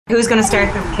Who's going to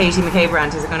start the Katie McCabe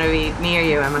rant? Is it going to be me or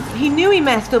you, Emma? He knew he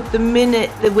messed up the minute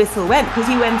the whistle went, because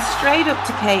he went straight up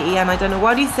to Katie, and I don't know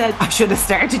what he said. I should have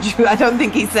started you. I don't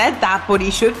think he said that, but he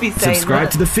should be saying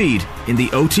Subscribe to the feed in the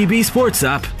OTB Sports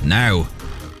app now.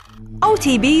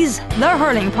 OTB's The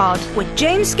Hurling Pod with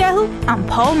James Skehill and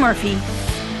Paul Murphy.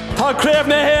 Tá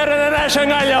craobhna here in an Ashan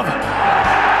Gailliam.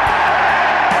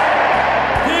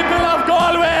 People of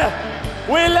Galway,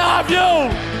 we love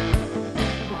you.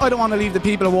 I don't want to leave the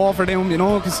people of Waterford down,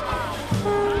 because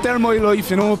they're my life,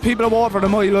 People of Waterford are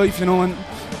my life, and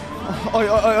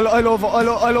I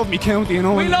love me county,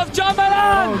 We love John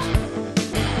Malone.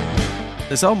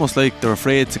 It's almost like they're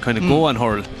afraid to kind of go and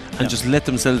hurl and just let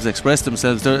themselves express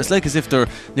themselves. It's like as if they're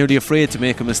nearly afraid to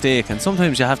make a mistake, and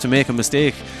sometimes you have to make a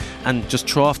mistake and just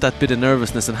throw off that bit of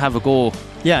nervousness and have a go.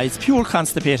 Yeah, it's pure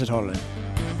constipated hurling.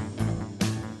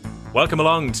 Welcome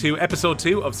along to episode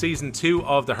 2 of season 2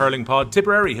 of the Hurling Pod.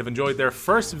 Tipperary have enjoyed their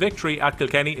first victory at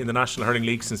Kilkenny in the National Hurling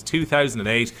League since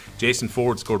 2008. Jason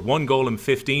Ford scored 1 goal in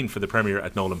 15 for the Premier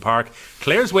at Nolan Park.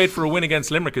 Clare's wait for a win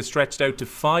against Limerick is stretched out to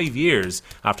 5 years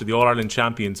after the All-Ireland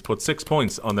champions put 6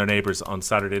 points on their neighbours on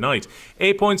Saturday night.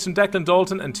 8 points from Declan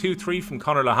Dalton and 2-3 from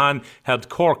Conor Lahan helped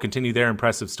Cork continue their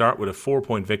impressive start with a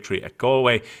 4-point victory at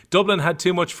Galway. Dublin had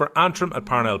too much for Antrim at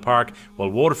Parnell Park, while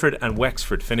Waterford and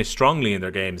Wexford finished strongly in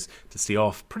their games to see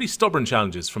off pretty stubborn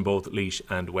challenges from both Laois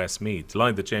and Westmeath.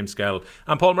 Delighted that James Skehill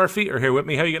and Paul Murphy are here with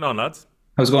me. How are you getting on, lads?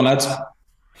 How's it going, lads?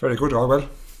 Very good, all well.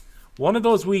 One of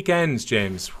those weekends,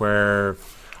 James, where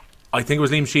I think it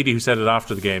was Liam Sheedy who said it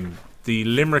after the game, the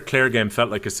Limerick-Clare game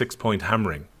felt like a 6-point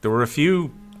hammering. There were a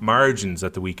few margins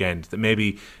at the weekend that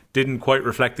maybe didn't quite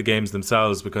reflect the games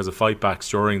themselves because of fightbacks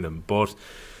during them, but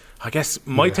I guess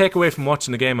my takeaway from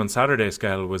watching the game on Saturday,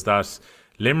 Skehill, was that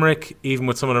Limerick, even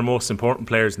with some of their most important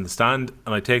players in the stand,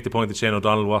 and I take the point that Shane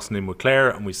O'Donnell wasn't in with Clare,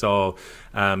 and we saw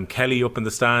Kelly up in the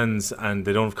stands, and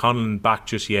they don't have Conlon back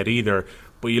just yet either,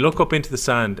 but you look up into the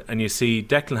stand and you see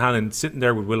Declan Hannon sitting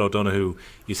there with Will O'Donoghue.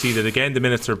 You see that again the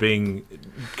minutes are being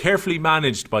carefully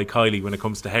managed by Kiley when it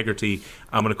comes to Hegarty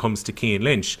and when it comes to Cian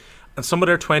Lynch, and some of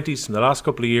their 20s from the last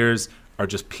couple of years are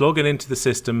just plugging into the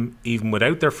system even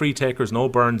without their free takers. No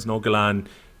Burns, no Galan.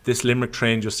 This Limerick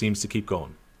train just seems to keep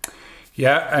going.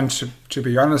 Yeah, and to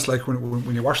be honest, like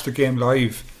when you watch the game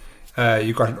live,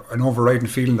 you got an overriding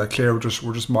feeling that Clare were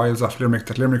just miles off Limerick,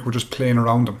 that Limerick were just playing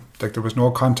around them. Like there was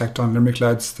no contact on Limerick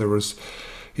lads. There was,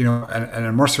 an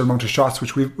immersive amount of shots,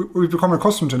 which we've become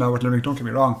accustomed to now with Limerick, don't get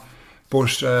me wrong.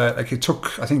 But it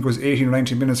took, I think it was 18 or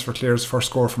 19 minutes for Clare's first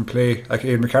score from play. Like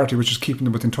Aidan McCarthy was just keeping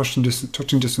them within touching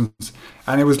distance.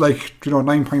 And it was like,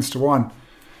 9 points to 1.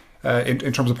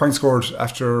 In terms of points scored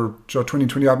after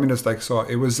 20 odd minutes, so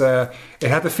it was it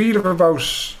had the feel of about,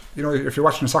 if you're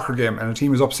watching a soccer game and a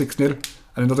team is up 6-0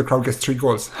 and another crowd gets 3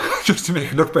 goals just to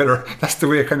make it look better. That's the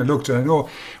way it kind of looked. And I know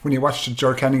when you watched it,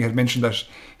 Ger Canning had mentioned that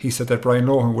he said that Brian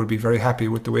Lohan would be very happy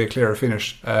with the way Clare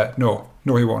finished. No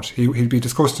he won't. He'd be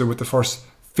disgusted with the first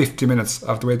 50 minutes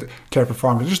of the way Clare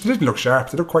performed. They didn't look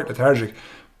sharp. They looked quite lethargic.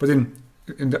 But in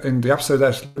the opposite of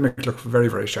that, Limerick looked very,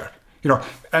 very sharp.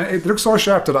 And it looks so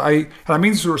sharp that and I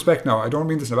mean this with respect now, I don't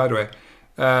mean this in a bad way.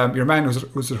 Your man,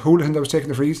 was it Houlihan that was taking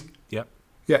the frees? Yep.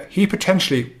 Yeah, he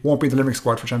potentially won't be in the Limerick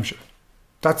squad for championship.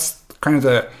 That's kind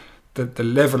of the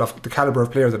level of the calibre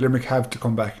of player that Limerick have to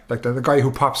come back. Like the guy who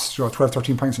pops 12,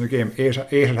 13 points in a game, 8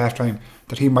 at half time,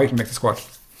 that he mightn't make the squad.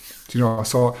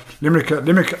 So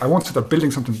Limerick, I won't say they're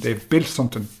building something, they've built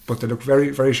something, but they look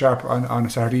very, very sharp on a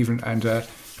Saturday evening, and Clare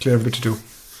have a bit to do.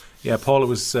 Yeah, Paul, it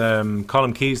was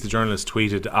Colin Keys, the journalist,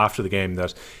 tweeted after the game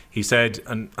that he said,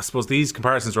 and I suppose these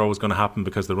comparisons are always going to happen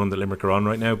because of the run that Limerick are on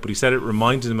right now, but he said it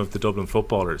reminded him of the Dublin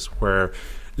footballers, where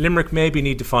Limerick maybe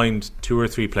need to find 2 or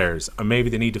 3 players, or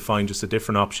maybe they need to find just a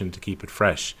different option to keep it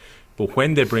fresh. But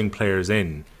when they bring players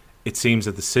in, it seems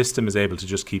that the system is able to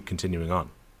just keep continuing on.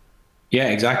 Yeah,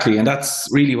 exactly. And that's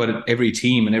really what every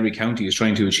team and every county is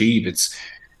trying to achieve. It's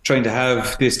trying to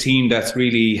have this team that's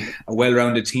really a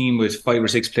well-rounded team with 5 or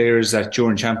 6 players that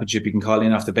during championship you can call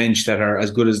in off the bench that are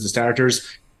as good as the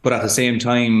starters, but at the same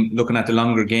time looking at the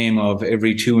longer game of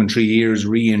every 2 and 3 years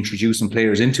reintroducing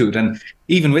players into it. And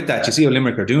even with that, you see how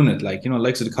Limerick are doing it,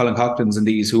 likes of the Colin Coughlins and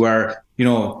these who are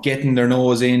getting their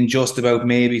nose in just about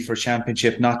maybe for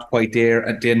championship, not quite there,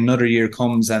 and then another year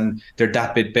comes and they're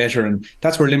that bit better, and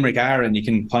that's where Limerick are. And you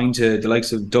can point to the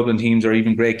likes of Dublin teams or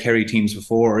even great Kerry teams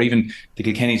before, or even the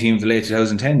Kilkenny team of the late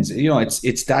 2010s.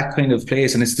 It's that kind of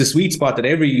place, and it's the sweet spot that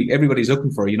everybody's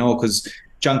looking for, because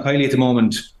John Kiley at the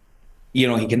moment, he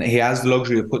has the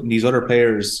luxury of putting these other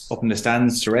players up in the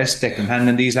stands to rest, Declan Hannon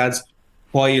and these lads,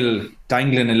 while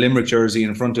dangling a Limerick jersey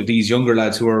in front of these younger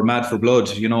lads who are mad for blood,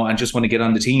 and just want to get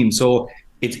on the team. So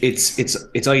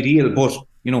it's ideal. But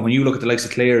when you look at the likes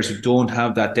of players who don't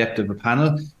have that depth of a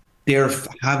panel, they're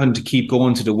having to keep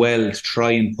going to the well to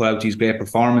try and put out these great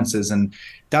performances. And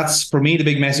that's, for me, the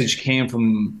big message came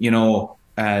from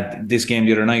this game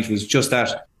the other night, was just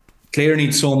that Clare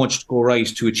needs so much to go right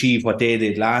to achieve what they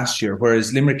did last year,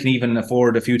 whereas Limerick can even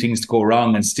afford a few things to go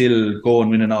wrong and still go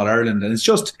and win an All-Ireland. And that's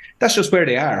just where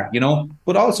they are,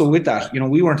 But also with that,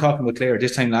 we weren't talking about Clare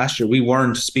this time last year. We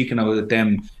weren't speaking about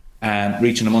them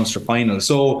reaching a Munster final.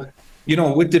 So,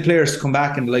 with the players to come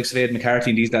back and the likes of Aidan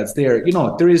McCarthy and these lads there,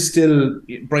 there is still,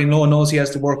 Brian Lowe knows he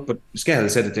has to work, but Skehill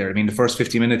said it there. I mean, the first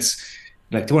 50 minutes,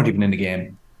 they weren't even in the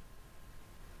game.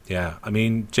 Yeah, I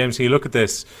mean, James, when you look at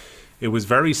this, it was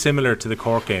very similar to the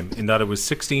Cork game in that it was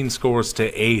 16 scores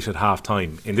to 8 at half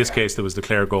time. In this case, there was the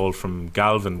Clare goal from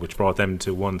Galvin, which brought them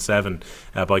to 1-7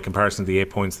 by comparison to the 8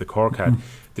 points the Cork had.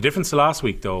 The difference to last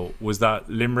week, though, was that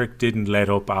Limerick didn't let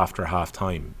up after half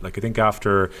time. I think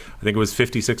it was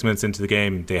 56 minutes into the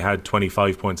game, they had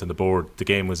 25 points on the board. The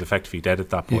game was effectively dead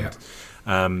at that point.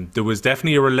 Yeah. There was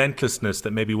definitely a relentlessness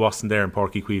that maybe wasn't there in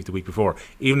Páirc Uí Chaoimh the week before.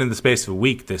 Even in the space of a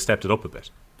week, they stepped it up a bit.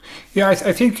 Yeah,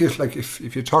 I think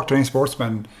if you talk to any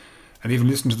sportsman and even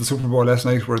listen to the Super Bowl last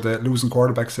night where the losing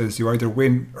quarterback says you either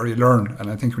win or you learn, and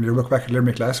I think when you look back at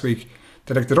Limerick last week,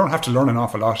 they don't have to learn an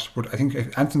awful lot, but I think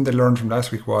anything they learned from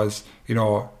last week was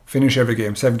finish every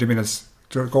game 70 minutes,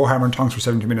 go hammer and tongs for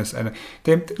 70 minutes. And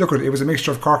it was a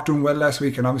mixture of Cork doing well last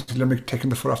week and obviously Limerick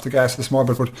taking the foot off the gas a small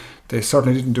bit, but they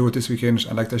certainly didn't do it this weekend.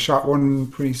 And they shot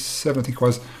 127, I think it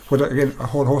was, with again a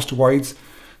whole host of wides.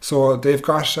 So they've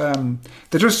got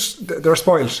they're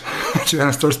spoiled. To be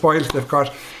honest, they're spoiled. They've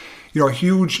got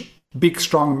huge, big,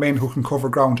 strong men who can cover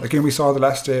ground. Again, we saw the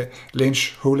last day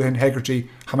Lynch, Houlihan, Hegarty.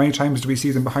 How many times do we see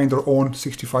them behind their own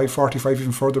 65, 45,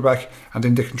 even further back, and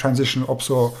then they can transition up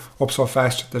so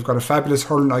fast. They've got a fabulous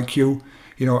hurling IQ,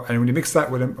 and when you mix that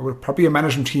with probably a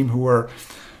management team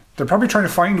they're probably trying to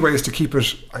find ways to keep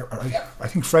it. I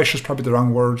think fresh is probably the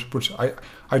wrong word, but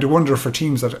I do wonder for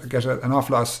teams that get an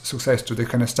awful lot of success, do they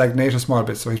kind of stagnate a small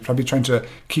bit? So he's probably trying to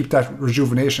keep that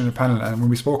rejuvenation in the panel. And when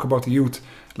we spoke about the youth,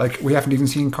 we haven't even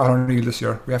seen Conor O'Neill this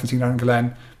year, we haven't seen Aaron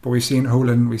Gillan, but we've seen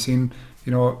Houlihan, we've seen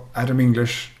Adam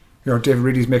English, David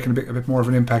Reedy's making a bit more of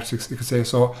an impact, you could say.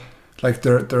 So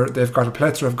they've got a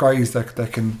plethora of guys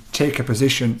that can take a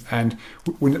position, and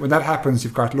when that happens,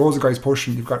 you've got loads of guys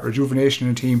pushing, you've got rejuvenation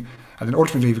in a team, and then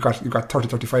ultimately you've got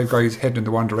 30-35 guys heading in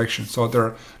the one direction. So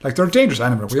they're a dangerous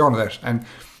animal. We all know that, and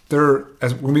they're,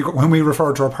 as when we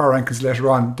refer to our power rankings later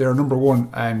on, they're number one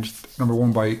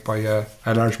by a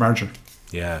large margin.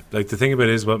 Yeah, the thing about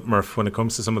it is, Murph, when it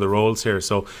comes to some of the roles here,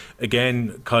 so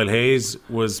again, Kyle Hayes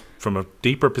was from a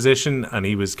deeper position and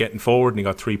he was getting forward and he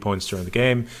got 3 points during the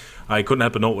game. I couldn't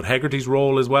help but note with Hegarty's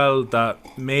role as well, that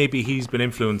maybe he's been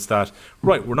influenced that,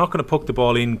 right, we're not going to puck the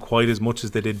ball in quite as much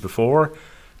as they did before,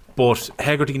 but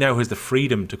Hegarty now has the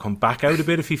freedom to come back out a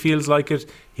bit if he feels like it.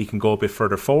 He can go a bit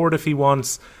further forward if he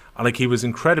wants, and he was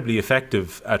incredibly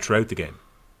effective throughout the game.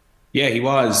 Yeah, he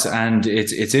was, and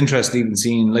it's interesting even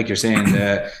seeing, like you're saying,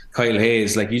 Kyle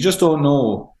Hayes. You just don't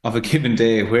know of a given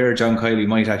day where John Kiley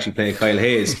might actually play Kyle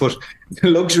Hayes. But the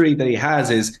luxury that he has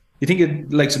is, you think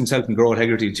it likes himself and Gerard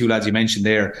Hegarty, the two lads you mentioned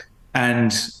there.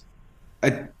 And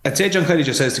I'd say John Kiley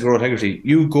just says to Gerard Hegarty,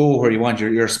 you go where you want.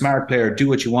 You're a smart player, do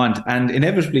what you want. And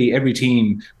inevitably, every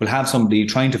team will have somebody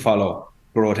trying to follow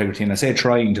Gerard Hegarty. And I say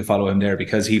trying to follow him there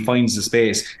because he finds the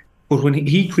space. But when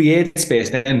he creates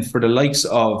space then for the likes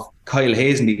of Kyle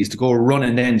Hayes and these to go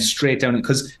running then straight down,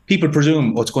 because people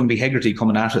presume, it's going to be Hegarty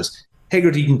coming at us.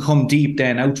 Hegarty can come deep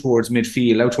then out towards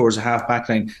midfield, out towards the half back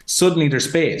line. Suddenly there's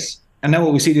space. And now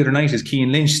what we see the other night is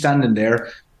Cian Lynch standing there,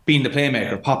 being the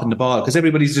playmaker, popping the ball, because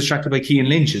everybody's distracted by Cian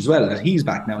Lynch as well, that he's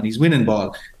back now and he's winning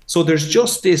ball. So there's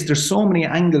just this, there's so many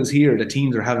angles here that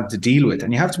teams are having to deal with,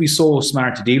 and you have to be so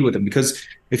smart to deal with them, because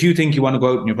if you think you want to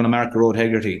go out and you're going to mark Gerard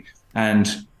Hegarty, and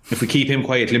if we keep him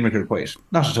quiet, Limerick are quiet.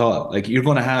 Not at all. You're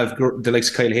going to have the likes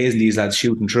of Kyle Hayes and these lads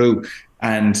shooting through.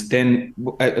 And then,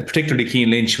 particularly Cian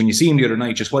Lynch, when you see him the other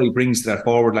night, just what he brings to that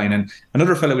forward line. And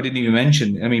another fellow we didn't even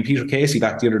mention, Peter Casey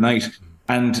back the other night.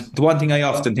 And the one thing I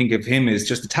often think of him is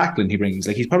just the tackling he brings.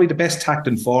 He's probably the best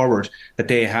tackling forward that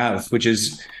they have, which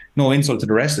is no insult to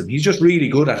the rest of them. He's just really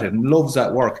good at it and loves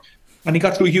that work. And he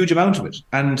got through a huge amount of it.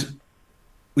 And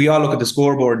we all look at the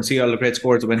scoreboard and see all the great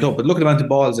scores that went up, but look at the amount of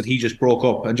balls that he just broke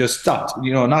up and just stopped,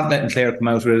 not letting Clare come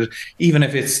out with it, even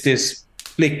if it's this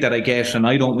flick that I get and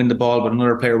I don't win the ball but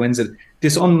another player wins it,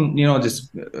 this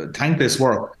thankless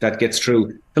work that gets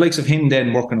through, the likes of him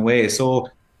then working away. So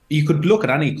you could look at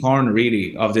any corner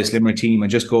really of this Limerick team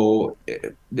and just go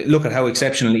look at how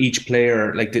exceptional each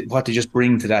player, what they just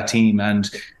bring to that team. And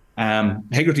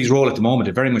Hegarty's role at the moment,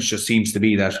 it very much just seems to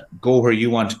be that go where you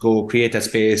want to go, create that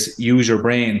space, use your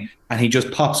brain, and he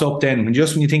just pops up then. When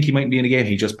you think he might be in a game,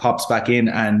 he just pops back in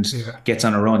and gets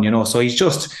on a run, So he's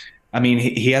just,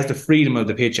 he has the freedom of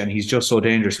the pitch, and he's just so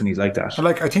dangerous when he's like that.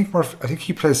 I think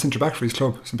he plays centre back for his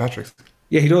club, St Patrick's.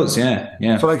 Yeah, he does.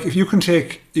 Yeah. So if you can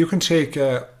take,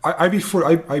 I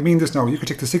mean this now. You can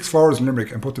take the 6 forwards in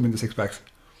Limerick and put them in the 6 backs,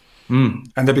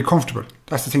 and they'd be comfortable.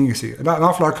 That's the thing you see. An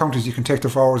awful lot of counties you can take the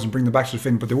forwards and bring them back to the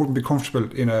fin, but they wouldn't be comfortable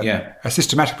in a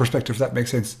systematic perspective. If that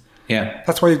makes sense. Yeah,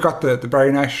 that's why you've got the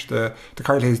Barry Nash, the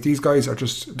Kyle Hayes. These guys are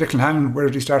just Declan Hannon. Where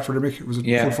did he start for Limerick? Was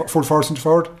it full forward, centre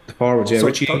forward? The forwards, so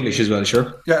Richie English as well,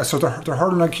 sure. Yeah, so their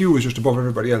hurling IQ is just above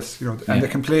everybody else, and they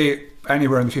can play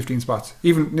anywhere in the 15 spots.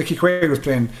 Even Nicky Quaid was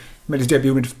made his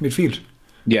debut midfield.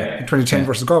 Yeah, in 2010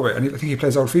 versus Galway, and I think he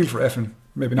plays outfield for Effin.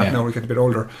 Maybe not now; we get a bit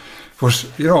older, but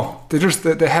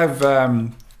they have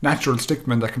natural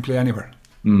stickmen that can play anywhere.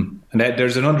 And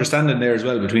there's an understanding there as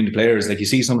well between the players. Like you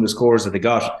see some of the scores that they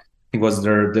got. I think was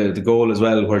the goal as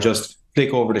well, where just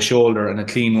flick over the shoulder and a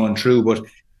clean run through. But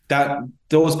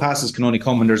those passes can only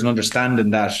come when there's an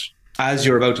understanding that as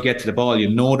you're about to get to the ball,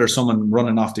 there's someone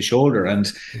running off the shoulder. And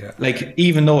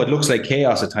even though it looks like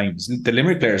chaos at times, the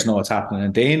Limerick players know what's happening,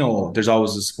 and they know there's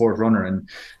always a support runner. And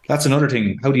that's another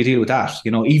thing. How do you deal with that?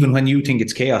 Even when you think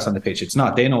it's chaos on the pitch, it's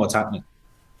not. They know what's happening.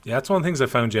 Yeah, that's one of the things I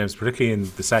found, James, particularly in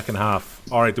the second half.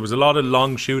 All right, there was a lot of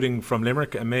long shooting from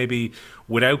Limerick, and maybe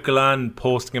without Galan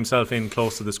posting himself in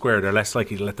close to the square, they're less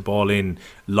likely to let the ball in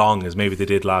long as maybe they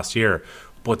did last year.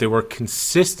 But they were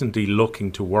consistently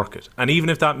looking to work it. And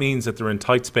even if that means that they're in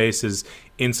tight spaces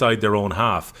inside their own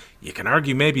half, you can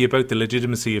argue maybe about the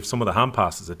legitimacy of some of the hand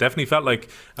passes. It definitely felt like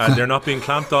they're not being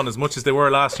clamped on as much as they were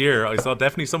last year. I saw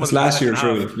definitely some of the last year,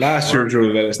 Drew. Last year,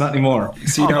 Drew. It's not anymore.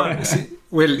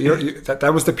 Will,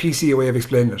 that was the PC way of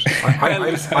explaining it.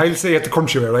 I'll say it the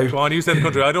country way, right? Go on, you say the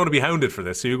country. I don't want to be hounded for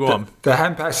this, so you go on. The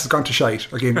hand pass has gone to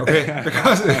shite again, okay?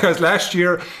 because last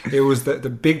year it was the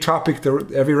big topic.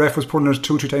 Every ref was pulling it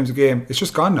 2-3 times a game. It's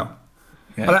just gone now.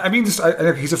 Yeah. And I mean this.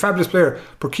 He's a fabulous player,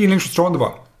 but Keane Lynch was throwing the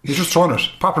ball. He's just throwing it,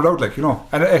 popping it out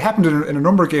And it happened in a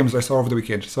number of games I saw over the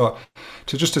weekend. So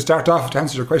to start off, to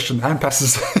answer your question, hand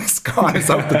passes is gone. It's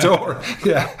out the door.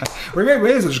 Yeah, we may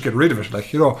ways to just get rid of it,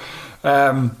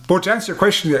 But to answer your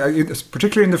question,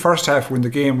 particularly in the first half when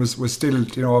the game was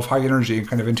still of high energy and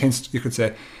kind of intense, you could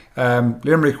say,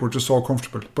 Limerick were just so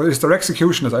comfortable. But it's their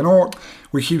execution. As I know,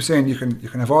 we keep saying you can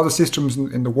have all the systems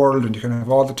in the world and you can have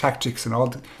all the tactics and all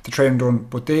the training done,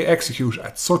 but they execute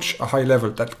at such a high level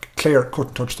that Clare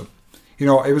couldn't touch them.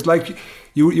 It was like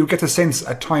you get the sense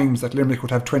at times that Limerick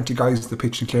would have 20 guys at the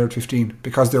pitch and Clare at 15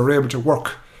 because they were able to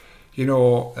work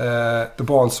the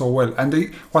ball so well.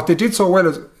 And what they did so well,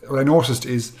 what I noticed,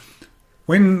 is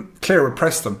when Clare would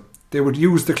press them, they would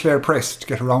use the Clare press to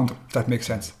get around them, if that makes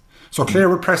sense. So Clare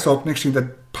would press up, next thing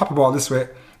they'd pop a ball this way,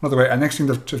 another way, and next thing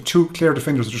the 2 Clare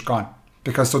defenders are just gone.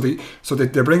 Because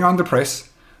they bring on the press,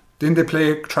 then they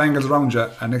play triangles around you,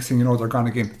 and next thing you know, they're gone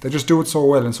again. They just do it so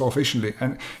well and so efficiently.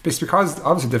 And it's because,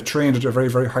 obviously, they've trained at a very,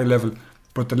 very high level,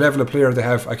 but the level of player they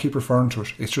have, I keep referring to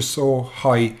it, it's just so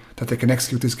high that they can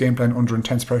execute this game plan under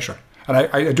intense pressure. And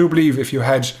I do believe if you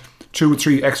had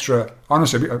 2-3 extra,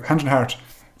 honestly, hand on heart,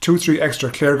 2-3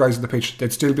 extra Clare guys on the pitch,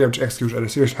 they'd still be able to execute at a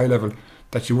serious high level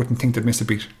that you wouldn't think they'd miss a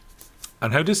beat.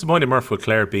 And how disappointed, Murph, would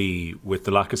Clare be with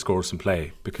the lack of scores from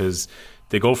play? Because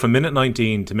they go from minute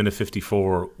 19 to minute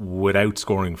 54 without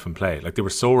scoring from play. Like, they were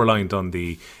so reliant on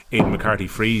the Aidan McCarthy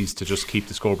freeze to just keep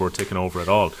the scoreboard ticking over at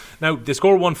all. Now, they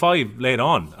scored 1-5 late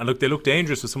on, and they looked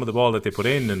dangerous with some of the ball that they put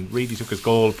in, and Reedy took his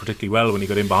goal particularly well when he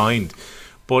got in behind.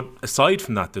 But aside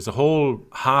from that, there's a whole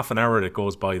half an hour that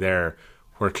goes by there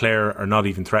where Clare are not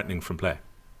even threatening from play.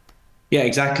 Yeah,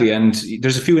 exactly. And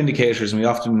there's a few indicators, and we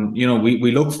often,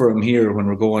 we look for them here when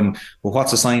we're going, well,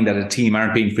 what's a sign that a team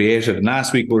aren't being creative? And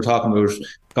last week we were talking about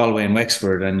Galway and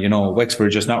Wexford, and,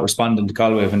 Wexford just not responding to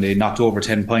Galway when they knocked over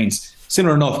 10 points.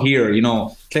 Similar enough here,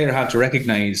 Clare had to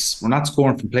recognise we're not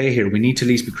scoring from play here. We need to at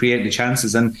least be creating the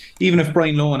chances. And even if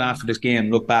Brian Lohan after this game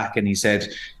looked back and he said,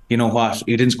 you know what,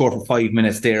 you didn't score for 5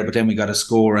 minutes there, but then we got a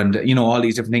score and, all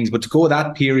these different things. But to go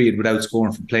that period without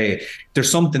scoring from play, there's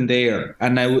something there.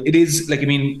 And now it is,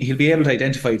 he'll be able to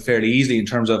identify it fairly easily in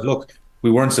terms of, look,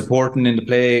 we weren't supporting in the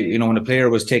play. When a player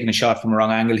was taking a shot from a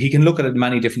wrong angle, he can look at it in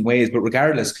many different ways. But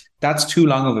regardless, that's too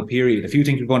long of a period. If you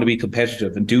think you're going to be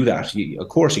competitive and do that, of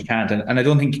course you can't. And I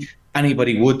don't think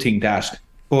anybody would think that.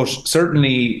 But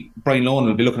certainly Brian Lohan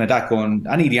will be looking at that going,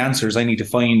 I need the answers I need to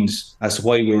find as to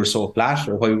why we were so flat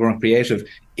or why we weren't creative.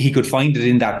 He could find it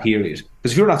in that period.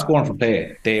 Because if you're not scoring from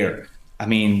play there,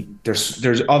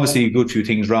 there's obviously a good few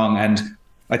things wrong. And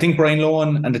I think Brian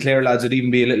Lohan and the Clare lads would even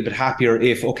be a little bit happier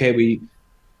if,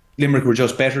 Limerick were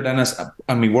just better than us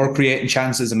and we were creating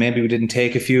chances and maybe we didn't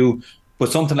take a few.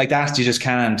 But something like that,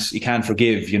 you can't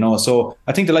forgive, So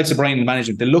I think the likes of Brian and the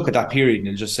management, they'll look at that period and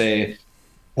they'll just say,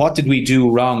 what did we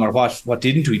do wrong, or what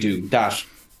didn't we do that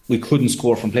we couldn't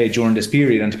score from play during this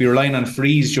period? And to be relying on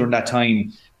frees during that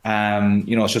time,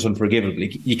 it's just unforgivable.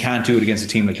 You can't do it against a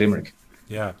team like Limerick.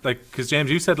 Yeah, because James,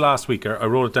 you said last week, I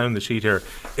wrote it down in the sheet here,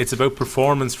 it's about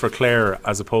performance for Clare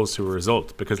as opposed to a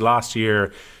result, because last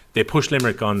year they pushed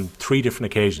Limerick on 3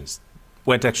 different occasions.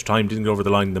 Went extra time, didn't go over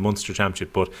the line in the Munster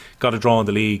Championship, but got a draw in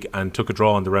the league and took a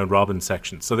draw in the round robin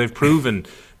section. So they've proven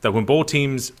that when both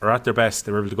teams are at their best,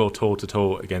 they're able to go toe to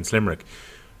toe against Limerick.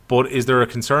 But is there a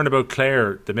concern about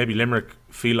Clare that maybe Limerick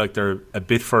feel like they're a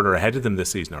bit further ahead of them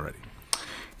this season already?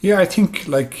 Yeah, I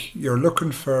think you're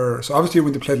looking for. So obviously,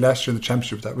 when they played last year in the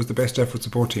Championship, that was the best efforts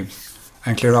of both teams.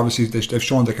 And Clare, obviously, they've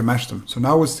shown they can match them. So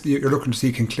now you're looking to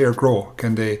see, can Clare grow?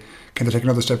 Can they take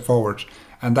another step forward?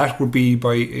 And that would be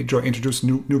by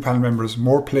introducing new panel members,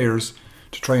 more players,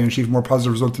 to try and achieve more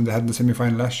positive results than they had in the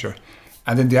semi-final last year.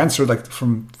 And then the answer,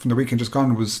 from the weekend just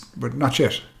gone, was, but not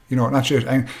yet. Not yet.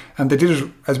 And they did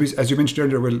it, as you mentioned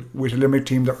earlier, with a Limerick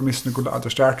team that were missing a good lot of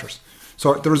their starters.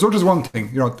 So the result is one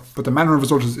thing, but the manner of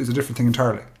result is a different thing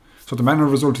entirely. So the manner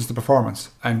of result is the performance.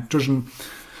 And judging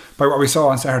by what we saw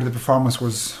on Saturday, the performance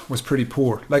was pretty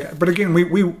poor. But again,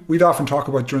 we'd often talk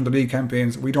about during the league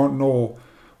campaigns, we don't know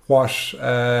what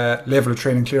level of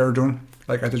training Clare are doing.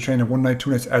 Are they training 1 night,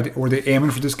 2 nights? Were they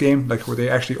aiming for this game? Were they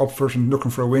actually up for it and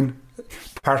looking for a win?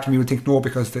 Part of me would think no,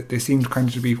 because they seemed kind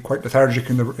of to be quite lethargic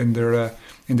in the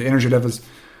energy levels.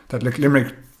 That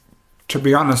Limerick, to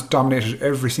be honest, dominated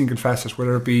every single facet,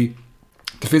 whether it be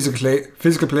the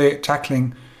physical play,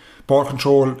 tackling, ball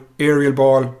control, aerial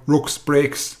ball, rucks,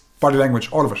 breaks, body language,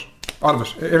 all of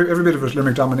it. Every bit of it,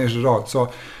 Limerick dominated it all.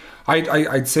 So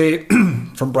I'd say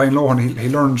from Brian Lohan, he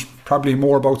learned probably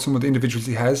more about some of the individuals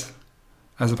he has,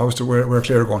 as opposed to where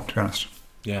Clare are going, to be honest.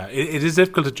 Yeah, it is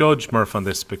difficult to judge, Murph, on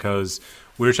this, because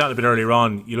we were chatting a bit earlier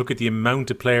on. You look at the amount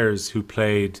of players who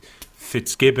played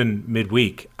Fitzgibbon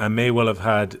midweek and may well have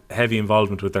had heavy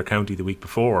involvement with their county the week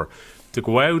before. To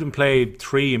go out and play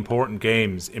 3 important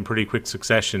games in pretty quick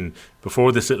succession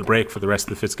before this little break for the rest of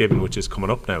the Fitzgibbon, which is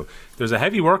coming up now, there's a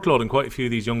heavy workload in quite a few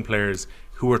of these young players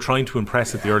who are trying to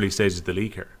impress at the early stages of the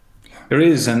league here. There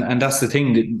is, and that's the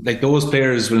thing. Those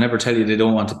players will never tell you they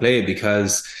don't want to play,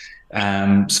 because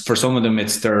for some of them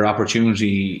it's their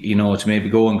opportunity, to maybe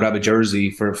go and grab a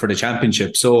jersey for the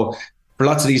championship. So for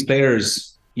lots of these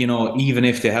players, even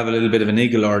if they have a little bit of a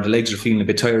niggle or the legs are feeling a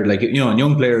bit tired, and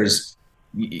young players,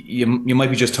 you might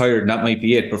be just tired and that might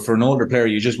be it. But for an older player,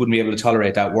 you just wouldn't be able to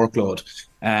tolerate that workload.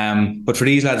 But for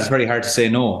these lads, it's very hard to say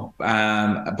no.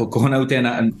 But going out then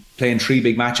and playing 3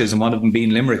 big matches and one of them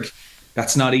being Limerick,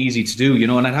 that's not easy to do,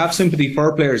 And I'd have sympathy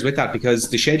for players with that, because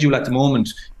the schedule at the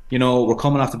moment, we're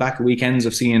coming off the back of weekends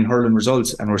of seeing hurling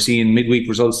results, and we're seeing midweek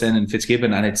results then in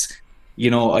Fitzgibbon, and it's,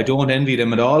 I don't envy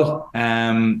them at all.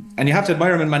 And you have to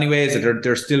admire them in many ways that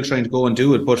they're still trying to go and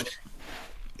do it, but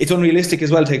it's unrealistic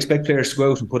as well to expect players to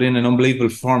go out and put in an unbelievable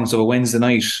performance of a Wednesday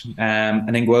night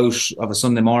and then go out of a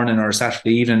Sunday morning or a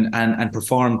Saturday evening and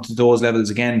perform to those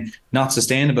levels again. Not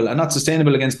sustainable, and not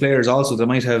sustainable against players also that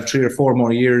might have 3 or 4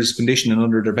 more years conditioning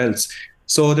under their belts.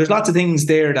 So there's lots of things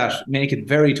there that make it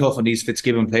very tough on these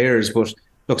Fitzgibbon players. But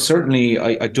look, certainly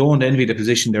I don't envy the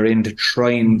position they're in to try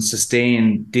and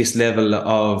sustain this level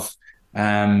of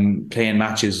playing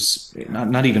matches,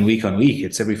 not even week on week,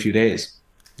 it's every few days.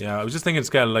 Yeah, I was just thinking,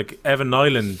 Skell, Evan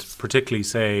Nyland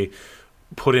particularly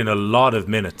put in a lot of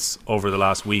minutes over the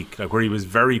last week, where he was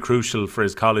very crucial for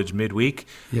his college midweek,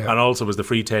 and also was the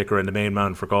free taker and the main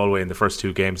man for Galway in the first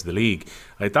 2 games of the league.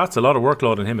 That's a lot of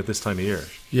workload on him at this time of year.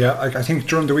 Yeah, I think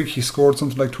during the week he scored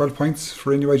something like 12 points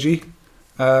for NUIG.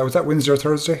 Was that Wednesday or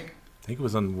Thursday? I think it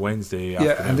was on Wednesday.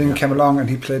 Yeah, and then came along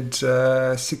and he played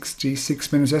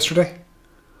 66 minutes yesterday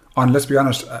on, let's be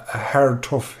honest, a hard,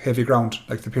 tough, heavy ground.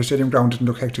 The Pearse Stadium ground didn't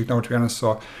look hectic now, to be honest.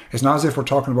 So it's not as if we're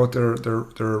talking about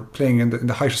they're playing in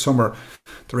the height of summer.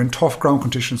 They're in tough ground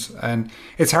conditions, and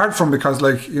it's hard for him because,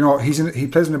 he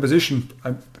plays in a position,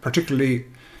 particularly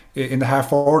in the half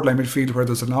forward line midfield, where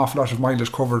there's an awful lot of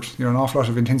mileage covered, an awful lot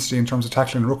of intensity in terms of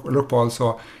tackling and ruck ball.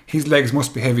 So his legs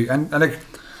must be heavy, and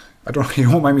I don't, you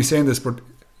won't mind me saying this, but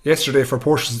yesterday for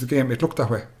portions of the game it looked that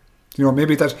way.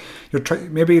 Maybe that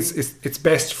maybe it's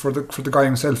best for the guy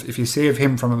himself if you save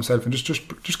him from himself and just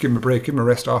give him a break, give him a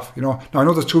rest off. Now I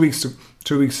know there's 2 weeks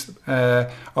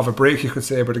of a break, you could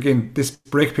say, but again, this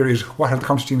break period, what are the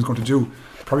county teams going to do?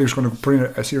 Probably just going to bring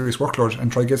a serious workload and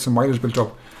try to get some mileage built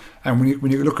up. And when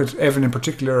you look at Evan in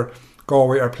particular,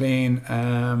 Galway are playing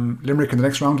Limerick in the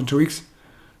next round in 2 weeks,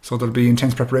 so there'll be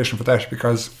intense preparation for that,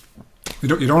 because you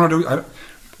don't want to do.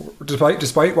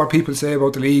 Despite what people say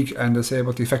about the league and they say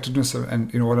about the effectiveness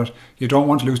and you know what, you don't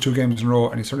want to lose 2 games in a row,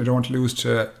 and you certainly don't want to lose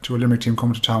to a Limerick team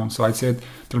coming to town. So I'd say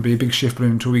there'll be a big shift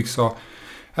in 2 weeks. So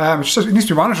it needs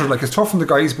to be monitored. Like, it's tough on the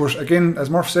guys, but again, as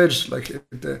Murph said, like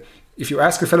if you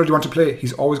ask a fellow, do you want to play,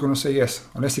 he's always going to say yes,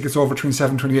 unless he gets over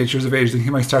 27, 28 years of age, then he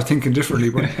might start thinking differently.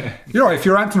 But you know, if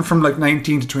you're anthem from like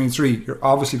 19 to 23, you're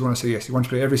obviously going to say yes. You want to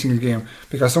play every single game,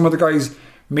 because some of the guys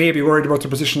may be worried about their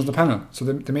position on the panel, so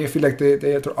they may feel like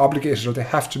they're obligated, or they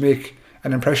have to make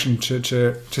an impression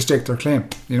to stake their claim,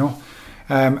 you know.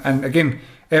 And again,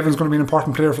 Evan's going to be an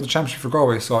important player for the championship for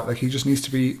Galway, so like, he just needs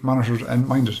to be monitored and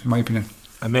minded, in my opinion.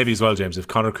 And maybe as well, James, if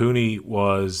Conor Cooney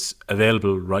was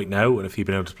available right now, and if he'd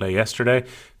been able to play yesterday,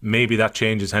 maybe that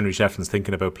changes Henry Shefflin's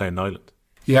thinking about playing Ireland.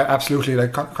 Yeah, absolutely.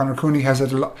 Like, Conor Cooney has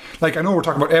had like, I know we're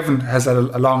talking about Evan has had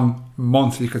a long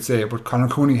month, you could say, but Conor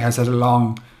Cooney has had a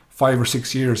long 5 or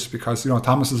 6 years, because, you know,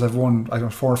 Thomas's have won, I don't know,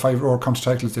 4 or 5 World County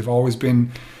titles. They've always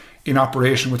been in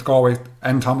operation with Galway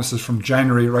and Thomas's from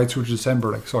January right through to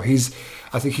December. Like, so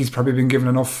I think he's probably been given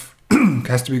enough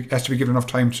has to be given enough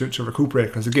time to recuperate,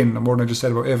 because again, the more than I just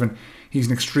said about Evan, he's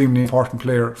an extremely important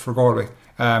player for Galway,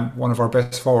 one of our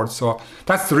best forwards. So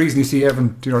that's the reason you see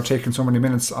Evan, you know, taking so many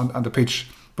minutes on the pitch.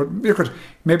 But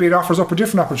maybe it offers up a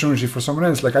different opportunity for someone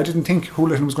else. Like, I didn't think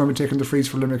Houlihan was going to be taking the frees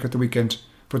for Limerick at the weekend,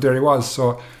 but there he was.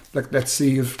 So like, let's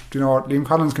see if, you know, Liam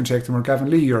Collins can take them, or Gavin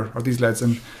Lee, or these lads,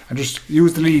 and just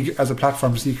use the league as a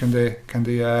platform to see can they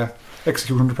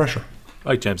execute under pressure.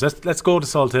 Right, James, let's go to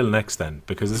Salt Hill next then,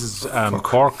 because this is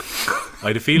Cork. I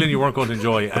had a feeling you weren't going to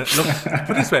enjoy. Look, put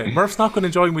it this way, Murph's not going to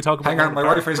enjoy when we talk about. Hang on, my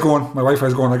Wi-Fi's going.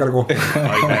 I gotta go.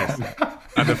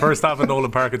 And the first half of Nolan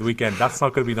Park at the weekend, that's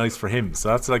not going to be nice for him. So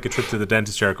that's like a trip to the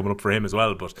dentist chair coming up for him as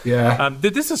well. But yeah,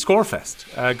 this is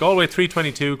Scorefest. Galway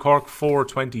 322, Cork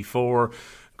 424.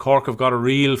 Cork have got a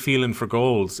real feeling for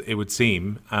goals, it would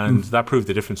seem, and that proved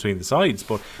the difference between the sides.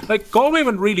 But like, Galway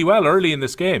went really well early in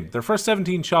this game. Their first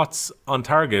 17 shots on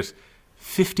target,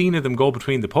 15 of them go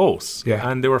between the posts,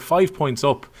 and they were 5 points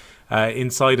up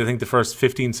inside, I think, the first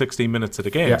 15-16 minutes of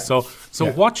the game. So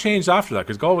what changed after that?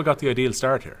 Because Galway got the ideal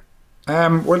start here.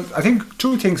 Well, I think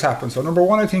 2 things happened. So number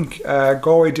one, I think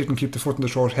Galway didn't keep the foot in the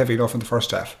throat heavy enough in the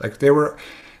first half. Like, they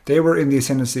were in the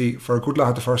ascendancy for a good lot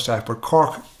of the first half, but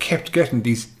Cork kept getting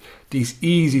these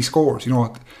easy scores. You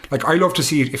know, like, I love to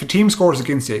see it. If a team scores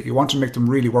against you, you want to make them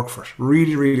really work for it,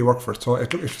 really, really work for it. So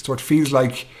it feels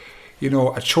like, you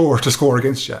know, a chore to score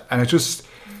against you. And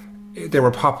they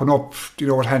were popping up, you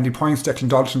know, with handy points. Declan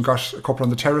Dalton got a couple on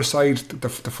the terrace side. The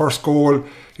first goal,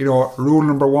 you know, rule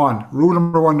number one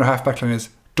in your half back line is,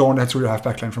 don't let through your half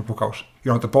back line from puck out.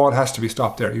 You know, the ball has to be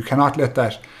stopped there. You cannot let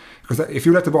that. Because if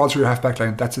you let the ball through your half-back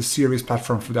line, that's a serious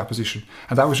platform for the opposition.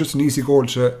 And that was just an easy goal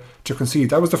to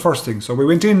concede. That was the first thing. So we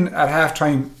went in at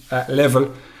half-time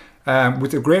level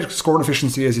with a great scoring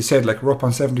efficiency, as you said. Like, we're up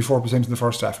on 74% in the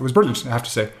first half. It was brilliant, I have to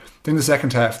say. Then the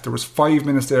second half, there was 5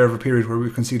 minutes there of a period where we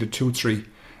conceded 2-3,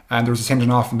 and there was a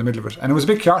sending off in the middle of it. And it was a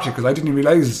bit chaotic, because I didn't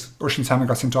realise Urshan Salmon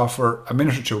got sent off for a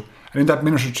minute or two. And in that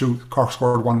minute or two, Cork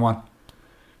scored 1-1.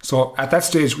 So at that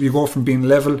stage, you go from being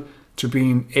level to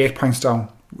being 8 points down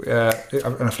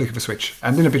on a flick of a switch,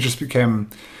 and then it just became,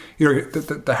 you know,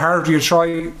 the harder you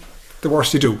try, the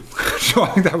worse you do. So I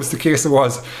think that was the case. It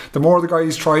was, the more the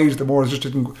guys tried, the more it just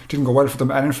didn't go well for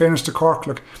them. And in fairness to Cork,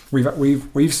 look,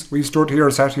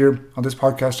 we've sat here on this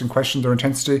podcast and questioned their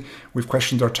intensity, we've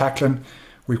questioned their tackling,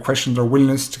 we've questioned their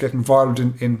willingness to get involved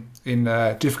in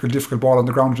difficult ball on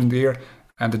the ground in the air.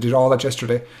 And they did all that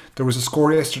yesterday. There was a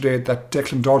score yesterday that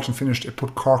Declan Dalton finished. It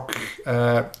put Cork,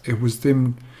 it was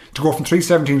them, to go from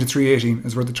 317 to 318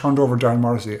 is where they turned over Darren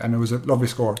Morrissey, and it was a lovely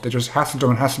score. They just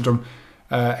hassled him.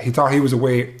 He thought he was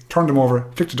away, turned him over,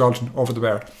 flicked to Dalton over the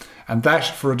bar. And that,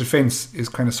 for a defence, is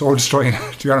kind of soul destroying,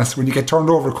 to be honest. When you get turned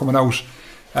over coming out,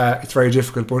 it's very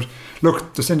difficult. But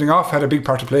look, the sending off had a big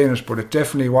part to play in it, but it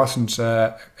definitely wasn't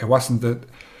the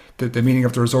meaning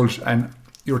of the result. And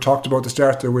you were talked about the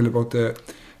start there, Will,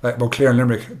 about Clare and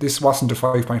Limerick. This wasn't a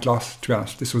 5-point loss, to be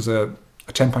honest. This was a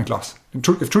 10-point loss.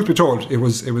 If truth be told, it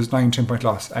was 9-10-point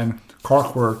loss, and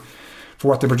Cork were, for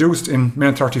what they produced in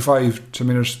minute 35 to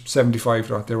minute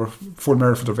 75, they were full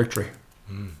merit for their victory.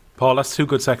 Paul, that's 2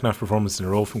 good second half performances in a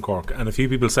row from Cork, and a few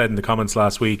people said in the comments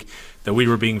last week that we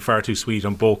were being far too sweet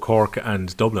on both Cork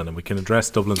and Dublin, and we can address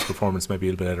Dublin's performance maybe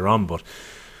a little bit later on, but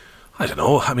I don't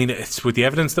know. I mean, it's with the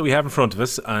evidence that we have in front of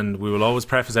us, and we will always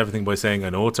preface everything by saying, I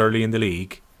know it's early in the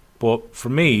league, but for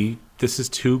me, this is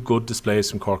 2 good displays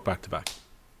from Cork back to back.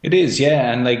 It is,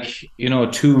 yeah, and like, you know,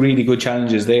 two really good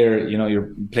challenges there. You know, you're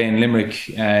playing Limerick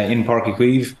in Páirc Uí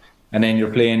Chaoimh, and then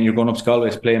you're going up to Galway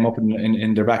to play them up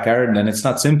in their back garden, and it's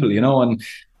not simple, you know. And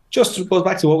just goes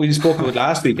back to what we spoke about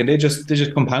last week, and they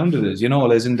just compounded it, you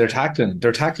know, as in they're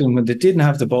tackling when they didn't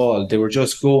have the ball, they were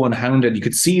just going hounded. You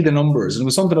could see the numbers, and it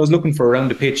was something I was looking for around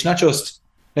the pitch, not just,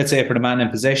 let's say, for the man in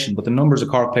possession, but the numbers of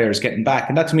Cork players getting back,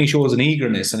 and that to me shows an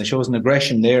eagerness and it shows an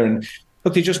aggression there. And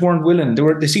look, they just weren't willing.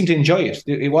 They seemed to enjoy it.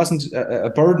 It wasn't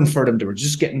a burden for them. They were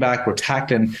just getting back, were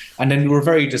tackling, and then they were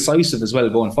very decisive as well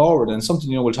going forward. And something,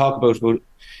 you know, we'll talk about,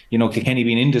 you know, Kilkenny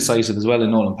being indecisive as well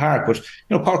in Nolan Park. But, you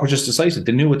know, Cork were just decisive.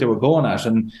 They knew what they were going at.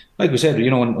 And like we said,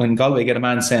 you know, when Galway get a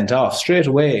man sent off, straight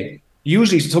away,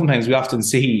 usually sometimes we often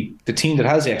see the team that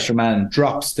has the extra man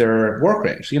drops their work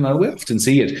rate. You know, we often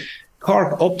see it.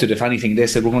 Cork upped it, if anything. They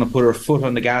said, we're going to put our foot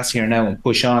on the gas here now and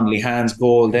push on. Lehan's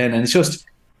goal then. And it's just,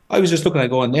 I was just looking at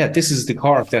going, yeah, this is the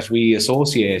Cork that we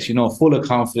associate, you know, full of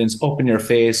confidence, up in your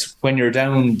face. When you're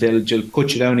down, they'll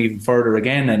cut you down even further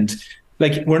again. And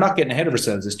like, we're not getting ahead of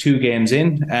ourselves. It's 2 games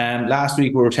in. Last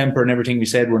week we were tempering everything we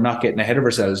said. We're not getting ahead of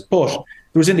ourselves. But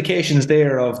there was indications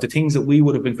there of the things that we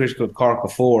would have been critical of Cork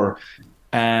before,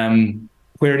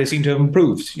 where they seem to have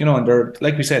improved. You know, and they're,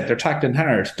 like we said, they're tackling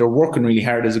hard. They're working really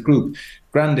hard as a group.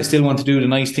 Granted, they still want to do the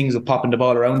nice things of popping the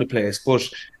ball around the place, but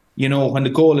you know, when the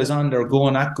goal is on, they're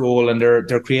going at goal and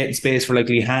they're creating space for like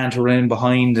Lehan to run in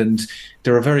behind, and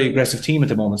they're a very aggressive team at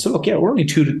the moment. So look, yeah, we're only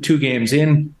two games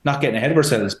in, not getting ahead of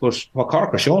ourselves, but what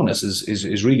Cork are showing us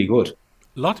is really good.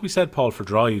 A lot to be said, Paul, for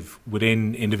drive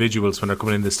within individuals when they're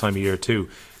coming in this time of year too.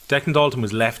 Declan Dalton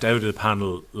was left out of the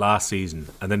panel last season,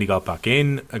 and then he got back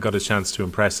in and got a chance to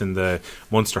impress in the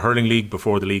Munster Hurling League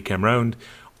before the league came round.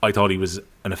 I thought he was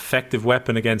an effective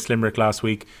weapon against Limerick last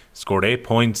week. Scored 8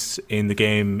 points in the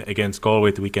game against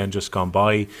Galway the weekend just gone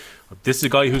by. This is a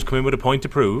guy who's come in with a point to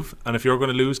prove, and if you're going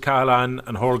to lose Cahalane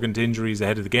and Horgan to injuries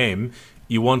ahead of the game,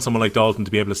 you want someone like Dalton to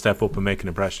be able to step up and make an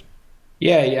impression.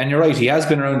 Yeah, and you're right. He has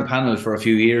been around the panel for a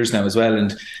few years now as well,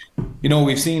 and you know,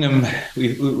 we've seen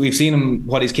him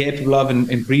what he's capable of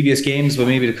in previous games, but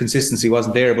maybe the consistency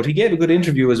wasn't there. But he gave a good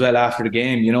interview as well after the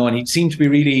game, you know, and he seemed to be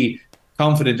really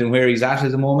confident in where he's at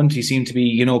the moment. He seemed to be,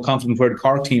 you know, confident where the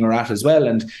Cork team are at as well,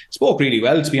 and spoke really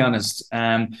well, to be honest.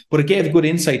 But it gave a good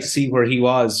insight to see where he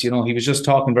was. You know, he was just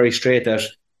talking very straight that,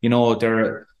 you know,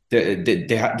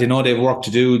 they know they've work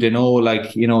to do. They know,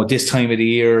 like, you know, this time of the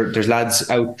year there's lads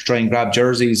out to try and grab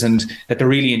jerseys, and that they're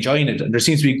really enjoying it. And there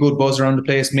seems to be good buzz around the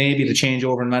place. Maybe the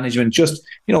changeover in management, just,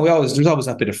 you know, there's always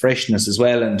that bit of freshness as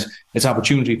well, and it's an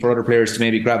opportunity for other players to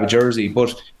maybe grab a jersey.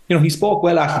 But you know, he spoke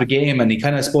well after the game, and he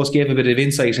kind of, I suppose, gave a bit of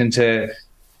insight into,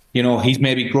 you know, he's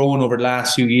maybe grown over the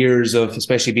last few years of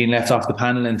especially being left off the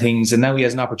panel and things, and now he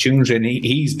has an opportunity, and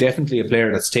he's definitely a player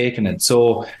that's taken it.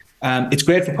 So it's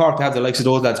great for Cork to have the likes of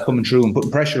those lads coming through and putting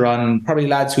pressure on probably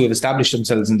lads who have established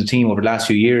themselves in the team over the last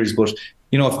few years. But,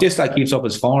 you know, if this lad keeps up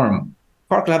his form,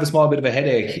 Cork will have a small bit of a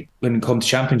headache when it comes to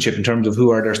championship in terms of who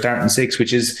are their starting 6,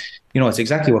 which is, you know, it's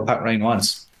exactly what Pat Ryan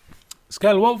wants.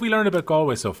 Skell, what have we learned about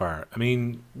Galway so far? I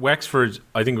mean, Wexford,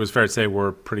 I think it was fair to say,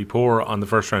 were pretty poor on the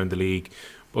first round of the league,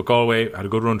 but Galway had a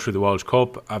good run through the Walsh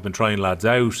Cup. I've been trying lads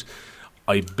out.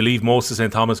 I believe most of the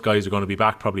St Thomas guys are going to be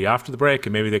back probably after the break,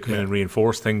 and maybe they come in and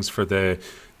reinforce things for the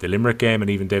Limerick game. And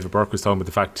even David Burke was talking about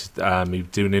the fact, he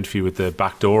did an interview with the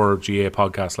Backdoor GA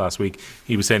podcast last week.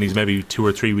 He was saying he's maybe 2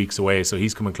 or 3 weeks away, so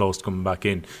he's coming close to coming back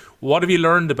in. What have you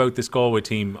learned about this Galway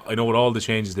team? I know what all the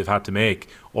changes they've had to make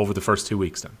over the first 2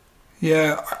 weeks then.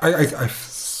 Yeah,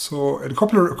 so a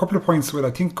couple of points where I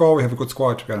think Galway have a good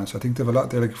squad, to be honest. I think they have a lot.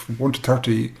 They're like from 1 to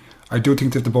 30. I do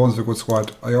think they have the bones of a good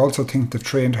squad. I also think they've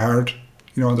trained hard,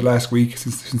 you know, in the last week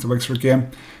since the Wexford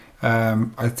game.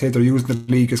 I'd say they're using the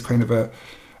league as kind of a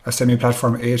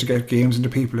semi-platform, A, to get games into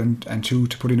people, and 2,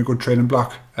 to put in a good training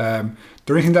block. The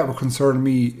only thing that would concern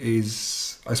me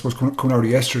is, I suppose, coming out of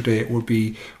yesterday, would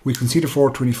be we conceded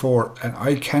 4-24, and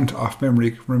I can't off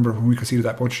memory remember when we conceded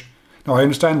that much. Now, I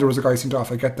understand there was a guy sent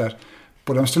off, I get that,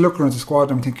 but I'm still looking at the squad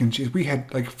and I'm thinking, geez, we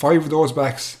had like 5 of those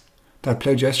backs that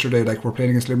played yesterday, like we're playing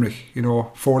against Limerick, you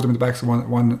know, 4 of them in the backs and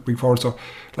one week forward. So,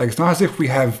 like, it's not as if we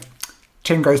have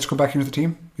 10 guys to come back into the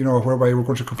team, you know, whereby we're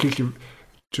going to completely,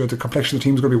 the complexion of the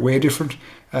team is going to be way different.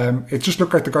 It just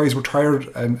looked like the guys were tired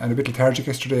and a bit lethargic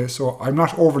yesterday, so I'm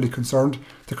not overly concerned.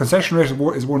 The concession rate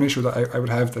is one issue that I would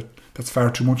have that's far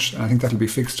too much, and I think that'll be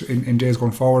fixed in days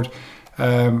going forward.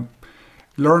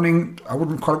 Learning, I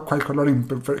wouldn't quite call it learning,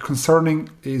 but very concerning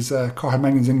is Cathal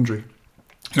Mannion's injury.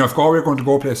 You know, if Galway are going to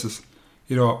go places,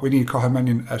 you know, we need Cathal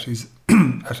Mannion at his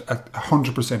at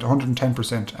 100%,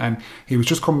 110%, and he was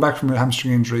just coming back from a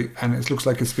hamstring injury, and it looks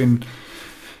like it's been,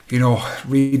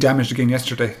 really damaged again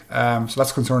yesterday. So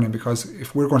that's concerning, because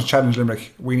if we're going to challenge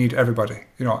Limerick, we need everybody.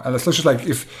 And it's just like,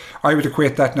 if I would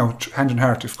equate that now, hand in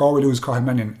heart, if Galway lose Cathal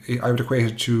Mannion, I would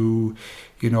equate it to,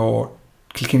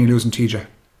 Kilkenny losing TJ.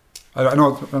 I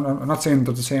know I'm not saying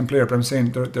they're the same player, but I'm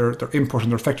saying their input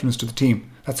and their effectiveness to the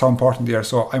team. That's how important they are.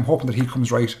 So I'm hoping that he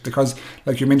comes right, because,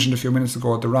 like you mentioned a few minutes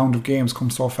ago, the round of games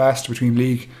comes so fast between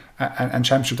league and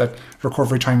championship that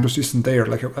recovery time just isn't there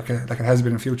like it has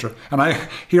been in future. And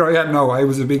here I am now. I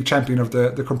was a big champion of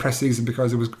the compressed season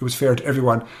because it was fair to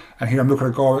everyone. And here I'm looking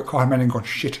at Cathal Mannion going,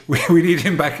 shit, we need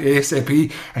him back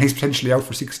ASAP, and he's potentially out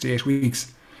for 6 to 8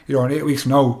 weeks. And 8 weeks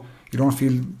from now, you don't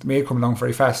feel the May come along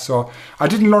very fast. So I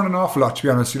didn't learn an awful lot, to be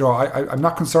honest. I'm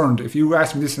not concerned. If you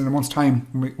ask me this in a month's time,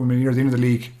 when we're near the end of the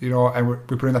league, and we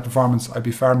put in that performance, I'd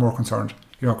be far more concerned,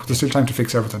 because there's still time to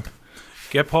fix everything.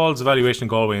 Get Paul's evaluation in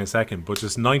Galway in a second, but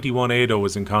just 91Ado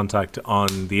was in contact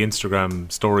on the Instagram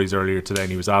stories earlier today,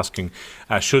 and he was asking,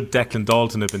 should Declan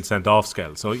Dalton have been sent off,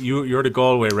 Skell? So you're the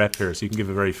Galway rep here, so you can give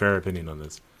a very fair opinion on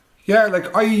this. Yeah,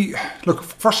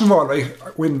 first of all,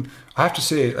 when I have to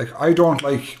say, I don't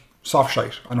like soft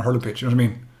shite on a hurling pitch, you know what I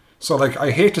mean? So I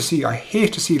hate to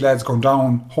see lads going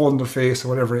down, holding their face or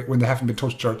whatever when they haven't been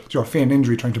touched, or feign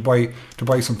injury trying to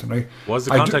buy something, right? Was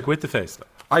the contact with the face though?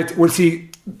 If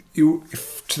you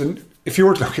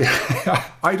were to look,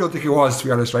 I don't think it was, to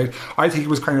be honest, right? I think it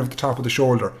was kind of the top of the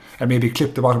shoulder and maybe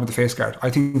clipped the bottom of the face guard.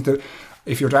 I think that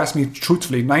if you were to ask me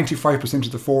truthfully, 95%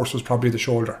 of the force was probably the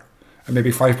shoulder, and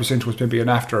maybe 5% was maybe an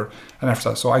after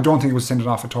that. So I don't think it was sending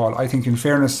off at all. I think, in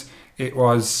fairness, it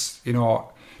was, it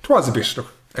was a bit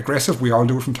aggressive. We all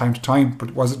do it from time to time,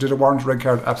 but did it warrant a red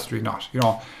card? Absolutely not. And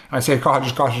I say Cathal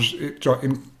just got it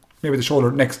in maybe the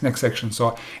shoulder next section.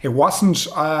 So it wasn't.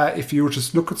 If you were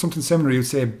to look at something similar, you'd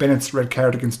say Bennett's red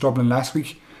card against Dublin last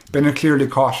week. Bennett clearly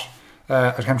caught.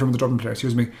 I can't remember the Dublin player.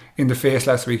 In the face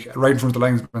last week, right in front of the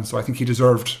linesman. So I think he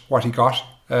deserved what he got.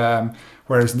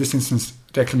 Whereas in this instance,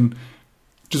 Declan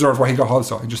deserved what he got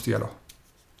also, in just the yellow.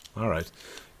 All right.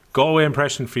 Galway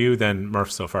impression for you then,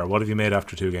 Murph, so far. What have you made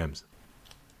after 2 games?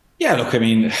 Yeah, look, I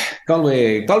mean,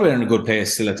 Galway are in a good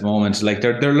place still at the moment.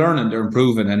 They're learning, they're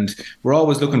improving, and we're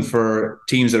always looking for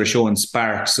teams that are showing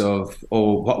sparks of,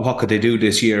 what could they do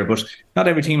this year? But not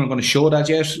every team are going to show that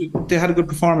yet. They had a good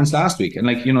performance last week, and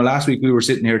last week we were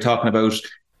sitting here talking about,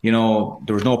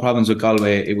 there was no problems with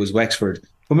Galway. It was Wexford,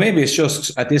 but maybe it's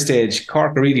just at this stage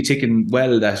Cork are really ticking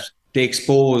well that they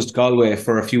exposed Galway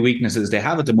for a few weaknesses they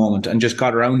have at the moment and just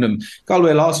got around them.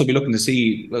 Galway will also be looking to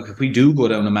see, look, if we do go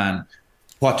down a man,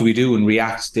 what do we do and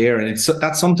react there? And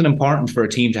that's something important for a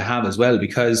team to have as well,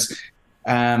 because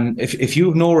if you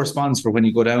have no response for when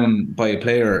you go down by a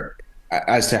player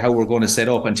as to how we're going to set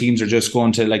up, and teams are just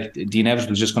going to, the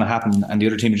inevitable is just going to happen and the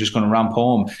other team is just going to ramp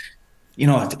home,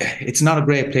 it's not a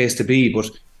great place to be. But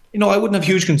I wouldn't have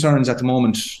huge concerns at the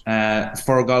moment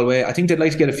for Galway. I think they'd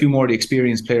like to get a few more of the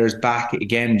experienced players back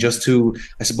again, just to,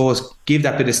 I suppose, give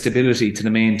that bit of stability to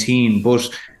the main team. But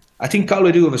I think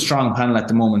Galway do have a strong panel at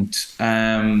the moment.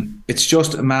 It's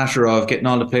just a matter of getting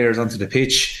all the players onto the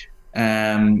pitch.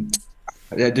 They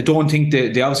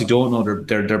obviously don't know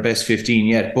their best 15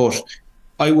 yet, but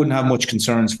I wouldn't have much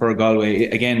concerns for Galway.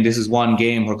 Again, this is one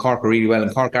game where Cork are really well,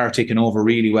 and Cork are taking over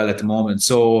really well at the moment.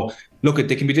 So look,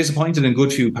 they can be disappointed in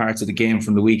good few parts of the game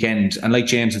from the weekend. And like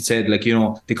James had said,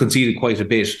 they conceded quite a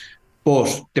bit,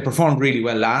 but they performed really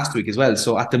well last week as well.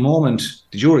 So at the moment,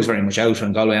 the jury's very much out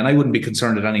on Galway, and I wouldn't be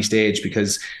concerned at any stage,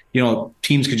 because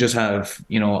teams could just have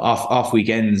off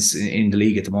weekends in the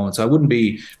league at the moment. So I wouldn't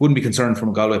be concerned from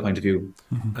a Galway point of view.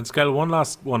 Mm-hmm. And Skell, one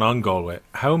last one on Galway.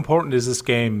 How important is this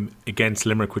game against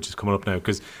Limerick, which is coming up now?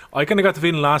 Because I kind of got the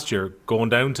feeling last year, going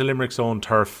down to Limerick's own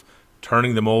turf,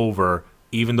 turning them over,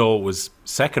 even though it was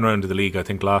second round of the league, I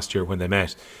think last year when they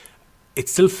met, it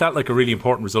still felt like a really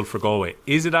important result for Galway.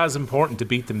 Is it as important to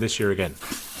beat them this year again?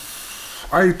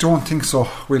 I don't think so,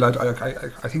 Will.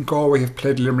 I think Galway have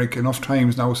played Limerick enough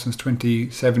times now since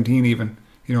 2017 even,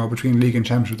 between league and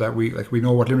championship, that we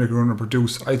know what Limerick are going to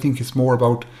produce. I think it's more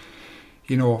about,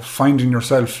 finding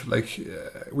yourself.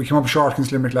 We came up short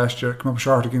against Limerick last year, came up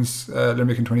short against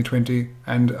Limerick in 2020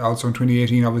 and also in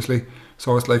 2018 obviously.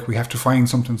 So it's we have to find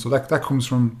something. So that comes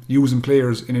from using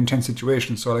players in intense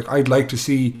situations. So I'd like to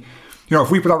see, if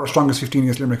we put out our strongest 15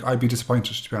 against Limerick, I'd be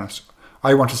disappointed, to be honest.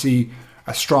 I want to see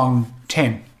a strong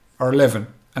 10 or 11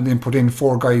 and then put in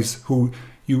 4 guys who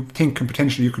you think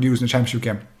you could use in a championship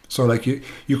game. So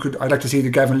you could, I'd like to see the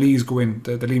Gavin Lees go in,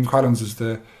 the Liam Collinses,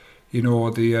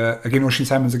 again Oisin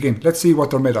Salmons again. Let's see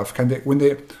what they're made of. Can they, when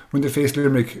they face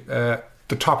Limerick,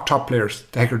 the top players,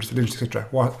 the Heckards, the Lynch, etc.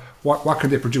 What can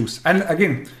they produce? And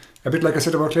again, a bit like I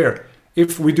said about Clare,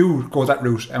 if we do go that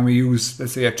route and we use,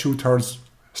 let's say, a 2/3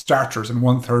 starters and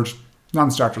 1/3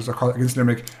 non-starters, I call it, against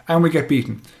Limerick, and we get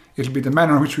beaten, it'll be the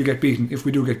manner in which we get beaten, if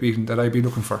we do get beaten, that I'd be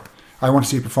looking for. I want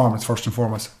to see a performance first and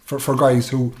foremost for guys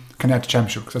who can add the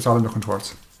championship, because that's all I'm looking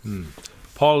towards.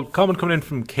 Paul, comment coming in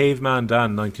from Caveman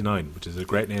Dan 99, which is a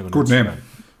great name. Good name.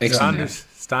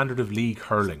 Standard of league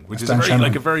hurling, which is a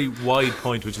very wide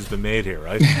point which has been made here,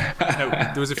 right?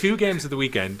 Now, there was a few games of the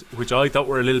weekend which I thought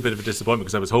were a little bit of a disappointment,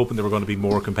 because I was hoping they were going to be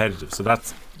more competitive. So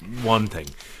that's one thing.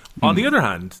 On the other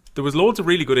hand, there was loads of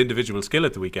really good individual skill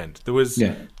at the weekend. There was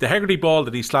the Hegarty ball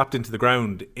that he slapped into the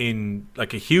ground in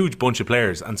like a huge bunch of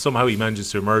players, and somehow he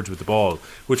manages to emerge with the ball,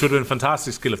 which would have been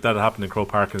fantastic skill if that had happened in Croke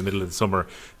Park in the middle of the summer.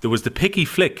 There was the picky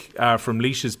flick from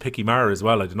Leash's Picky Mar as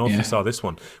well. I don't know if you saw this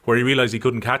one, where he realised he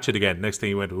couldn't catch it again. Next thing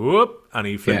he went whoop, and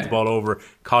he flipped the ball over,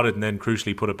 caught it, and then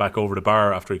crucially put it back over the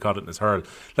bar after he caught it in his hurl.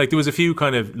 Like, there was a few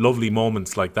kind of lovely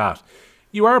moments like that.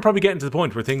 You are probably getting to the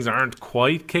point where things aren't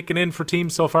quite kicking in for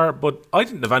teams so far, but I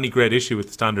didn't have any great issue with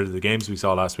the standard of the games we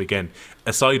saw last weekend,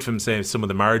 aside from, say, some of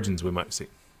the margins we might see.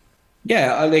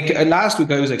 Yeah, last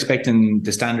week I was expecting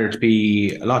the standard to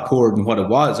be a lot poorer than what it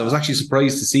was. I was actually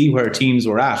surprised to see where teams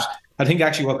were at. I think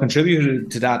actually what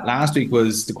contributed to that last week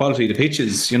was the quality of the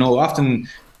pitches. You know, often,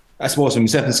 I suppose when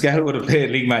myself and Skel would have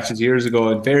played league matches years ago,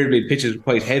 invariably pitches were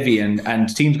quite heavy, and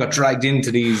teams got dragged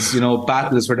into these,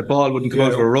 battles where the ball wouldn't come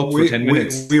out of a ruck for 10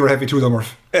 minutes. We were heavy too, though,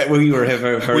 Murph. We were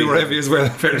heavy. We were heavy as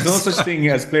well. There's no such thing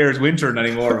as players wintering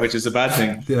anymore, which is a bad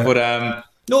thing. Yeah. But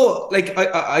no,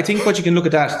 I think what you can look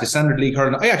at that, the standard league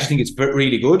hurling, I actually think it's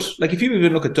really good. Like, if you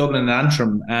even look at Dublin and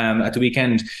Antrim at the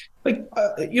weekend, and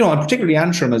particularly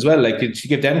Antrim as well, to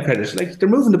give them credit, they're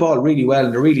moving the ball really well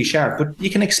and they're really sharp, but you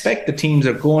can expect that teams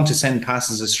are going to send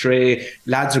passes astray,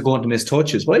 lads are going to miss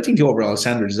touches. But I think the overall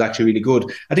standard is actually really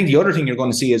good. I think the other thing you're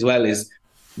going to see as well is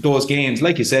those games,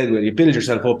 like you said, where you build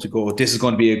yourself up to go, this is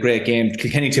going to be a great game.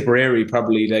 Kilkenny Tipperary,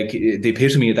 probably the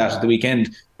epitome of that at the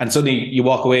weekend, and suddenly you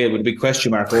walk away with a big question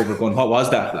mark over going, what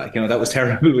was that? That was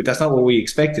terrible. That's not what we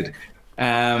expected.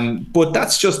 But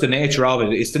that's just the nature of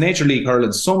it. It's the nature of league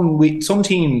hurling. Some weeks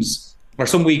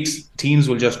teams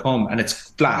will just come and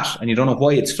it's flat, and you don't know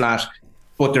why it's flat.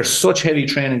 But there's such heavy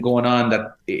training going on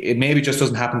that it maybe just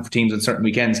doesn't happen for teams on certain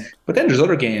weekends. But then there's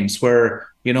other games where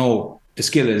the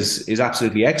skill is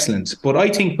absolutely excellent. But I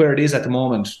think where it is at the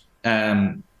moment,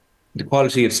 the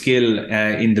quality of skill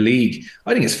in the league,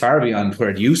 I think it's far beyond where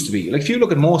it used to be. Like, if you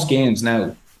look at most games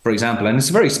now, for example, and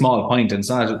it's a very small point, and it's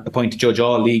not a point to judge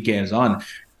all league games on,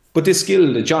 but this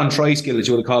skill, the John Troy skill that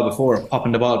you would have called before,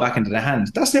 popping the ball back into the hand,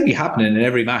 that's nearly happening in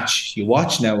every match you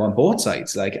watch now on both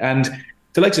sides. And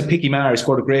the likes of Picky Mar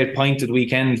scored a great point at the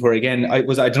weekend where, again, I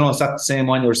don't know, is that the same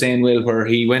one you were saying, Will, where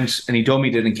he went and he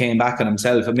dummied it and came back on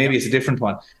himself? And maybe it's a different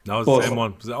one. No, it's the same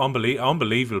one. It was an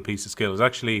unbelievable piece of skill. It was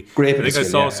actually great. I think I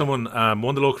saw someone, one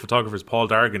of the local photographers, Paul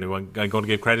Dargan, who I'm going to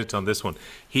give credit on this one.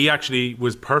 He actually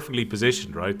was perfectly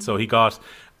positioned, right? So he got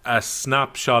a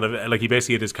snapshot of it, he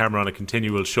basically had his camera on a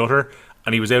continual shutter,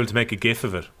 and he was able to make a gif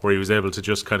of it where he was able to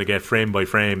just kind of get frame by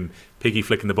frame Piggy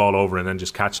flicking the ball over and then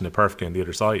just catching it perfectly on the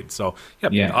other side. So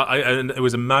and it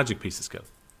was a magic piece of skill.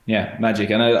 Yeah,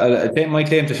 magic. And I think my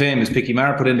claim to fame is Picky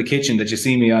Mar put in the kitchen that you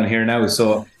see me on here now.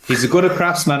 So he's a good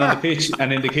craftsman on the pitch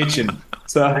and in the kitchen.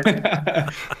 So,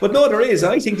 but no, there is.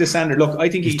 I think the standard. Look, I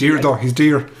think he's dear though. He's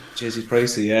dear. Jeez, he's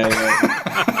pricey. Yeah.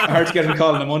 Hard to get him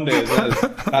called on a Monday as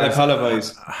well. I'll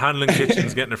apologise. Handling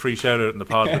Kitchen's getting a free shout out in the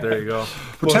pod, but there you go.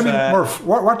 But tell me, Murph,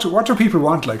 what do people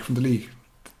want from the league?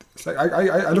 It's like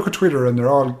I look at Twitter and they're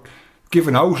all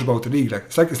giving out about the league.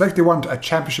 It's like they want a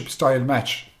championship style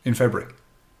match in February.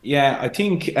 Yeah, I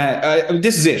think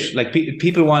this is it.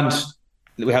 People want.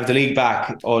 We have the league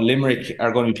back. Limerick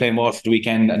are going to be playing well for the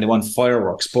weekend, and they want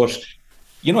fireworks. But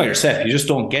you know yourself, you just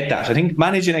don't get that. I think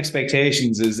managing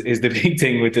expectations is the big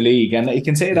thing with the league, and you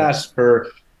can say that for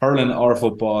hurling or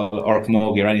football or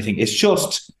camogie or anything. It's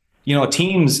just,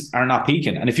 teams are not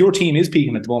peaking, and if your team is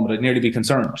peaking at the moment, I'd nearly be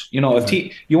concerned.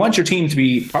 If you want your team to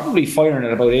be probably firing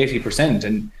at about 80%,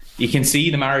 and you can see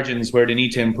the margins where they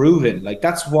need to improve in.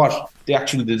 That's what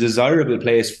the desirable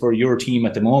place for your team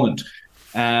at the moment.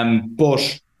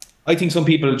 But I think some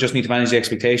people just need to manage the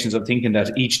expectations of thinking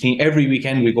that each team, every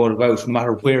weekend we go about, no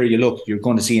matter where you look, you're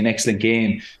going to see an excellent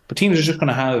game. But teams are just going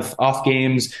to have off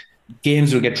games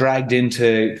will get dragged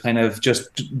into kind of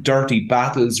just dirty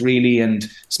battles, really, and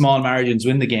small margins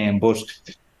win the game. But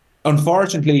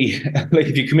unfortunately,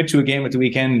 if you commit to a game at the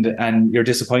weekend and you're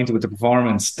disappointed with the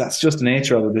performance, that's just the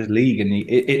nature of the league.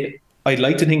 And I'd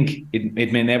like to think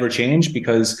it may never change,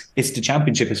 because it's the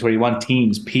championship is where you want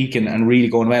teams peaking and really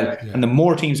going well. Yeah. And the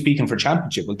more teams peaking for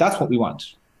championship, well, that's what we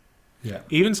want. Yeah.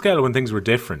 Even scale when things were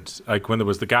different, like when there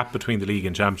was the gap between the league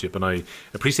and championship, and I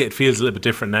appreciate it feels a little bit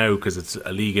different now because it's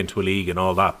a league into a league and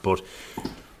all that, but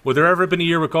would there ever been a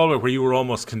year with Galway where you were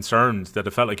almost concerned that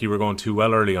it felt like you were going too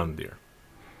well early on in the year?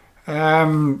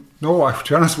 No, to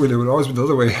be honest with you, it would always be the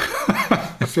other way.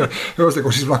 It was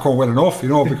like, she's not going well enough,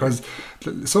 because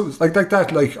so like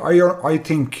that. Like I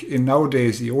think in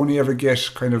nowadays you only ever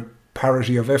get kind of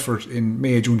parity of effort in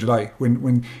May, June, July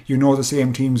when the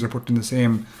same teams are putting the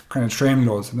same kind of training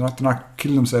loads and they're not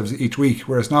killing themselves each week.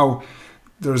 Whereas now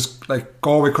there's like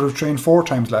Galway could have trained 4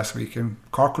 times last week and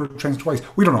Cork could have trained twice.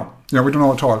 We don't know. We don't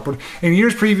know at all. But in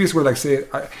years previous, we're like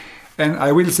and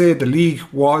I will say the league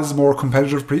was more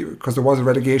competitive because there was a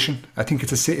relegation. I think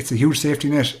it's a huge safety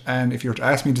net, and if you were to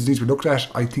ask me, does it need to be looked at?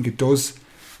 I think it does,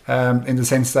 in the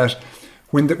sense that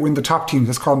when the top teams,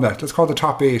 let's call the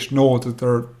top 8, know that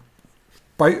they're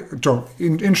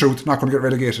in truth not going to get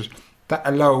relegated. That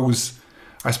allows,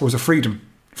 I suppose, a freedom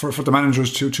for the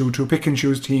managers to pick and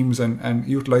choose teams and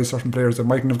utilise certain players that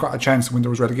mightn't have got a chance when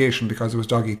there was relegation because it was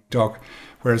dog eat dog.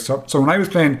 Whereas so when I was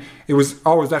playing, it was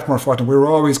always that more fun. We were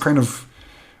always kind of,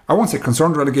 I won't say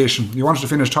concerned relegation. You wanted to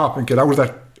finish top and get out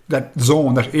of that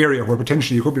zone, that area where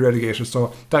potentially you could be relegated.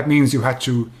 So that means you had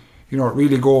to,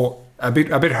 really go a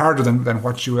bit harder than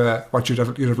what you'd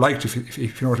have liked if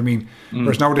you know what I mean.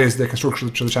 Whereas nowadays they can structure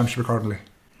the championship accordingly.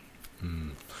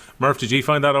 Murph, did you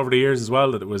find that over the years as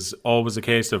well, that it was always a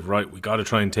case of, right, we got to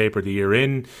try and taper the year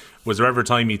in? Was there ever a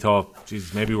time you thought,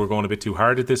 geez, maybe we're going a bit too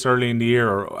hard at this early in the year?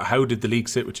 Or how did the league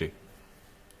sit with you?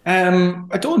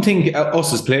 I don't think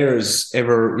us as players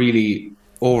ever really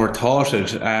overthought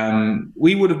it.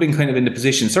 We would have been kind of in the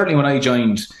position, certainly when I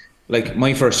joined, like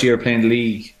my first year playing the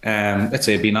league, let's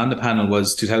say being on the panel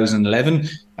was 2011.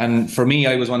 And for me,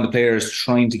 I was one of the players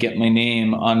trying to get my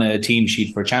name on a team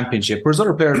sheet for a championship, whereas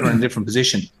other players were in a different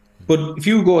position. But if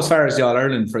you go as far as the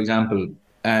All-Ireland, for example,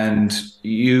 and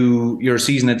your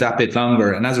season is that bit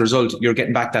longer, and as a result, you're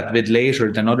getting back that bit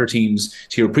later than other teams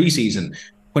to your pre-season.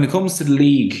 When it comes to the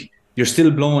league, you're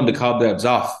still blowing the cobwebs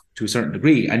off to a certain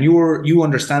degree. And you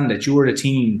understand that you're a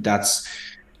team that's,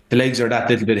 the legs are that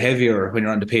little bit heavier when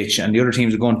you're on the pitch and the other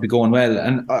teams are going to be going well.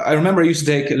 And I remember I used to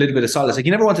take a little bit of solace. Like,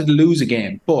 you never wanted to lose a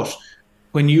game, but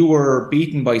when you were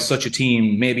beaten by such a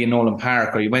team, maybe in Nolan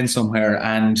Park, or you went somewhere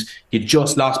and you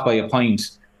just lost by a point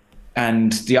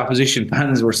and the opposition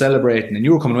fans were celebrating and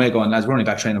you were coming away going, lads, we're only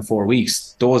back training 4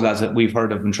 weeks. Those lads that we've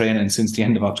heard have been training since the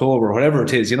end of October, or whatever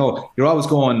it is, you're always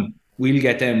going, we'll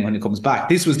get them when it comes back.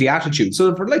 This was the attitude.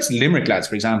 So for like Limerick lads,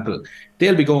 for example,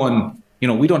 they'll be going,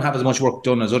 we don't have as much work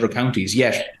done as other counties,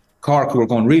 yet Cork, who are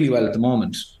going really well at the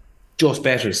moment, just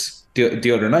bet us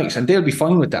the other night, and they'll be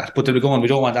fine with that, but they'll be going, we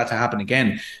don't want that to happen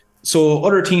again. So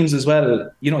other teams as well,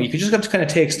 you just have to kind of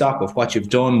take stock of what you've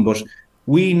done, but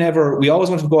we always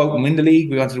wanted to go out and win the league.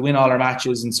 We wanted to win all our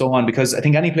matches and so on, because I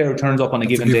think any player who turns up on a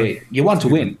given day, you want to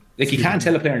win. Like, you can't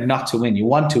tell a player not to win. You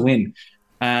want to win.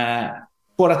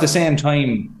 But at the same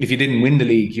time, if you didn't win the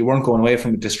league, you weren't going away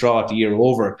from it distraught the year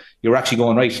over. You were actually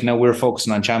going, right, now we're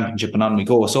focusing on championship and on we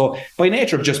go. So by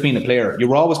nature of just being a player, you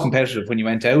were always competitive when you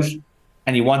went out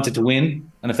and you wanted to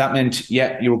win. And if that meant,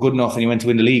 you were good enough and you went to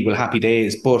win the league, well, happy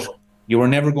days. But you were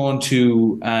never going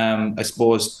to, I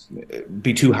suppose,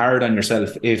 be too hard on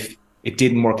yourself if it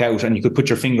didn't work out, and you could put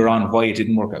your finger on why it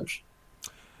didn't work out.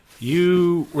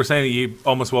 You were saying that you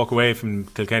almost walk away from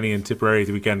Kilkenny and Tipperary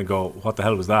the weekend and go, what the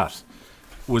hell was that?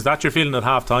 Was that your feeling at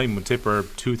half time when Tipper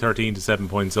 2-13 to 7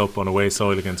 points up on away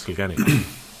soil against Kilkenny?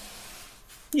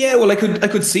 Yeah, well, I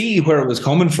could see where it was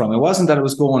coming from. It wasn't that it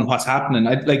was going, what's happening?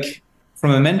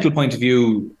 From a mental point of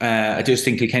view, I just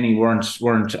think Kilkenny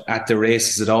weren't at the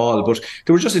races at all, but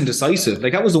they were just indecisive.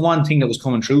 Like, that was the one thing that was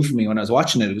coming through for me when I was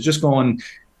watching it. It was just going,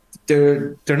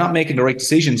 they're not making the right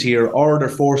decisions here, or they're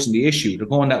forcing the issue. They're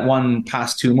going that one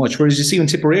pass too much. Whereas you see when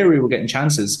Tipperary were getting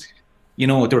chances, they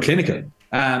were clinical.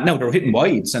 Now they were hitting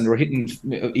wides, and they were hitting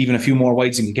even a few more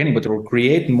wides than Kilkenny, but they were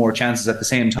creating more chances at the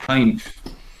same time.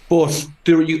 But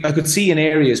I could see in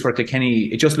areas where Kilkenny,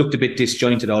 it just looked a bit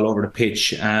disjointed all over the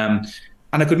pitch.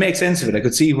 And I could make sense of it. I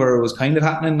could see where it was kind of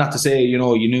happening. Not to say, you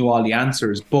knew all the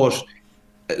answers, but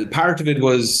part of it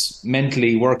was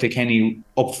mentally were Kilkenny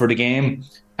up for the game.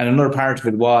 And another part of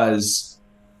it was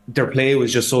their play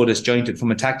was just so disjointed from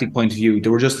a tactic point of view. They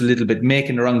were just a little bit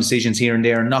making the wrong decisions here and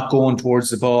there, not going towards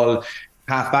the ball.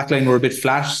 Half back line were a bit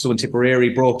flat, so when Tipperary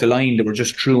broke the line, they were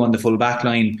just true on the full back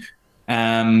line.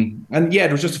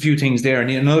 There was just a few things there. And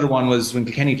another one was when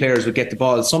Kilkenny players would get the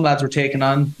ball, some lads were taking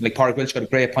on, like Pádraig Welch got a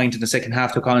great point in the second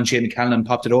half, took on Shane Callan and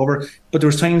popped it over. But there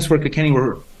was times where Kilkenny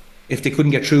were, if they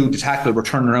couldn't get through the tackle, were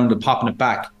turning around and popping it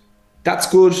back. That's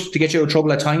good to get you out of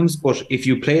trouble at times, but if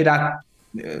you play that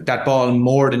that ball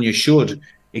more than you should,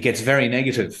 it gets very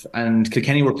negative. And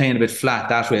Kilkenny were playing a bit flat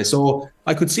that way. So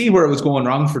I could see where it was going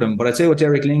wrong for them. But I'd say what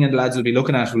Derek Ling and the lads will be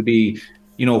looking at will be,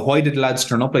 why did the lads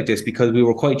turn up like this? Because we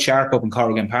were quite sharp up in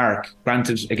Corrigan Park,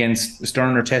 granted against a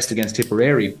sterner test against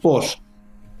Tipperary. But,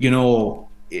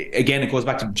 again, it goes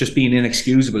back to just being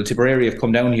inexcusable. Tipperary have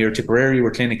come down here. Tipperary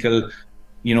were clinical.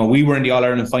 We were in the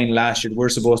All-Ireland final last year. We're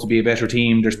supposed to be a better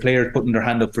team. There's players putting their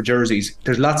hand up for jerseys.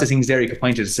 There's lots of things there you could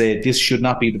point to say this should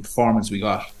not be the performance we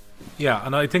got. Yeah,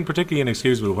 and I think particularly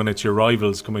inexcusable when it's your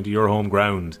rivals coming to your home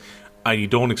ground and you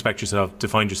don't expect yourself to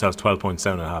find yourselves 12 points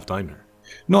down at half time here.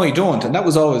 No, you don't, and that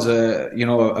was always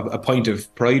a point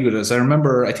of pride with us. I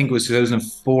remember, I think it was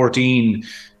 2014,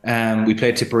 we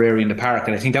played Tipperary in the park,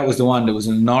 and I think that was the one that was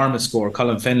an enormous score.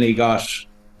 Colin Fennelly got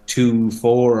 2-4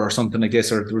 or something like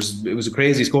this, or it was a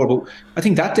crazy score. But I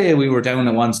think that day we were down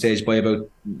at one stage by about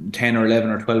 10 or 11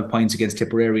 or 12 points against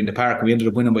Tipperary in the park, and we ended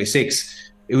up winning by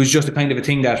 6. It was just a kind of a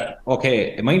thing that,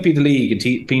 okay, it might be the league and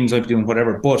teams might be doing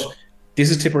whatever, but this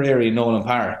is Tipperary in Nolan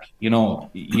Park.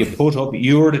 You put up,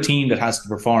 you're the team that has to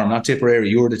perform, not Tipperary.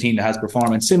 You're the team that has to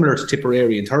perform, and similar to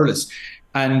Tipperary and Thurles.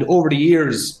 And over the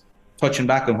years, touching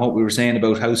back on what we were saying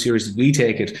about how serious did we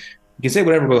take it, you can say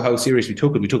whatever about how serious we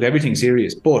took it. We took everything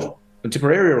serious. But when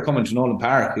Tipperary were coming to Nolan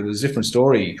Park, it was a different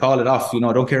story. You call it off.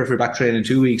 Don't care if you're back training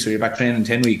 2 weeks or you're back training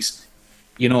 10 weeks.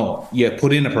 You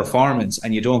put in a performance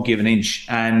and you don't give an inch.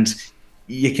 And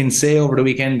you can say over the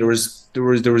weekend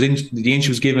the inch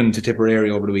was given to Tipperary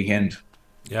over the weekend.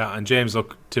 Yeah, and James,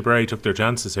 look, Tipperary took their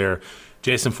chances here.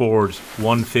 Jason Ford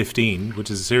 115, which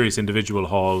is a serious individual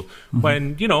haul.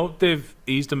 When they've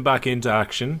eased him back into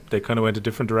action, they kind of went a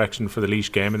different direction for the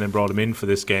Laois game and then brought him in for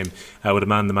this game with a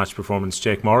man the match performance.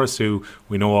 Jake Morris, who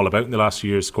we know all about in the last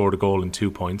few years, scored a goal and 2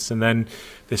 points, and then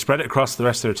they spread it across the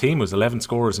rest of their team. It was 11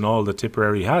 scorers in all that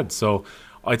Tipperary had. So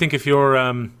I think if you're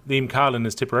Liam Cahill and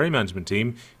his Tipperary management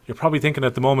team, you're probably thinking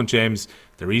at the moment, James,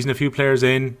 they're easing a few players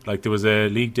in. Like there was a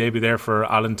league debut there for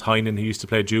Alan Tynan, who used to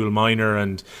play dual minor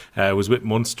and was with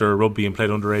Munster Rugby and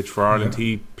played underage for Ireland. Yeah.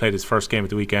 He played his first game at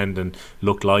the weekend and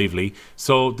looked lively.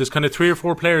 So there's kind of 3 or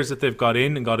 4 players that they've got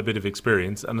in and got a bit of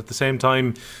experience. And at the same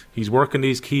time, he's working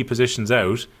these key positions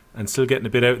out and still getting a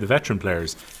bit out of the veteran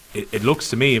players. It looks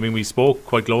to me, we spoke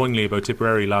quite glowingly about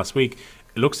Tipperary last week.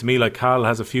 It looks to me like Cahill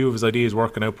has a few of his ideas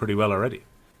working out pretty well already.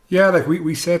 Yeah, like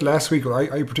we said last week, or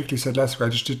I particularly said last week, I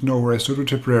just didn't know where I stood with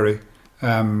Tipperary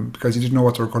because he didn't know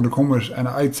what they were going to come with. And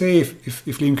I'd say if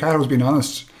Liam Cahill was being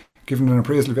honest, given an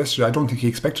appraisal yesterday, I don't think he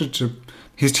expected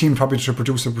his team probably to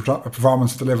produce a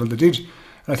performance at the level they did.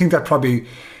 And I think that probably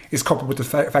is coupled with the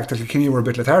fact that Kilkenny were a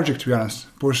bit lethargic, to be honest.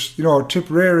 But,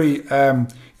 Tipperary,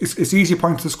 it's easy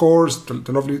points to scores,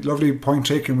 the lovely point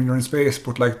taken when you're in space,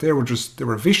 but they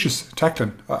were vicious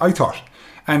tackling, I thought.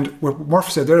 And what Murph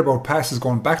said there about passes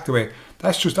going back the way,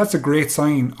 that's a great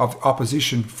sign of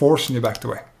opposition forcing you back the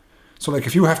way. So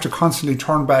if you have to constantly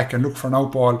turn back and look for an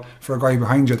out ball for a guy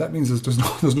behind you, that means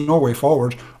there's no way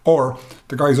forward, or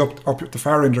the guys up at the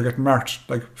far end are getting marked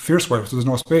fierce well, so there's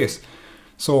no space.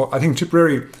 So I think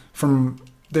Tipperary, from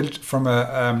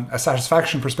a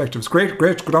satisfaction perspective, it's great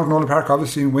to go down to Nolan Park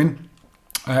obviously and win.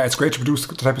 It's great to produce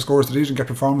the type of scores they did and get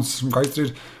performances from guys they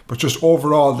did, but just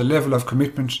overall the level of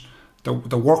commitment,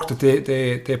 the work that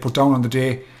they put down on the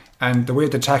day, and the way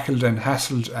they tackled and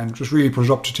hassled and just really put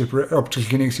it up to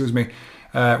Kilkenny,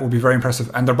 would be very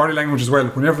impressive. And their body language as well.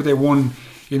 Whenever they won,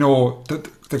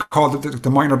 they called it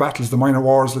the minor battles, the minor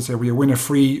wars. Let's say where you win a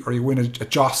free or you win a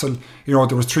jostle. There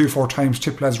was 3 or 4 times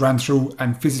Tip lads ran through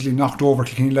and physically knocked over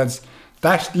Kilkenny lads.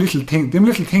 Them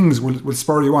little things will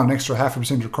spur you on an extra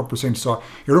 0.5% or 1%. So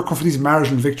you're looking for these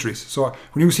marginal victories. So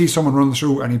when you see someone run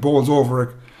through and he bowls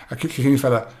over a Kilkenny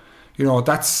fella,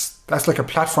 that's like a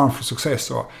platform for success.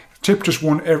 So Tip just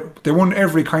won. They won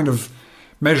every kind of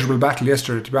measurable battle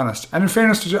yesterday, to be honest. And in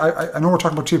fairness to, I know we're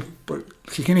talking about Tip, but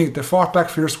Kilkenny, they fought back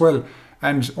fierce well,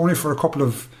 and only for a couple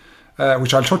of,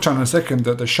 which I'll touch on in a second,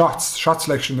 the shot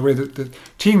selection, the way that the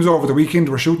teams over the weekend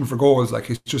were shooting for goals,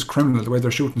 it's just criminal the way they're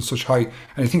shooting such high.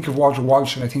 And I think of Walter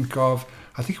Walsh, and I think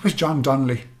it was John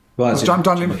Donnelly. John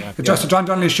Donnelly. John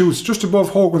Donnelly shoots just above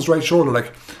Hogan's right shoulder,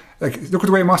 look at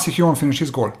the way Mossy Keown finished his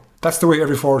goal. That's the way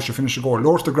every forward should finish a goal.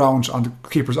 Lower to the ground on the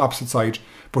keeper's opposite side.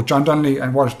 But John Donnelly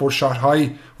and Walsh both shot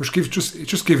high, which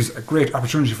gives a great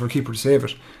opportunity for a keeper to save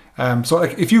it. So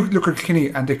if you look at Kilkenny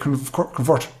and they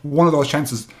convert one of those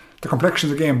chances, the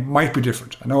complexion of the game might be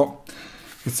different. I know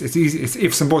it's easy, it's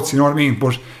ifs and buts, you know what I mean?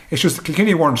 But it's just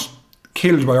Kilkenny weren't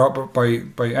killed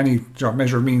by any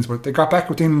measure of means, but they got back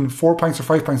within 4 points or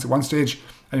 5 points at one stage,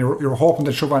 and you're hoping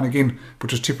they'd shove on again, but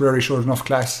just Tipperary showed enough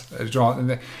class,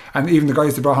 and even the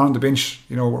guys they brought on the bench,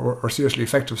 were seriously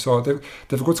effective. So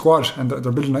they've a good squad, and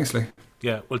they're building nicely.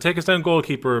 Yeah, well, take us down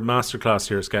goalkeeper masterclass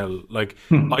here, Skell.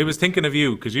 I was thinking of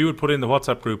you, because you would put in the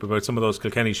WhatsApp group about some of those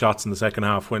Kilkenny shots in the second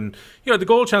half when, the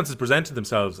goal chances presented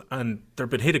themselves and they've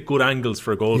been hit at good angles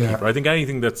for a goalkeeper. Yeah. I think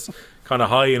anything that's kind of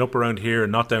high and up around here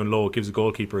and not down low gives a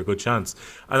goalkeeper a good chance.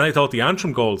 And I thought the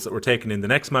Antrim goals that were taken in the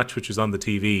next match, which was on the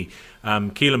TV,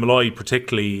 Keelan Malloy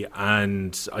particularly,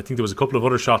 and I think there was a couple of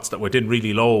other shots that went in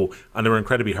really low and they were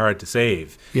incredibly hard to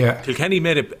save. Yeah. Kilkenny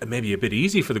made it maybe a bit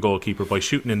easy for the goalkeeper by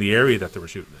shooting in the area that they were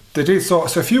shooting in. They did. So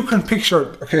if you can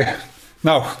picture, okay,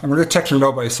 now I'm going to get technical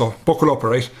now, guys, so buckle up,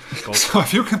 right? So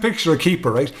if you can picture a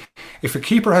keeper, right? If a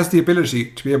keeper has the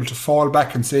ability to be able to fall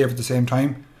back and save at the same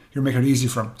time, you're making it easy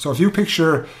for him. So if you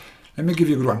picture, let me give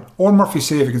you a good one. Owen Murphy's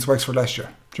save against Wexford last year.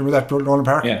 Do you remember that, Nolan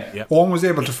Park? Yeah. Owen was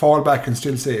able to fall back and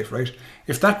still save, right?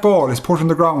 If that ball is put on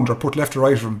the ground or put left or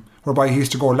right of him, whereby he has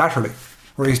to go laterally,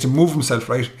 where he has to move himself,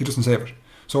 right, he doesn't save it.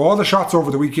 So all the shots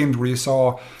over the weekend where you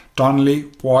saw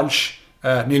Donnelly, Walsh,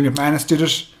 Neil McManus did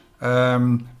it,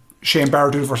 Shane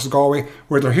Barrett did it versus Galway,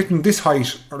 where they're hitting this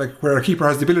height, or where a keeper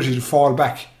has the ability to fall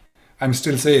back and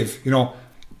still save,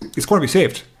 it's going to be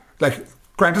saved.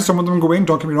 Granted, some of them go in,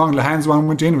 don't get me wrong, Lahan's one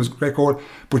went in, it was a great goal,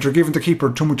 but you're giving the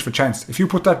keeper too much of a chance. If you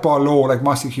put that ball low like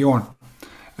Mossy Keown,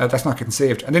 that's not getting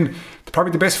saved. And then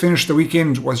probably the best finish of the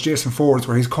weekend was Jason Ford's,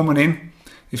 where he's coming in.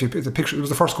 If you the picture, it was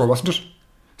the first goal, wasn't it?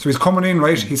 So he's coming in,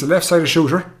 right? He's a left-sided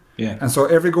shooter. Yeah. And so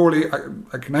every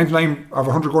goalie, 99 of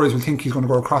 100 goalies will think he's going to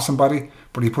go across somebody,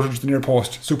 but he put it to the near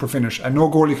post, super finish. And no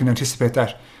goalie can anticipate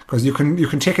that, because you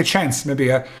can take a chance, maybe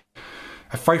a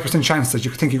 5% chance that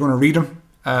you think you're going to read him.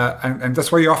 And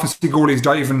that's why you often see goalies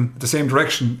diving the same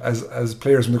direction as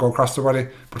players when they go across the body.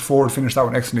 But Ford finished that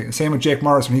one excellently. The same with Jake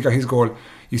Morris when he got his goal.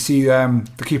 You see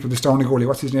the keeper, the Stoney goalie,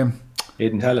 what's his name?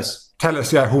 Aidan Tallis.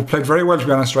 Tallis, yeah, who played very well, to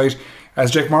be honest, right?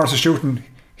 As Jake Morris is shooting,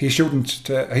 he's shooting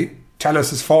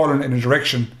Tallis has fallen in a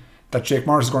direction that Jake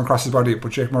Morris is going across his body,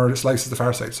 but Jake Morris slices the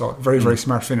far side. So very, very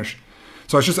smart finish.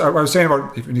 So it's just, I was saying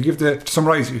about, if you give to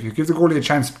summarise, if you give the goalie a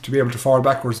chance to be able to fall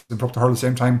backwards and put up the hurl at the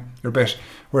same time, you're bet.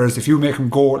 Whereas if you make him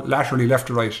go laterally left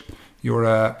to right,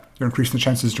 you're increasing the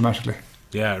chances dramatically.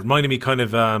 Yeah, it reminded me kind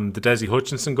of the Desi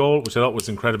Hutchinson goal, which I thought was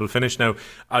an incredible finish. Now,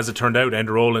 as it turned out, Enda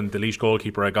Rowland, the Laois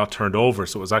goalkeeper, got turned over,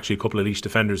 so it was actually a couple of Laois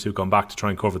defenders who come back to try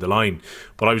and cover the line.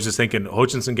 But I was just thinking,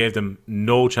 Hutchinson gave them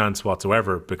no chance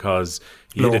whatsoever, because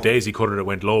he hit a daisy cutter that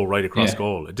went low right across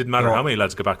goal. It didn't matter how many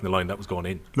lads got back in the line, that was going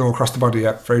in. Low across the body,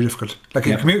 yeah, very difficult.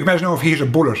 Can you imagine if he hit a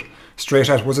bullet straight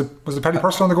at, was it Paddy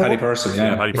Purcell on the goal? Paddy Purcell,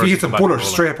 yeah. Paddy if he hits a bullet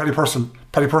straight at Paddy Purcell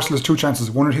has two chances.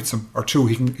 One, it hits him, or two,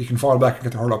 he can fall back and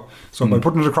get the hurl up. So by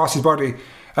putting it across his body,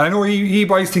 and I know he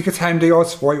boys think it's handy,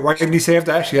 why didn't he save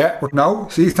that? Yeah, but now,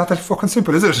 see, it's not that fucking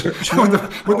simple, is it? when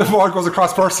the ball goes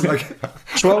across person,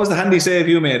 So what was the handy save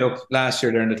you made up last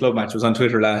year during the club match? It was on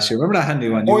Twitter last year. Remember that handy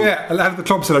one? Oh yeah, a lad at the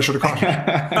club said I should have caught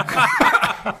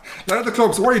it. Lad at the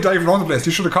club, so why are you diving around the place?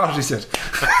 You should have caught it, he said.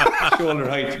 Shoulder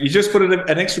height. You just put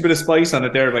an extra bit of spice on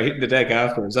it there by hitting the deck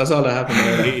afterwards. That's all that happened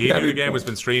there. He knew the game was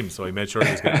been streamed, so he made sure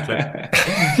he was getting clipped.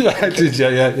 Yeah, I did,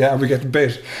 yeah, and we're getting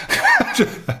bait.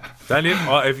 Daniel,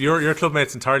 if your club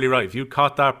mate's entirely right. If you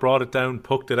caught that, brought it down,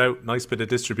 poked it out, nice bit of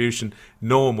distribution,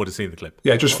 no one would have seen the clip.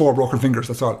 Yeah, just 4 broken fingers,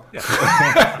 that's all. Yeah.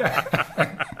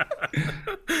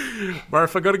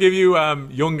 Murph, I've got to give you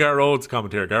young Garrod's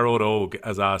comment here. Garrod Og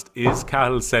has asked, is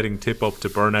Cahill setting Tip up to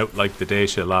burn out like the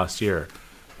Dacia last year?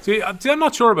 See, I'm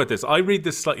not sure about this. I read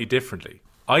this slightly differently.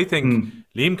 I think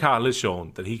Liam Cahill has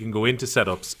shown that he can go into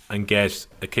setups and get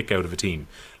a kick out of a team.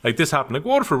 Like this happened. Like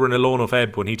Waterford were in a low enough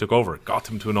ebb when he took over. Got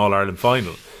them to an All-Ireland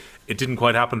final. It didn't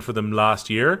quite happen for them last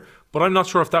year, but I'm not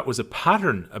sure if that was a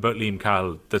pattern about Liam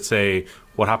Cahill that say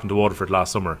what happened to Waterford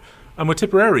last summer. And with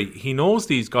Tipperary, he knows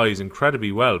these guys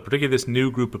incredibly well, particularly this new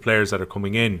group of players that are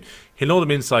coming in. He'll know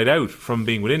them inside out from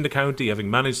being within the county, having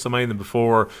managed some of them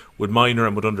before with minor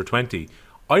and with under 20.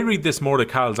 I read this more that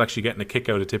Cahill's actually getting a kick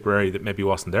out of Tipperary that maybe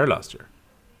wasn't there last year.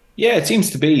 Yeah, it seems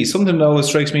to be. Something that always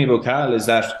strikes me about Cahill is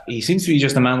that he seems to be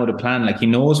just a man with a plan. Like, he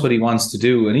knows what he wants to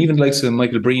do. And even like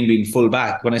Michael Breen being full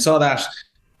back, when I saw that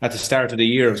at the start of the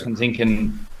year, I was kind of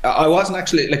thinking, I wasn't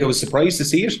actually, I was surprised to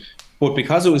see it. But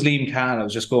because it was Liam Cahill, I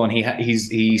was just going,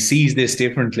 he sees this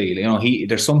differently.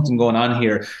 There's something going on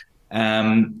here.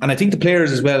 And I think the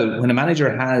players as well, when a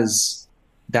manager has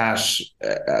that,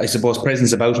 I suppose,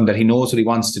 presence about him, that he knows what he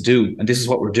wants to do, and this is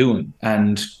what we're doing,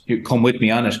 and you come with me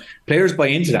on it. Players buy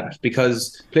into that,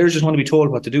 because players just want to be told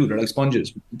what to do. They're like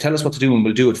sponges. Tell us what to do and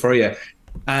we'll do it for you.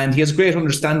 And he has a great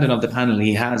understanding of the panel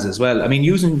he has as well. I mean,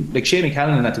 using like Shamie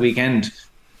Callanan at the weekend,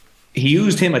 he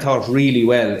used him, I thought, really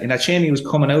well. In that Shamie was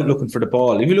coming out looking for the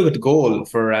ball. If you look at the goal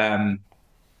for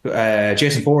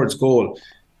Jason Ford's goal,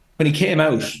 when he came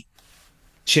out,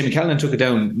 Shamie Callanan took it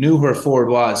down, knew where Ford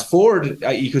was. Ford,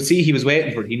 you could see he was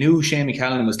waiting for it. He knew Shamie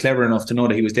Callanan was clever enough to know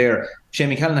that he was there.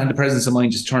 Shamie Callanan had the presence of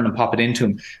mind just to turn and pop it into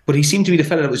him. But he seemed to be the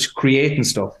fella that was creating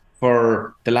stuff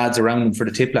for the lads around him, for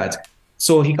the tip lads.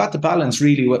 So he got the balance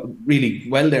really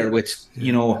well there with,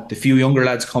 the few younger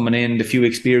lads coming in, the few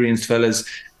experienced fellas.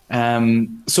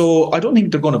 So I don't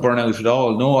think they're going to burn out at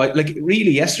all. No,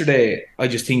 really yesterday, I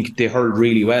just think they hurled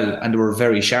really well and they were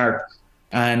very sharp.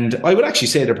 And I would actually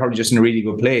say they're probably just in a really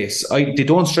good place. They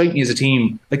don't strike me as a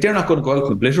team, like they're not going to go out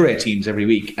and obliterate teams every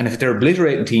week. And if they're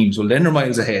obliterating teams, well, then they're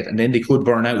miles ahead and then they could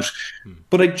burn out.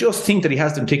 But I just think that he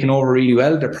has them taking over really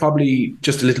well. They're probably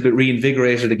just a little bit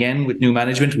reinvigorated again with new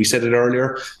management. We said it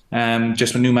earlier.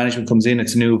 Just when new management comes in,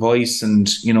 it's a new voice and,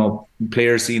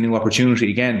 players see a new opportunity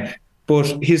again.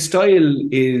 But his style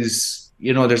is,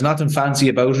 there's nothing fancy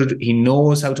about it. He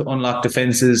knows how to unlock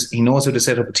defences. He knows how to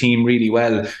set up a team really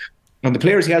well. And the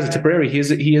players he has at Tipperary, he's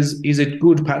a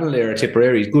good panel there at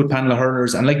Tipperary. He's good panel of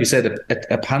hurlers. And like you said,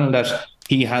 a panel that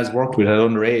he has worked with at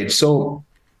underage. So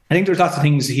I think there's lots of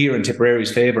things here in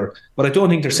Tipperary's favour, but I don't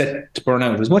think they're set to burn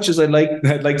out. As much as I'd like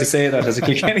to say that as a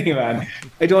Kilkenny man,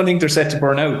 I don't think they're set to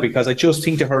burn out because I just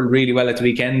think they hurled really well at the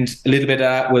weekend. A little bit of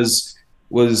that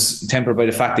was tempered by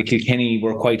the fact that Kilkenny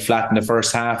were quite flat in the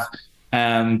first half.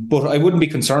 But I wouldn't be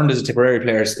concerned as a Tipperary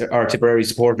players or Tipperary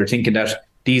supporter thinking that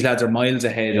these lads are miles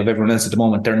ahead of everyone else at the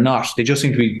moment. They're not. They just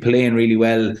seem to be playing really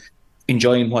well,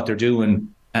 enjoying what they're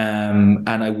doing. And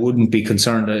I wouldn't be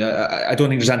concerned. I don't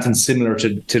think there's anything similar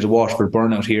to the Waterford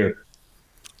burnout here.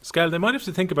 Skell, they might have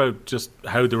to think about just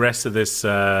how the rest of this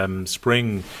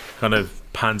spring kind of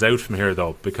pans out from here,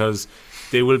 though, because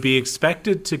they will be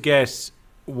expected to get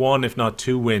one, if not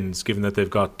two wins, given that they've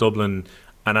got Dublin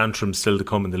and Antrim still to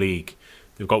come in the league.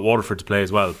 They've got Waterford to play as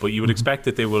well, but you would expect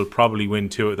that they will probably win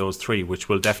two of those three, which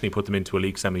will definitely put them into a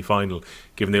league semi-final,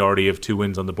 given they already have 2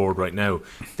 wins on the board right now.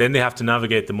 Then they have to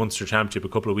navigate the Munster Championship a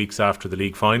couple of weeks after the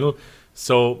league final.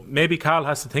 So maybe Carl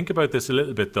has to think about this a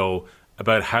little bit, though,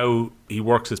 about how he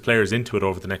works his players into it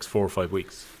over the next 4 or 5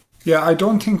 weeks. Yeah, I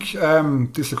don't think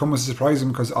this will come as a surprise him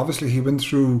because obviously he went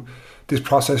through this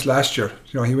process last year.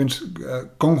 He went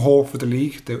gung-ho for the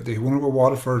league. They won it with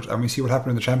Waterford and we see what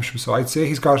happened in the Championship. So I'd say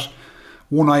he's got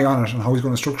one eye on it and how he's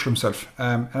going to structure himself.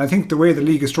 And I think the way the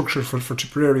league is structured for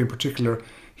Tipperary in particular,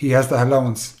 he has that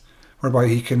allowance whereby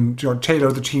he can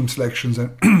tailor the team selections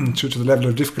and to the level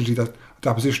of difficulty that the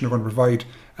opposition are going to provide.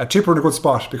 Tipper in a good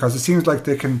spot because it seems like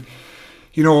they can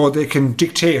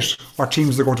dictate what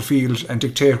teams they're going to field and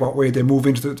dictate what way they move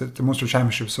into the Munster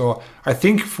Championship. So I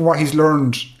think from what he's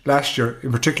learned last year,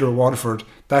 in particular at Waterford,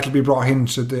 that'll be brought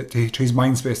into to his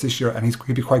mind space this year and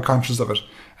he'll be quite conscious of it.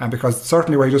 And because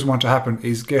certainly what he doesn't want to happen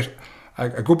is get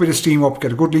a good bit of steam up,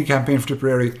 get a good league campaign for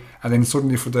Tipperary, and then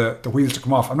suddenly for the wheels to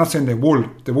come off. I'm not saying they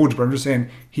would, but I'm just saying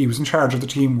he was in charge of the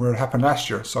team where it happened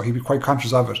last year, so he'd be quite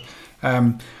conscious of it.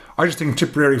 I just think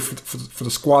Tipperary, for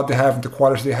the squad they have, and the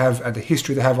quality they have, and the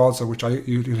history they have also, which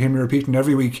you'll hear me repeating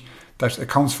every week, that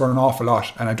accounts for an awful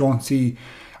lot. And I don't see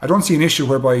an issue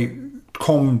whereby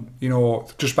come,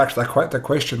 just back to that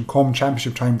question, come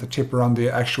Championship time, the Tipper on the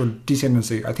actual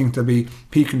descendancy. I think they'll be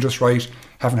peaking just right,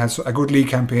 having had a good league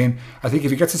campaign. I think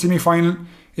if he gets a semi-final,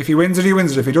 if he wins it, he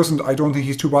wins it. If he doesn't, I don't think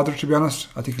he's too bothered, to be honest.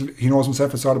 I think he knows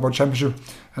himself, it's all about Championship.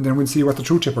 And then we'll see what the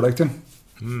true Tipper like then.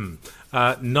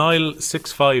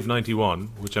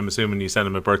 Niall6591, which I'm assuming you sent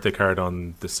him a birthday card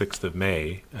on the 6th of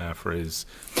May for his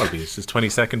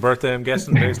 22nd birthday, I'm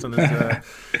guessing, based on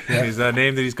his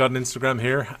name that he's got on Instagram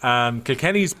here.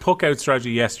 Kilkenny's puck-out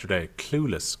strategy yesterday,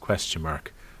 clueless, ?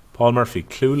 Paul Murphy,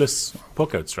 clueless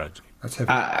puck-out strategy. That's heavy.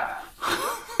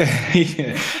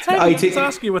 I just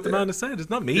ask you what the man has said, it's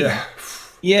not me.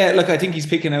 Yeah, look, I think he's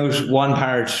picking out one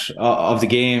part of the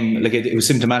game. Like it was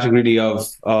symptomatic, really, of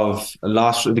a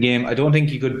loss of the game. I don't think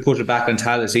he could put it back on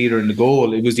Talis either in the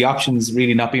goal. It was the options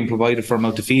really not being provided for him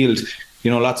out the field.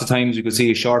 Lots of times you could see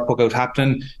a short puck out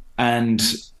happening, and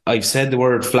I've said the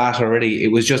word flat already.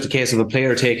 It was just a case of a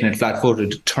player taking it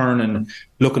flat-footed, turning,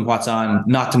 looking what's on,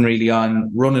 nothing really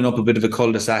on, running up a bit of a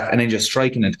cul-de-sac, and then just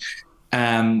striking it.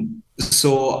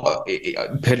 So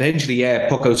potentially,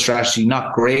 puck out strategy,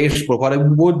 not great. But what I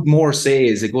would more say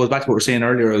is it goes back to what we were saying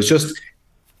earlier. It was just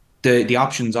the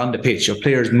options on the pitch of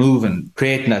players moving,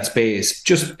 creating that space,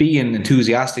 just being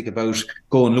enthusiastic about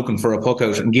going looking for a puck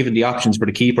out and giving the options for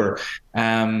the keeper.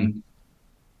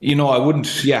 I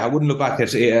wouldn't look back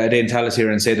at Dane Tallis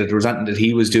here and say that there was anything that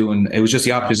he was doing. It was just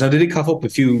the opposite. Now, they did cough up a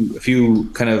few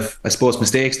kind of, I suppose,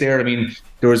 mistakes there. I mean,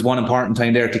 there was one important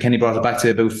time there. Kenny brought it back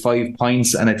to about 5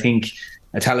 points, and I think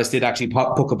Tallis did actually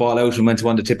puck a ball out and went to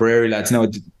one of the Tipperary lads. Now,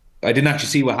 I didn't actually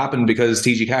see what happened because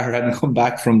TG Carter hadn't come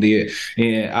back from the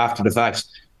after the fact.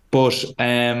 But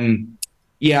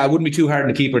I wouldn't be too hard on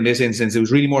the keeper in this instance. It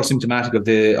was really more symptomatic of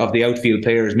the outfield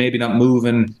players, maybe not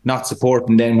moving, not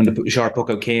supporting then when the short puck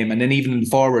out came, and then even in the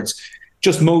forwards,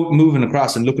 just moving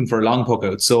across and looking for a long puck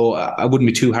out. So I wouldn't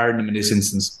be too hard on them in this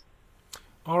instance.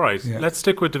 All right, let's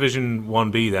stick with Division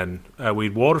 1B then. We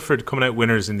had Waterford coming out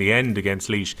winners in the end against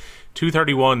Laois,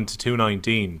 231 to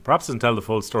 219. Perhaps doesn't tell the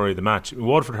full story of the match.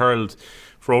 Waterford hurled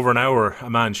for over an hour a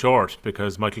man short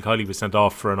because Michael Kiley was sent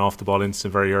off for an off-the-ball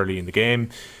incident very early in the game.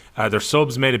 Their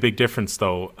subs made a big difference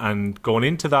though, and going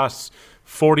into that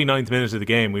 49th minute of the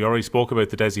game, we already spoke about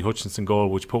the Desi Hutchinson goal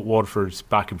which put Waterford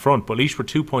back in front, but Laois were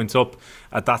 2 points up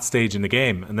at that stage in the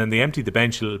game, and then they emptied the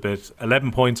bench a little bit.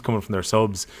 11 points coming from their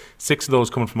subs, 6 of those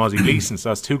coming from Ozzie Gleeson, so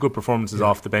that's 2 good performances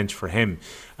off the bench for him.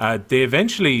 They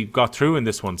eventually got through in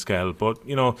this one, Skell, but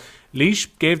Laois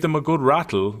gave them a good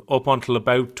rattle up until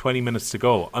about 20 minutes to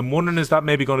go. I'm wondering, is that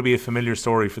maybe going to be a familiar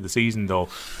story for the season though,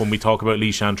 when we talk about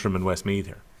Laois, Antrim and Westmeath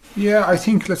here? Yeah, I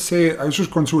think, let's say, I was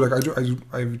just going through,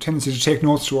 I have a tendency to take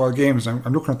notes through all games. I'm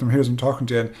looking at them here as I'm talking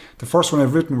to you. And the first one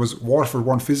I've written was Waterford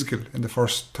weren't physical in the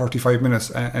first 35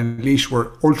 minutes, and Laois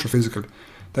were ultra physical.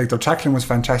 Their tackling was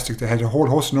fantastic. They had a whole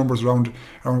host of numbers around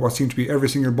what seemed to be every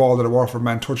single ball that a Waterford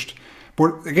man touched.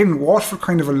 But again,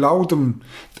 Waterford allowed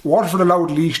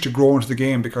Laois to grow into the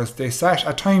game because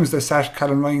at times they sat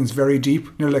Callum Lyons very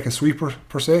deep, nearly like a sweeper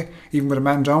per se, even with a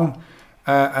man down.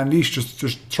 And Laois just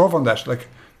throve on that.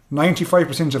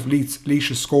 95% of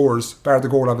Laois's scores, bar the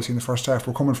goal obviously in the first half,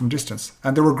 were coming from distance.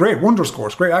 And they were great wonder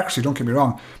scores, great accuracy, don't get me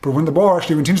wrong. But when the ball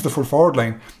actually went into the full forward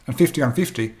line and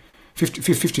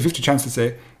 50-50 chance to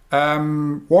say,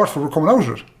 Waterford were coming out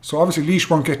of it. So obviously Laois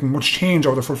weren't getting much change out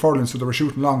of the full forward line, so they were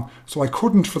shooting long. So I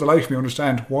couldn't for the life of me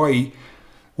understand why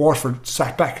Waterford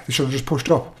sat back. They should have just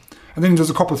pushed up. And then there's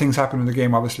a couple of things happening in the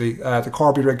game, obviously. The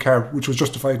Corby red card, which was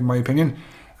justified in my opinion.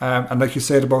 And like you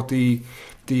said about the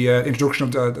introduction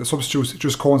of the substitutes, it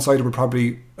just coincided with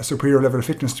probably a superior level of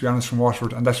fitness, to be honest, from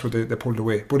Waterford, and that's what they pulled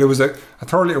away. But it was a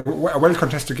well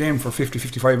contested game for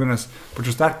 50-55 minutes, but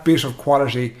just that bit of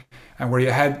quality, and where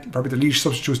you had probably the Laois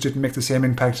substitutes didn't make the same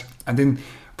impact, and then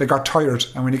they got tired,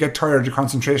 and when you get tired your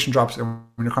concentration drops, and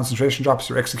when your concentration drops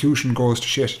your execution goes to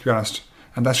shit, to be honest.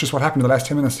 And that's just what happened in the last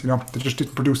 10 minutes. They just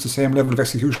didn't produce the same level of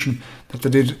execution that they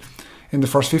did in the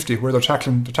first 50, where the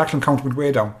tackling count went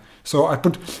way down. So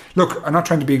look, I'm not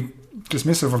trying to be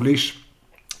dismissive of Laois.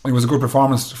 It was a good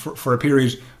performance for a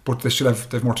period, but they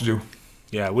have more to do.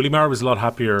 Yeah, Willie Maher was a lot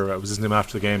happier, was his name,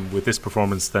 after the game with this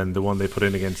performance than the one they put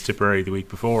in against Tipperary the week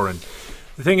before. And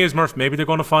the thing is, Murph, maybe they're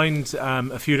going to find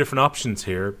a few different options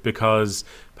here, because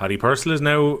Paddy Purcell is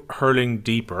now hurling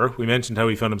deeper. We mentioned how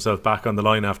he found himself back on the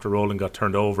line after Rowland got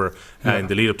turned over in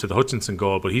the lead up to the Hutchinson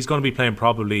goal, but he's going to be playing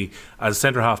probably as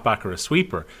centre half back or a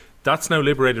sweeper. That's now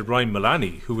liberated Ryan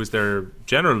Mullaney, who was their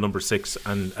general number 6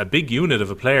 and a big unit of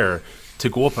a player, to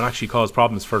go up and actually cause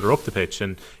problems further up the pitch.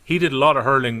 And he did a lot of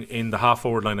hurling in the half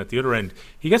forward line at the other end.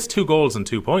 He gets 2 goals and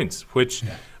 2 points, which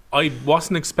I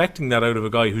wasn't expecting that out of a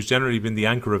guy who's generally been the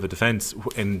anchor of a defence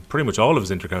in pretty much all of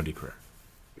his intercounty career.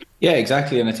 Yeah,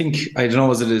 exactly. And I think, I don't know,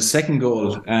 was it his second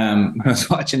goal? When I was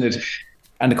watching it,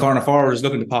 and the corner forward was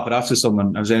looking to pop it off to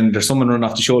someone. I was saying, there's someone running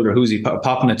off the shoulder. Who's he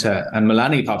popping it to? And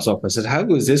Mullaney pops up. I said, how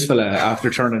is this fella after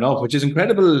turning up? Which is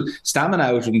incredible stamina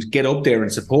out and get up there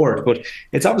and support. But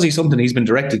it's obviously something he's been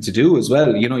directed to do as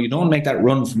well. You don't make that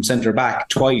run from centre back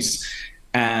twice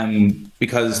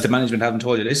because the management haven't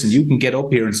told you, listen, you can get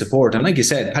up here and support. And like you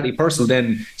said, Paddy Purcell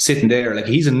then sitting there,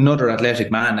 he's another athletic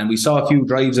man, and we saw a few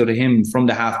drives out of him from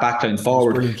the half back line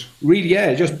forward.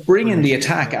 Really, just bringing the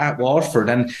attack at Waterford.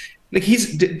 And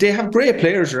they have great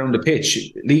players around the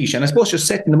pitch, Laois, and I suppose just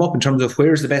setting them up in terms of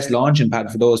where's the best launching pad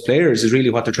for those players is really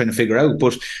what they're trying to figure out.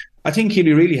 But I think he'll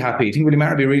be really happy. I think Willie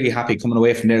Maher will be really happy coming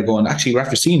away from there going, actually, we're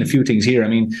after seeing a few things here. I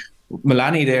mean,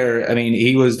 Mullaney there,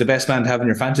 he was the best man to have in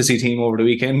your fantasy team over the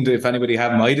weekend. If anybody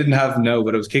had him, I didn't have him now,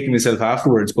 but I was kicking myself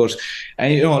afterwards. But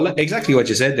exactly what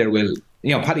you said there, Will.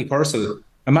 Paddy Purcell,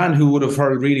 a man who would have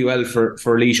hurled really well for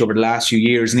Laois over the last few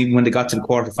years, and even when they got to the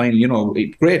quarter final,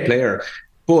 great player.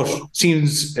 but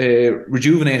seems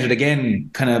rejuvenated again,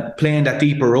 kind of playing that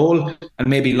deeper role and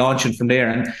maybe launching from there.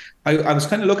 And I was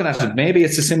kind of looking at it. Maybe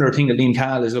it's a similar thing that Liam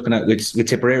Cahill is looking at with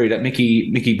Tipperary, that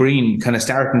Mickey Breen kind of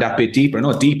starting that bit deeper.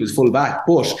 Not deep as full back,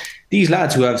 but these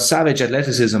lads who have savage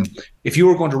athleticism, if you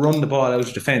were going to run the ball out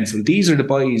of defence, well, these are the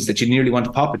boys that you nearly want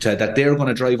to pop it to, that they're going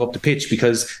to drive up the pitch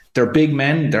because they're big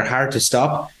men, they're hard to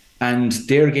stop, and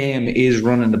their game is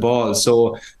running the ball.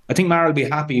 So I think Mar will be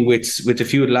happy with a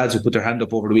few of the lads who put their hand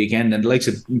up over the weekend, and the likes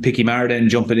of Picky Mar then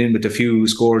jumping in with a few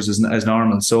scores as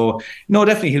normal. So no,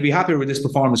 definitely he'll be happier with this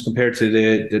performance compared to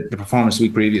the performance the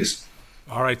week previous.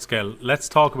 All right, Skell, let's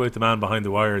talk about the man behind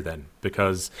the wire then,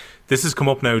 because this has come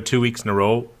up now 2 weeks in a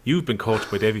row. You've been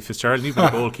coached by Davy Fitzgerald, you've been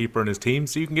a goalkeeper in his team,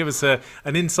 so you can give us an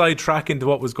inside track into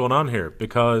what was going on here,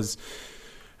 because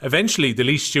eventually the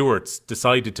Laois Stewarts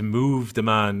decided to move the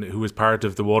man who was part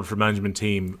of the Waterford management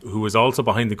team, who was also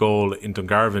behind the goal in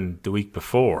Dungarvan the week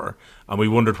before, and we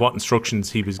wondered what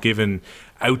instructions he was given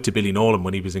out to Billy Nolan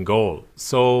when he was in goal.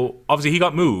 So obviously he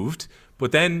got moved,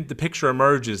 but then the picture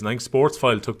emerges, and I think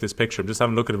Sportsfile took this picture. I'm just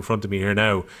having a look at it in front of me here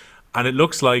now, and it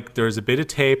looks like there's a bit of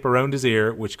tape around his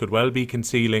ear which could well be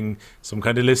concealing some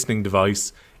kind of listening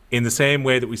device, in the same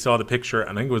way that we saw the picture,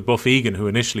 and I think it was Buff Egan who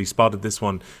initially spotted this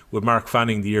one with Mark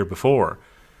Fanning the year before.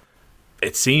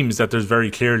 It seems that there's very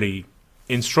clearly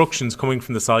instructions coming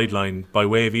from the sideline by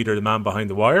way of either the man behind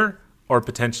the wire or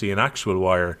potentially an actual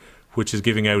wire, which is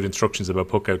giving out instructions about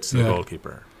puckouts to the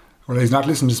goalkeeper. Well, he's not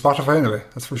listening to Spotify anyway,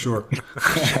 that's for sure.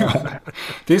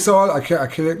 This all,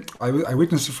 I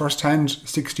witnessed it firsthand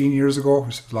 16 years ago,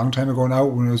 which is a long time ago now,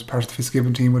 when I was part of the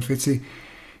Fitzgibbon team with Fitzy.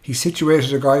 He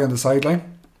situated a guy on the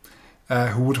sideline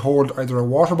who would hold either a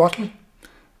water bottle,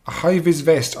 a high-vis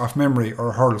vest off memory,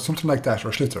 or a hurl, something like that, or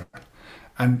a sliotar.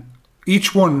 And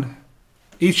each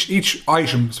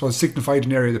item was signified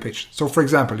an area of the pitch. So, for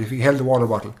example, if he held the water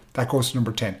bottle, that goes to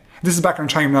number 10. This is back in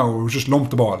time now, where it was just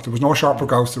lumped the ball. There was no sharp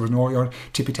workouts, there was no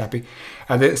tippy-tappy.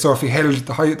 So if he held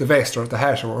the vest or the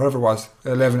hat or whatever it was,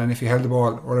 11, and if he held the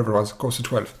ball, whatever it was, it goes to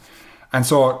 12. And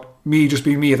so, me just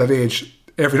being me at that age,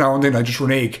 every now and then I just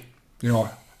run egg,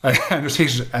 and just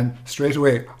hit it, and straight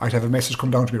away I'd have a message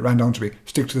ran down to me,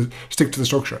 stick to the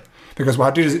structure, because what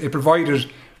it did is it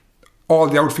provided all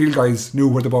the outfield guys knew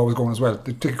where the ball was going as well.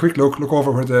 They'd take a quick look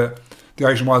over where the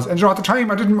item was, and at the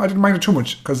time I didn't mind it too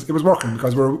much because it was working,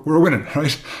 because we're winning,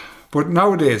 right? But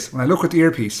nowadays when I look at the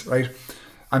earpiece, right,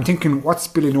 I'm thinking, what's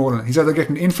Billy Nolan? He's either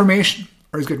getting information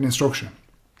or he's getting instruction.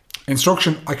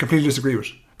 Instruction I completely disagree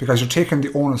with, because you're taking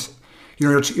the onus.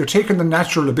 You're taking the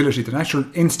natural ability, the natural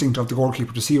instinct of the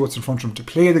goalkeeper to see what's in front of him, to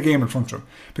play the game in front of him.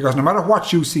 Because no matter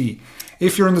what you see,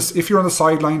 if you're on the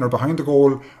sideline or behind the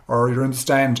goal or you're in the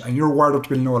stand and you're wired up to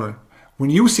Billy Nolan, when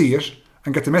you see it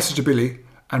and get the message to Billy,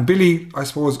 and Billy, I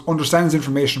suppose, understands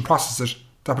information, processes it,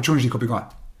 the opportunity could be gone.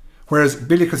 Whereas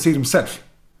Billy could see it himself,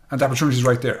 and the opportunity is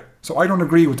right there. So I don't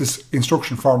agree with this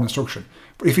formal instruction.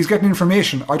 But if he's getting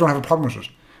information, I don't have a problem with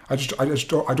it.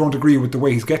 I don't agree with the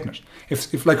way he's getting it.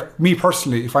 If like me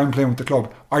personally, if I'm playing with the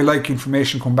club, I like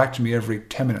information come back to me every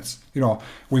 10 minutes.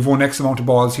 We've won X amount of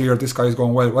balls here, this guy's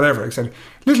going well, whatever, etc.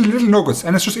 Little nuggets,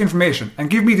 and it's just information. And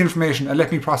give me the information and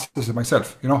let me process it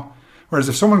myself, Whereas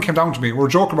if someone came down to me, we were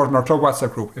joking about it in our club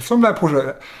WhatsApp group, if someone put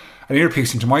an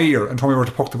earpiece into my ear and told me where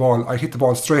to puck the ball, I'd hit the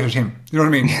ball straight at him. You know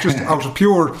what I mean? Just out of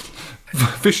pure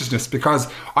viciousness,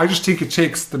 because I just think it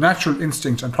takes the natural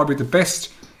instinct, and probably the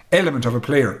best element of a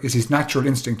player is his natural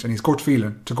instinct and his gut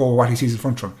feeling to go what he sees in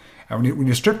front of him. And when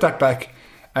you strip that back,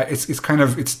 it's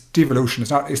devolution.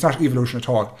 It's not evolution at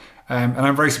all. And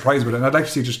I'm very surprised with it. And I'd like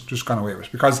to see just gone away with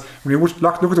it, because when you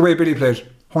look at the way Billy played,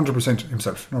 100%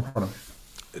 himself, no problem.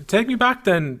 Take me back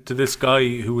then to this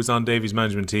guy who was on Davy's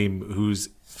management team, who's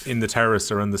in the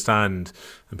terrace or on the stand,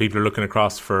 and people are looking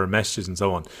across for messages and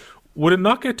so on. Would it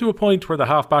not get to a point where the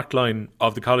half-back line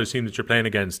of the college team that you're playing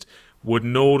against would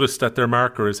notice that their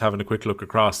marker is having a quick look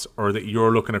across, or that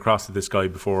you're looking across at this guy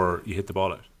before you hit the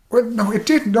ball out? Well, no, it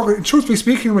didn't. No, truthfully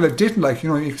speaking, it didn't. You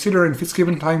consider in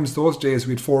Fitzgibbon times, those days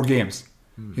we had 4 games.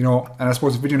 And I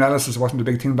suppose video analysis wasn't a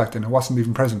big thing back then. It wasn't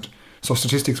even present. So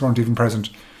statistics weren't even present.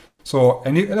 So,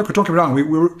 and look, don't get me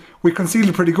wrong, we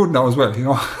concealed pretty good now as well,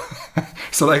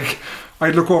 So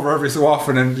I'd look over every so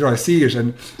often and I see it,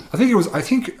 and I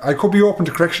think I could be open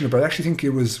to correction, but I actually think it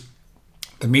was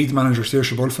the Meath manager,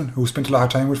 Saoirse Bulfin, who spent a lot of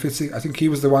time with Fitzy. I think he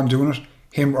was the one doing it,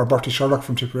 him or Bertie Sherlock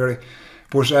from Tipperary.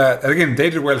 But again, they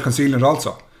did well concealing it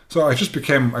also. So it just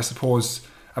became, I suppose,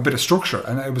 a bit of structure,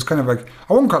 and it was kind of like,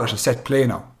 I wouldn't call it a set play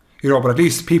now, but at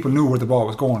least people knew where the ball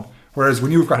was going. Whereas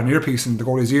when you've got an earpiece in the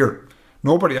goalie's ear,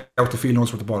 nobody out the field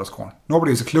knows where the ball is going.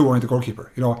 Nobody has a clue, only the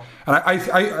goalkeeper, And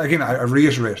I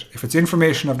reiterate, if it's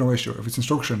information, I've no issue. If it's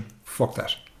instruction, fuck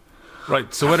that.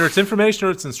 Right, so whether it's information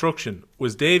or it's instruction,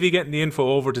 was Davy getting the info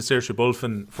over to Saoirse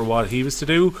Bulfin for what he was to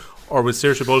do, or was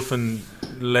Saoirse Bulfin,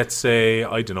 let's say,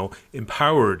 I don't know,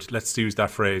 empowered, let's use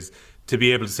that phrase, to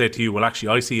be able to say to you, well, actually,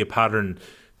 I see a pattern,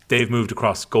 they've moved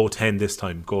across, go 10 this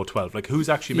time, go 12. Like, who's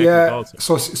actually making the calls?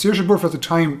 So Saoirse Bulfin at the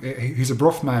time, he's a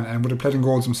Bruff man and would have played in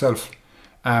goals himself.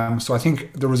 So I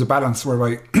think there was a balance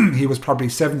whereby he was probably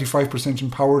 75%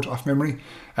 empowered off memory,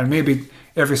 and maybe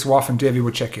every so often Davy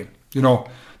would check in. You know,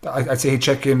 I'd say he'd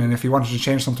check in, and if he wanted to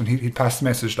change something, he'd pass the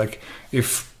message. Like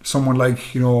if someone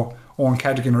like, you know, Owen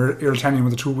Cadigan or Earl Tannion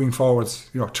with the two wing forwards,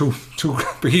 you know, two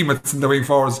behemoths in the wing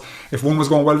forwards, if one was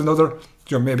going well than the other,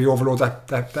 you know, maybe overload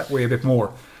that way a bit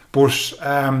more. But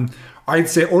I'd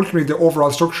say ultimately the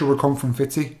overall structure would come from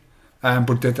Fitzy.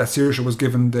 But that Saoirse was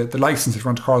given the license, if you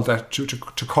want to call it that,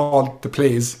 to call the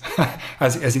plays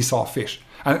as he saw fit.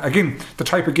 And again, the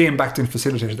type of game back then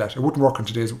facilitated that. It wouldn't work in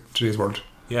today's world.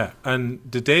 Yeah,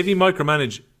 and did Davy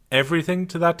micromanage everything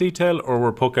to that detail, or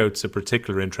were puckouts a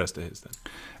particular interest of his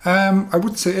then? I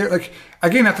would say, like,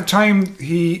 again, at the time,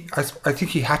 I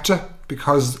think he had to,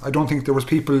 because I don't think there was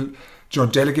people, you know,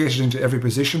 delegated into every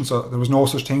position, so there was no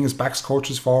such thing as backs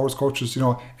coaches, forwards coaches. You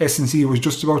know, S&C was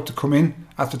just about to come in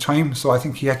at the time, so I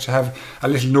think he had to have a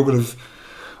little nugget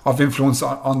of influence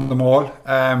on them all,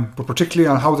 but particularly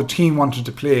on how the team wanted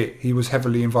to play, he was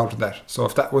heavily involved in that. So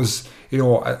if that was, you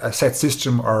know, a set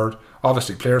system, or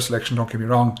obviously player selection, don't get me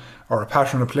wrong, or a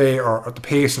pattern of play, or the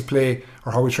pace of play,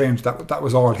 or how we trained, that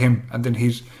was all him. And then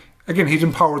he'd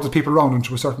empowered the people around him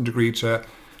to a certain degree to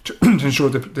ensure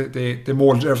that they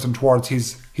moulded everything towards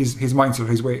his mindset,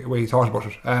 his way he thought about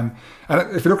it. And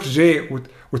if you look today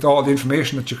with all the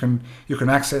information that you can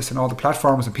access and all the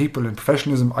platforms and people and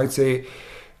professionalism, I'd say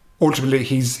ultimately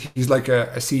he's like a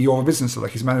CEO of a business, so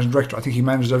like he's managing director. I think he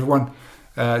manages everyone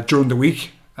during the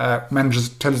week,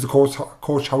 tells the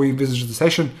coach how he envisages the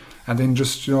session, and then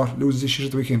just, you know, loses his shit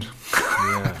at the weekend.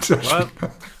 Yeah. Well,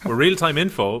 with real-time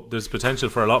info, there's potential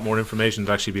for a lot more information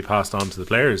to actually be passed on to the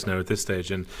players now at this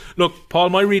stage. And look, Paul,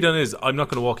 my read on it is I'm not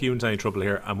going to walk you into any trouble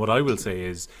here, and what I will say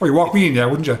is... Oh, you walk me in, yeah,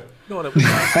 wouldn't you? No,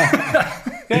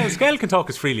 Scale can talk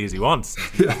as freely as he wants.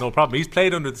 No problem. He's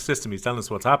played under the system. He's telling us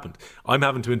what's happened. I'm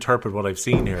having to interpret what I've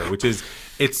seen here, which is,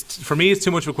 for me, it's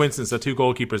too much of a coincidence that two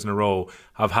goalkeepers in a row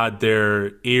have had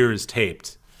their ears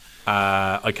taped.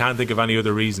 I can't think of any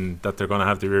other reason that they're going to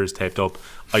have their ears taped up.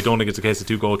 I don't think it's a case of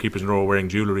two goalkeepers in a row wearing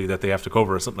jewellery that they have to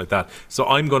cover or something like that. So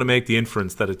I'm going to make the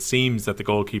inference that it seems that the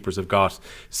goalkeepers have got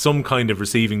some kind of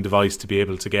receiving device to be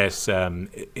able to get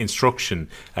instruction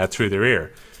through their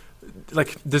ear.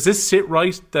 Like, does this sit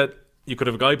right that you could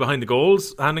have a guy behind the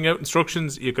goals handing out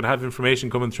instructions, you could have information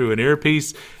coming through an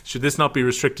earpiece? Should this not be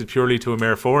restricted purely to a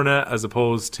mere forna as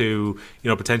opposed to, you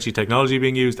know, potentially technology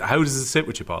being used? How does it sit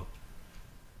with you, Paul?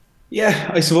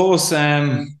 Yeah, I suppose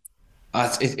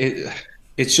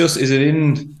it's just, is it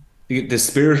in the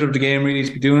spirit of the game really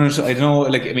to be doing it? I don't know.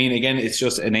 Like, I mean, again, it's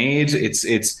just an aid.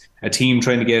 It's a team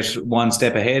trying to get one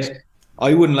step ahead.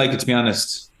 I wouldn't like it, to be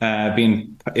honest.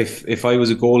 Being if I was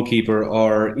a goalkeeper,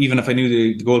 or even if I knew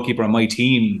the goalkeeper on my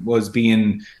team was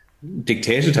being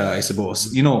dictated to, I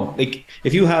suppose. You know, like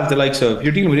if you have the likes of,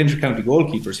 you're dealing with inter-county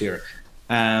goalkeepers here.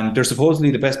 They're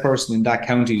supposedly the best person in that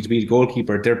county to be the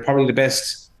goalkeeper. They're probably the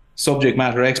best subject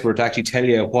matter expert to actually tell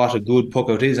you what a good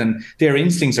puck-out is, and their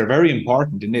instincts are very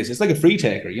important in this. It's like a free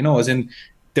taker, you know, as in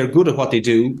they're good at what they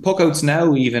do. Puck-outs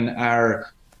now even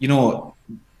are, you know,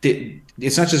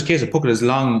 it's not just a case of puck it as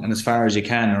long and as far as you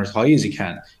can or as high as you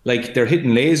can. Like, they're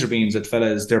hitting laser beams at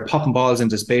fellas, they're popping balls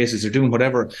into spaces, they're doing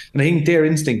whatever. And I think their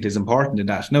instinct is important in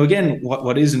that. Now, again,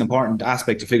 what is an important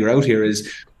aspect to figure out here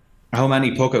is how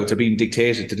many puck-outs are being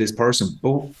dictated to this person.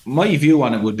 But my view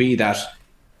on it would be that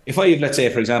if I have, let's say,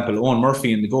 for example, Owen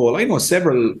Murphy in the goal, I know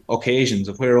several occasions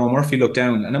of where Owen Murphy looked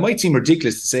down, and it might seem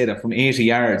ridiculous to say that from 80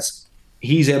 yards,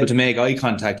 he's able to make eye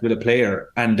contact with a player,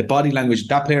 and the body language,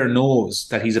 that player knows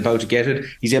that he's about to get it.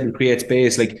 He's able to create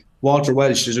space. Like Walter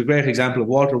Welsh, there's a great example of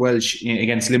Walter Welsh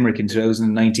against Limerick in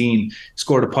 2019,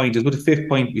 scored a point. It was the 5th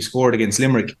point we scored against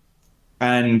Limerick.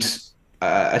 And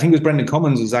I think it was Brendan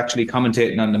Cummins was actually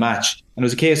commentating on the match. And it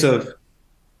was a case of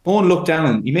Owen looked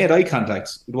down, he made eye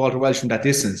contact with Walter Welsh from that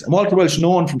distance. And Walter Welsh,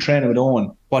 knowing from training with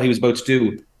Owen what he was about to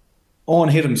do, Owen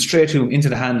hit him straight to him into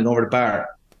the hand and over the bar.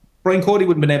 Brian Cody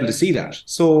wouldn't have been able to see that.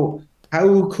 So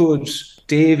how could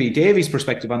Davy's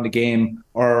perspective on the game,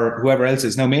 or whoever else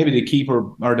is, now maybe the keeper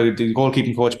or the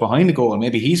goalkeeping coach behind the goal,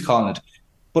 maybe he's calling it.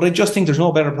 But I just think there's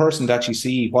no better person to actually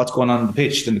see what's going on the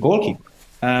pitch than the goalkeeper.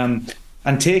 And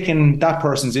taking that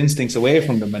person's instincts away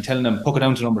from them and telling them, puck it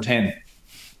down to number 10.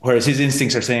 Whereas his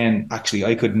instincts are saying, actually,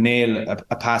 I could nail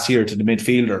a pass here to the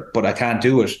midfielder, but I can't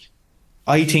do it.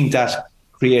 I think that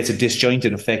creates a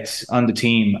disjointed effect on the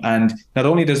team. And not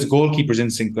only does the goalkeeper's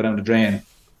instinct go down the drain,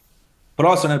 but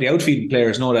also now the outfield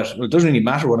players know that it doesn't really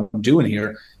matter what I'm doing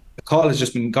here. The call has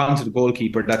just been gone to the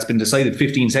goalkeeper. That's been decided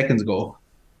 15 seconds ago.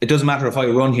 It doesn't matter if I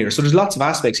run here. So there's lots of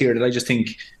aspects here that I just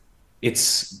think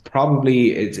it's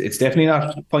definitely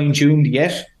not fine-tuned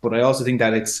yet, but I also think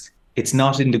that it's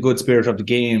not in the good spirit of the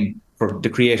game for the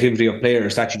creativity of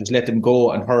players to actually just let them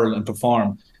go and hurl and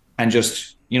perform and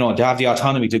just, to have the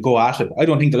autonomy to go at it. I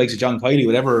don't think the likes of John Kiley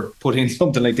would ever put in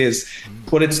something like this,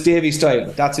 but it's Davy's style.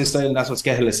 That's his style, and that's what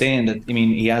Skehill is saying, that,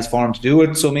 he has form to do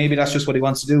it, so maybe that's just what he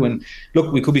wants to do. And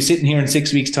look, we could be sitting here in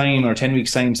 6 weeks' time or 10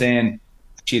 weeks' time saying,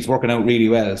 gee, it's working out really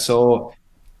well. So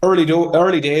early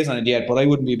days on it yet, but I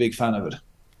wouldn't be a big fan of it.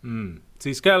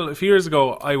 See, Skell, a few years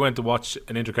ago, I went to watch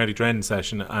an inter-county training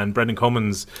session, and Brendan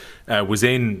Cummins was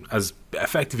in as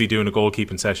effectively doing a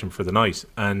goalkeeping session for the night.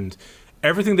 And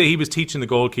everything that he was teaching the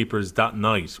goalkeepers that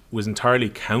night was entirely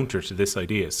counter to this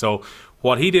idea. So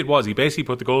what he did was he basically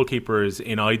put the goalkeepers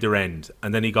in either end,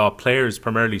 and then he got players,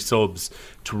 primarily subs,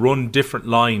 to run different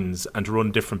lines and to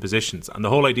run different positions. And the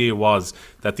whole idea was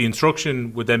that the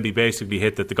instruction would then be basically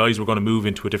hit that the guys were going to move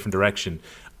into a different direction,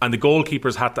 and the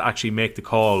goalkeepers had to actually make the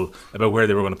call about where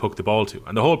they were going to puck the ball to.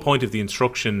 And the whole point of the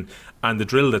instruction and the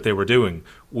drill that they were doing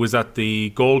was that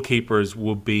the goalkeepers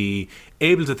would be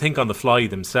able to think on the fly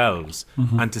themselves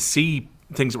and to see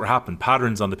things that were happening,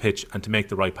 patterns on the pitch, and to make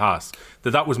the right pass.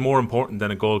 That was more important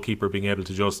than a goalkeeper being able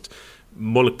to just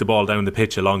mullock the ball down the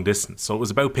pitch a long distance. So it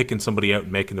was about picking somebody out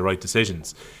and making the right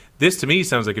decisions. This to me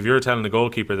sounds like, if you're telling a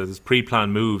goalkeeper that there's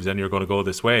pre-planned moves and you're going to go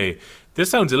this way, this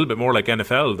sounds a little bit more like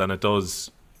NFL than it does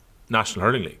National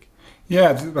Hurling League.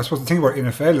 Yeah, I suppose the thing about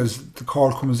NFL is the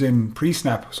call comes in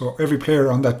pre-snap, so every player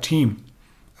on that team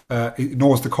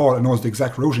knows the call and knows the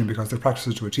exact routing because they've practiced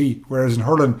it to a T. Whereas in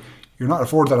hurling, you're not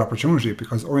afforded that opportunity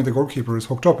because only the goalkeeper is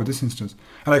hooked up in this instance.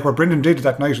 And like what Brendan did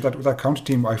that night with that county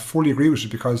team, I fully agree with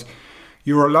it, because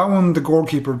you're allowing the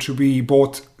goalkeeper to be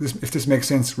both, if this makes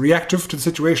sense, reactive to the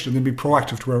situation and then be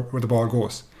proactive to where the ball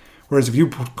goes. Whereas if you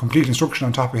put complete instruction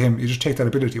on top of him, you just take that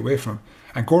ability away from him.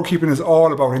 And goalkeeping is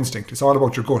all about instinct. It's all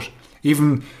about your gut.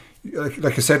 Even,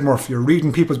 like you said, Murph, you're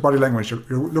reading people's body language. You're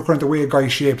looking at the way a guy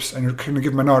shapes and you're kind of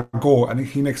giving him a nod, go, and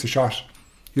he makes a shot.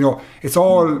 It's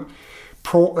all...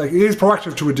 it is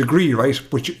proactive to a degree, right?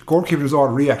 But goalkeeping is all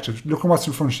reactive. Look at what's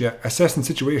in front of you, assessing the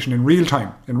situation in real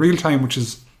time, which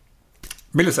is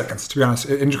milliseconds, to be honest,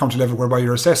 intercounty level, whereby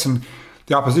you're assessing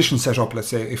the opposition setup. Let's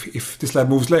say if this lad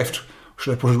moves left,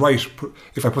 should I put it right?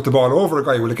 If I put the ball over a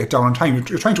guy, will it get down on time?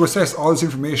 You're trying to assess all this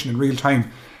information in real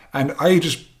time, and I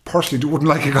just personally wouldn't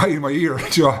like a guy in my ear.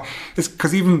 It's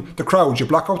because even the crowd, you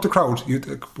block out the crowd.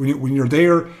 When you're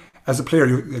there as a player,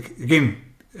 again.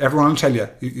 Everyone will tell you,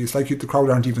 it's like the crowd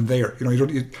aren't even there. They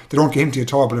don't get into you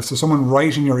at all. But if there's someone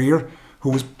right in your ear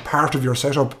who is part of your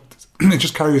setup, it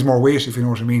just carries more weight, if you know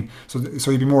what I mean. So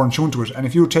you'd be more in tune to it. And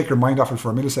if you take your mind off it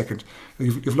for a millisecond,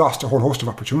 you've lost a whole host of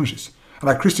opportunities. And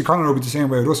like Christy Connor would be the same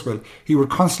way with us. Well, he would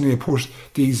constantly put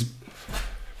these,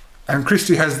 and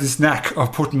Christy has this knack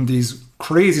of putting these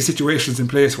crazy situations in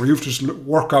place where you have to just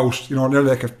work out, nearly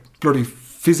like a bloody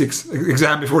physics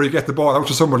exam before you get the ball out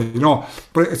to somebody,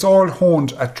 But it's all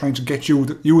honed at trying to get you,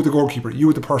 the goalkeeper,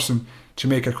 you the person, to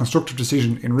make a constructive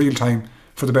decision in real time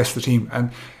for the best of the team.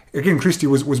 And again, Christie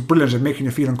was brilliant at making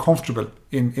you feel uncomfortable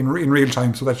in real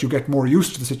time, so that you get more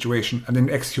used to the situation and then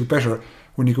execute better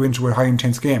when you go into a high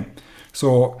intense game.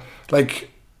 So, I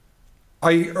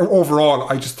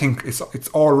just think it's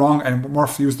all wrong. And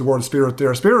Murphy used the word spirit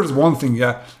there. Spirit is one thing,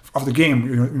 of the game,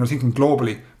 thinking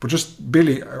globally. But just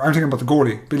Billy, I'm thinking about the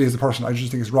goalie. Billy is the person. I just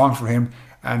think it's wrong for him,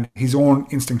 and his own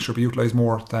instinct should be utilised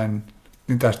more than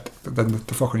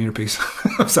the fucking earpiece.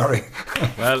 I'm sorry.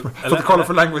 Well, for the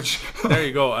colourful language. There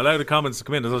you go. Allow the comments to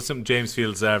come in. That's something James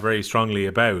feels very strongly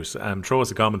about. Throw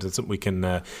us a comment and something we can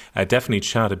definitely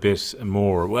chat a bit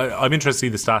more. Well, I'm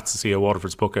interested to see the stats to see how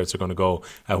Waterford's bookouts are going to go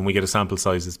when we get a sample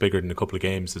size that's bigger than a couple of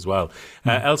games as well.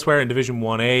 Elsewhere in Division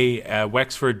 1A,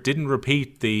 Wexford didn't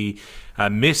repeat the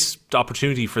missed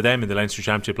opportunity for them in the Leinster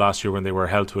Championship last year when they were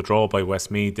held to a draw by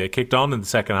Westmeath. They kicked on in the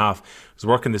second half. I was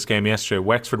working this game yesterday.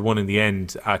 Wexford won in the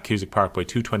end at Cusack Park by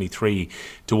 223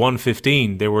 to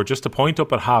 115. They were just a point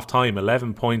up at half time,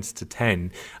 11 points to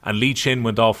 10, and Lee Chin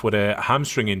went off with a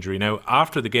hamstring injury. Now,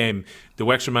 after the game, the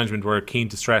Wexford management were keen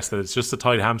to stress that it's just a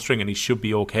tight hamstring and he should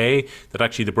be okay, that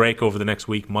actually the break over the next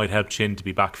week might help Chin to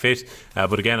be back fit.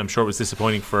 But again, I'm sure it was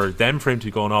disappointing for them for him to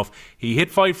be going off. He hit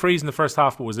 5 frees in the first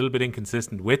half but was a little bit inconsistent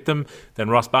consistent with them. Then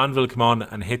Ross Banville came on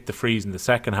and hit the freeze in the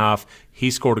second half.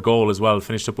 He scored a goal as well,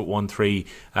 finished up at 1-3.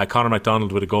 Conor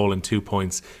MacDonald with a goal and 2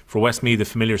 points. For Westmeath, the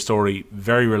familiar story,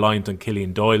 very reliant on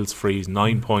Killian Doyle's freeze,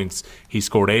 9 points. He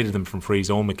scored 8 of them from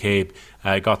freeze. Owen McCabe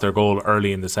got their goal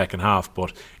early in the second half,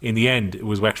 but in the end it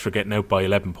was Wexford getting out by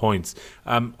 11 points.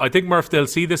 I think, Murph, they'll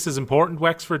see this as important,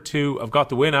 Wexford, to have got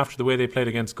the win after the way they played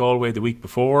against Galway the week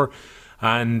before.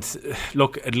 And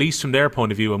look, at least from their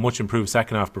point of view, a much improved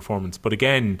second half performance. But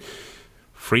again,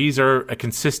 frees are a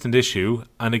consistent issue,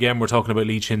 and again we're talking about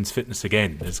Lee Chin's fitness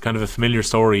again. It's kind of a familiar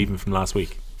story even from last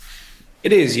week.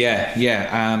 It is,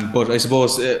 yeah. But I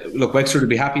suppose, look, Wexford would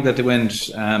be happy that they went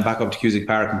back up to Cusack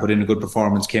Park and put in a good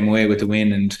performance, came away with the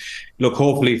win. And look,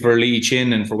 hopefully for Lee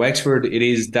Chin and for Wexford, it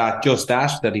is that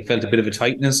he felt a bit of a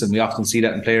tightness. And we often see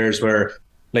that in players where,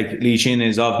 like, Lee Chin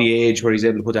is of the age where he's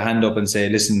able to put a hand up and say,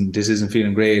 listen, this isn't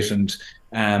feeling great, and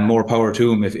more power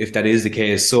to him if that is the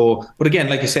case. So, but again,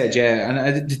 like you said, yeah, and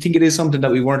I think it is something that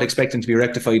we weren't expecting to be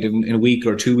rectified in a week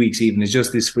or 2 weeks even. It's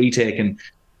just this free taking.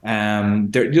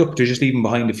 They're just leaving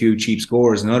behind a few cheap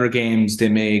scores. In other games they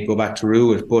may go back to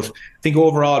rue it, but I think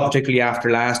overall, particularly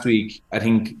after last week, I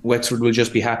think Wexford will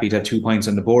just be happy to have 2 points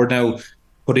on the board now,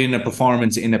 put in a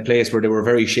performance in a place where they were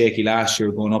very shaky last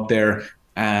year going up there.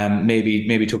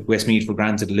 Maybe took Westmeath for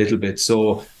granted a little bit.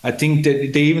 So I think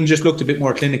that they even just looked a bit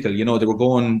more clinical. You know, they were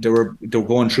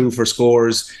going through for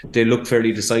scores. They looked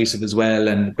fairly decisive as well,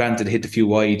 and granted hit a few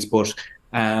wides, but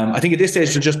I think at this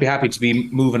stage they'll just be happy to be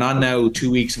moving on now. 2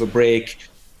 weeks of a break,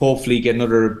 hopefully get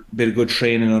another bit of good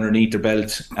training underneath their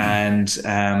belt, and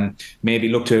maybe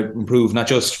look to improve not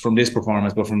just from this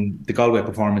performance but from the Galway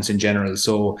performance in general.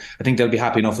 So I think they'll be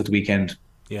happy enough with the weekend.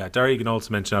 Yeah, Derry can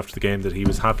also mention after the game that he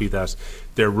was happy that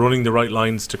they're running the right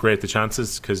lines to create the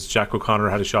chances, because Jack O'Connor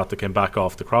had a shot that came back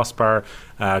off the crossbar.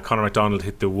 Conor MacDonald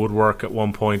hit the woodwork at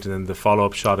one point, and then the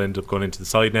follow-up shot ended up going into the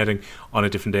side netting. On a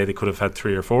different day they could have had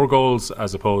 3 or 4 goals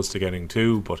as opposed to getting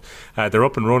 2, but they're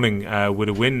up and running with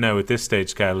a win now at this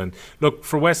stage, Kel. And look,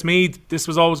 for Westmeath, this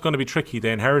was always going to be tricky.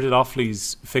 They inherited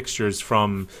Offaly's fixtures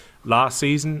from last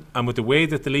season, and with the way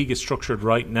that the league is structured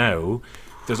right now,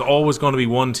 there's always going to be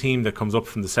one team that comes up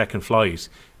from the second flight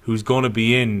who's going to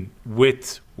be in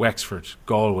with Wexford,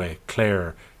 Galway,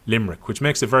 Clare, Limerick, which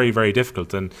makes it very, very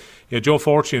difficult. And Joe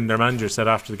Fortune, their manager, said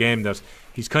after the game that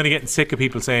he's kind of getting sick of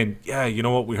people saying, yeah, you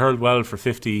know what, we hurled well for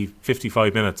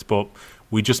 55 minutes, but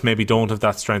we just maybe don't have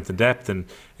that strength and depth. And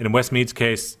in Westmeath's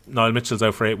case, Niall Mitchell's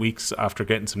out for 8 weeks after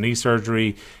getting some knee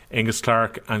surgery. Angus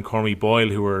Clark and Cormac Boyle,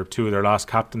 who were 2 of their last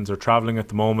captains, are travelling at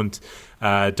the moment.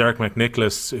 Derek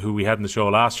McNicholas, who we had in the show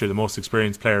last year, the most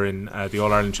experienced player in the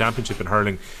All-Ireland Championship in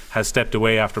hurling, has stepped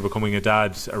away after becoming a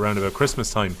dad around about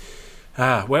Christmas time.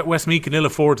 Westmeath can ill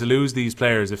afford to lose these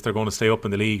players if they're going to stay up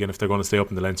in the league and if they're going to stay up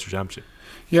in the Leinster Championship.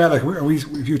 Yeah, like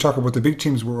if you talk about the big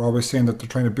teams, we're always saying that they're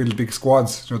trying to build big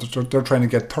squads. You know, they're trying to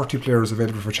get 30 players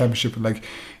available for championship, and like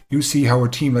you see how a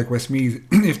team like Westmeath,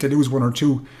 if they lose 1 or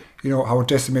 2, you know how it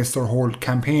decimates their whole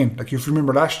campaign. Like if you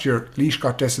remember last year, Laois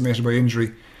got decimated by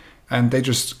injury, and they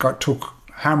just took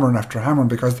hammering after hammering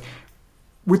because,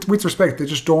 with respect, they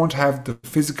just don't have the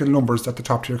physical numbers that the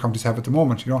top tier counties have at the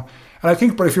moment. You know, and I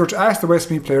think, but if you were to ask the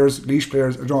Westmeath players, Laois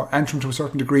players, you know, Antrim to a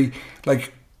certain degree,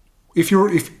 like.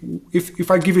 If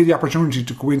I give you the opportunity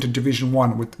to go into Division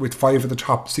 1 with 5 of the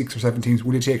top 6 or 7 teams,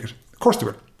 will you take it? Of course they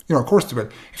will. You know, of course they will.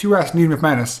 If you ask Neil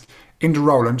McManus into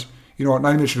Rowland, you know,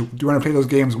 Niall Mitchell, do you want to play those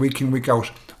games week in, week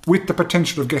out, with the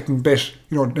potential of getting bet,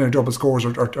 you know, double scores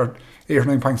or 8 or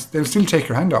 9 points, they'll still take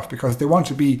your hand off because they want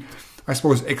to be, I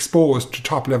suppose, exposed to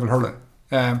top level hurling.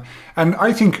 And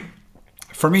I think,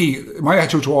 for me, my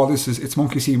attitude to all this is it's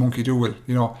monkey see, monkey do. Will,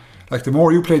 you know. Like the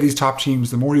more you play these top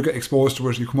teams, the more you get exposed to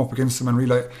it, you come up against them and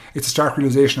realize it's a stark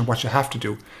realisation of what you have to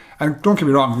do. And don't get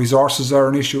me wrong, resources are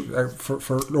an issue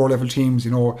for lower level teams.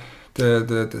 You know,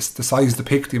 the size of the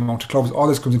pick, the amount of clubs, all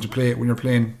this comes into play when you're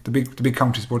playing the big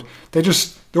counties. But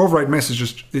the override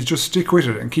message is just stick with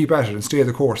it and keep at it and stay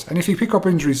the course. And if you pick up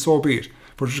injuries, so be it.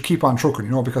 But just keep on trucking,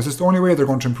 you know, because it's the only way they're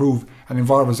going to improve and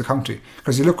evolve as a county.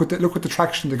 Because you look at the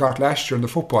traction they got last year in the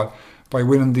football by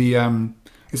winning the.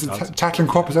 Is it Tackling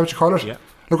Cup? Is that what you call it? Yeah.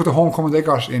 Look at the homecoming they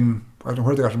got in, I don't know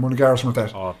where they got, in Mullingar or something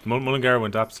like that. Oh, Mullingar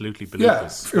went absolutely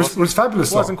balloonless. Yeah, it was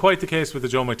fabulous. It wasn't quite the case with the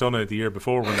Joe McDonough the year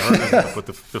before when they hurling, but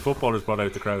the footballers brought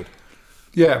out the crowd.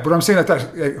 Yeah, but I'm saying that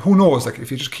who knows? Like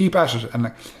if you just keep at it, and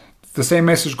like, the same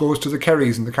message goes to the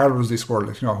Kerrys and the Carlowes this world,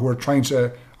 like, you know, who are trying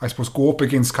to, I suppose, go up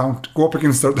against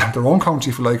their own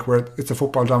county, for like, where it's a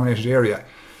football dominated area.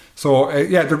 So,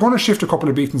 they're going to shift a couple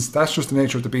of beatings. That's just the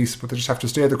nature of the beast, but they just have to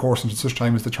stay the course until such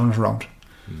time as they turn it around.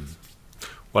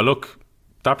 Well, look,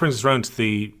 that brings us round to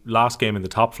the last game in the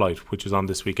top flight, which is on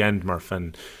this weekend, Murph.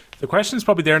 And The question is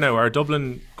probably there now. Are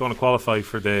Dublin going to qualify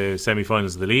for the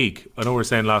semi-finals of the league? I know we were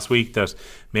saying last week that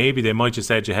maybe they might just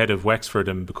edge ahead of Wexford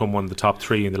and become one of the top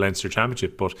 3 in the Leinster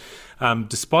Championship. But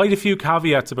despite a few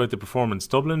caveats about the performance,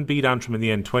 Dublin beat Antrim in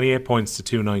the end 28 points to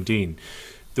 219.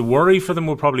 The worry for them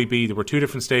will probably be there were 2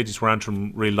 different stages where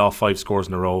Antrim reeled off 5 scores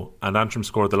in a row, and Antrim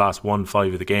scored the last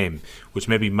 1-5 of the game, which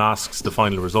maybe masks the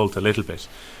final result a little bit.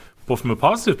 But from a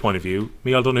positive point of view,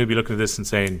 Micheál Donoghue will be looking at this and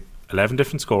saying 11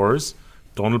 different scorers.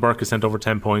 Donald Burke has sent over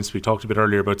 10 points. We talked a bit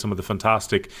earlier about some of the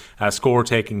fantastic score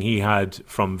taking he had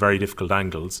from very difficult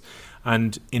angles.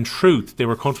 And in truth, they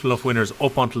were comfortable enough winners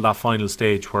up until that final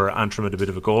stage where Antrim had a bit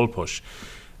of a goal push.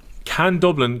 Can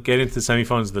Dublin get into the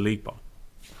semi-finals of the league, Bob?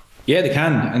 Yeah, they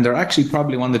can, and they're actually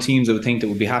probably one of the teams I would think that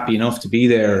would be happy enough to be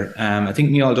there. I think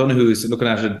Micheál Donoghue is looking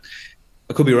at it,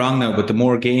 I could be wrong now, but the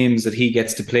more games that he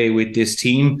gets to play with this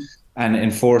team and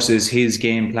enforces his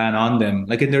game plan on them,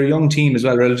 like, and they're a young team as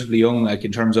well, relatively young, like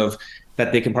in terms of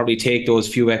that they can probably take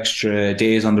those few extra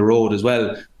days on the road as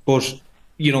well. But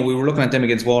we were looking at them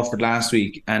against Waterford last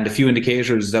week, and a few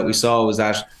indicators that we saw was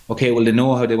that, okay, well, they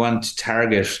know how they want to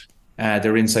target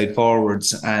their inside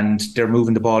forwards, and they're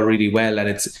moving the ball really well, and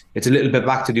it's a little bit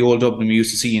back to the old Dublin we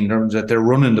used to see in terms that they're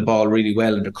running the ball really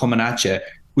well and they're coming at you.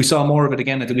 We saw more of it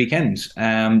again at the weekend,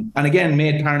 and again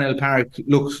made Parnell Park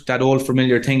look that old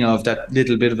familiar thing of that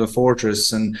little bit of a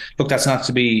fortress. And look, that's not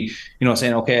to be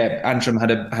saying okay, Antrim had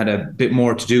a bit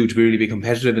more to do to really be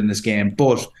competitive in this game,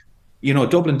 but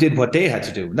Dublin did what they had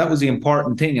to do. That was the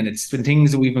important thing, and it's been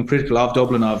things that we've been critical of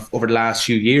Dublin of over the last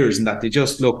few years, and that they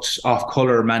just looked off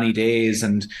colour many days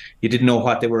and you didn't know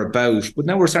what they were about. But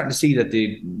now we're starting to see that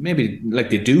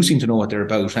they do seem to know what they're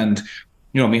about. And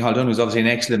Micheál Donoghue is obviously an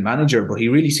excellent manager, but he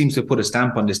really seems to have put a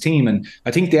stamp on this team, and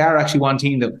I think they are actually one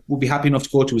team that would be happy enough to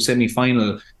go to a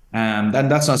semi-final. And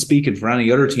that's not speaking for any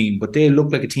other team, but they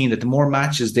look like a team that the more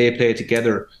matches they play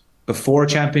together before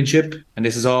championship, and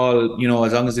this is all,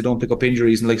 as long as they don't pick up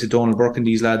injuries and like Donald Burke and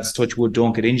these lads, touch wood,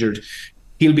 don't get injured,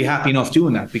 he'll be happy enough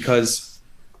doing that, because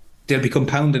they'll be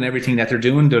compounding everything that they're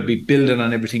doing, they'll be building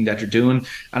on everything that they're doing.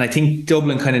 And I think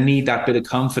Dublin kind of need that bit of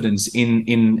confidence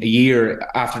in a year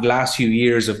after the last few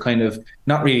years of kind of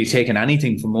not really taking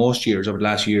anything from most years over the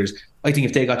last few years. I think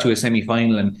if they got to a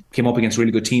semi-final and came up against a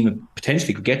really good team and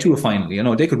potentially could get to a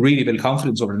final, they could really build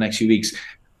confidence over the next few weeks.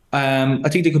 I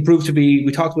think they could prove to be,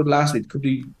 we talked about it last week, could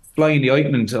be flying the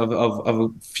ointment of a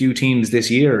few teams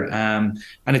this year. And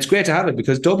it's great to have it,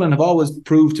 because Dublin have always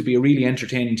proved to be a really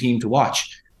entertaining team to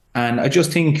watch. And I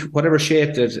just think whatever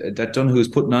shape that Donoghue is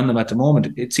putting on them at the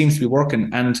moment, it seems to be working.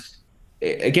 And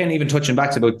again, even touching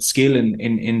back about skill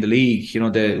in the league,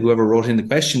 whoever wrote in the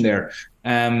question there,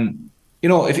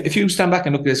 if you stand back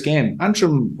and look at this game,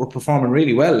 Antrim were performing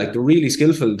really well. Like, they're really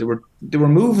skillful. They were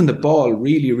moving the ball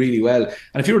really, really well.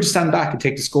 And if you were to stand back and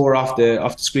take the score off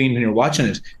the screen when you're watching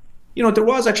it, there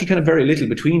was actually kind of very little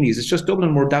between these. It's just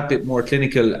Dublin were that bit more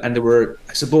clinical, and they were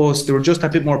just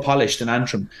that bit more polished than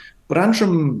Antrim. But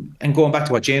Antrim, and going back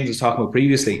to what James was talking about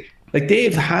previously, like, they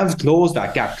have closed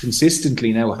that gap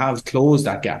consistently now,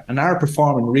 and are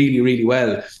performing really, really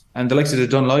well. And the likes of the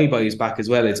Dunloy boys back as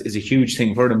well is a huge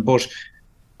thing for them. But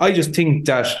I just think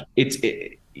that it's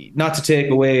not to take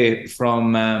away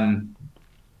from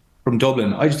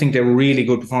Dublin. I just think they were really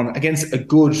good performance against a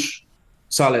good,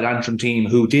 solid Antrim team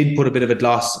who did put a bit of a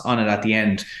gloss on it at the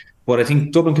end. But I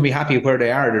think Dublin can be happy where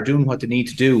they are. They're doing what they need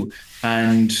to do.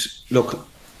 And look,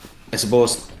 I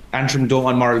suppose Antrim don't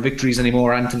want moral victories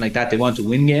anymore or anything like that. They want to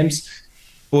win games.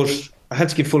 But I have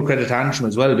to give full credit to Antrim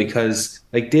as well, because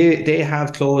like they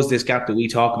have closed this gap that we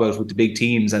talk about with the big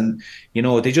teams, and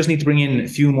they just need to bring in a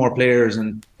few more players,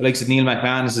 and the likes of Neil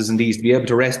McManus and these to be able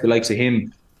to rest the likes of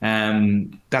him.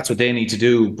 That's what they need to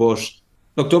do. But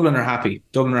look, Dublin are happy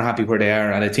where they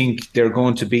are, and I think they're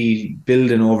going to be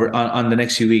building over on the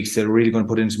next few weeks. They're really going to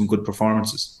put in some good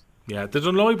performances. Yeah, the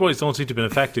Dunloy boys don't seem to have been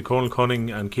affected. Conal Cunning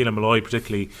and Keelan Malloy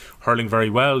particularly hurling very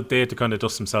well. They had to kind of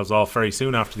dust themselves off very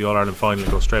soon after the All-Ireland final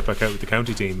and go straight back out with the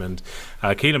county team. And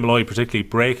Keelan Malloy particularly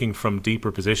breaking from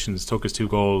deeper positions, took his 2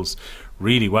 goals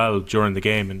really well during the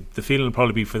game. And the feeling will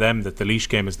probably be for them that the Laois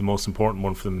game is the most important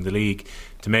one for them in the league,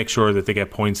 to make sure that they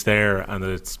get points there and that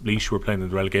it's Laois who are playing in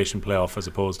the relegation playoff as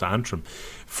opposed to Antrim.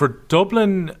 For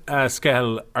Dublin,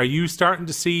 Skell, are you starting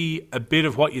to see a bit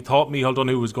of what you thought Micheál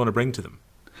Donoghue was going to bring to them?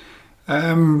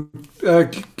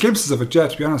 Glimpses of it, yeah,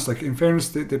 to be honest. Like, in fairness,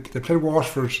 they played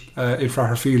Waterford in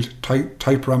Fraher Field, tight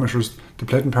parameters. They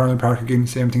played in Parnell Park again,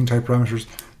 same thing, tight parameters.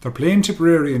 They're playing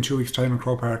Tipperary in 2 weeks' time in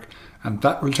Croke Park, and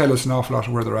that will tell us an awful lot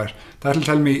of where they're at. That'll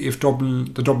tell me if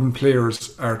the Dublin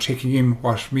players are taking in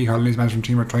what Micheál and his management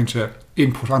team are trying to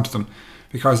input onto them,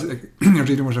 because you're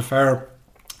dealing with a far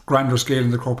grander scale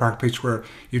in the Croke Park pitch, where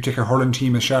you take a hurling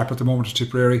team as sharp at the moment as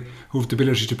Tipperary, who have the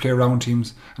ability to play around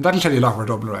teams, and that'll tell you a lot where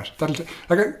Dublin are at.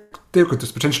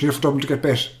 There's potential here for Dublin to get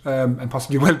bet, and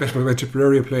possibly well bet by the way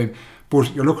Tipperary are playing,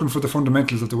 but you're looking for the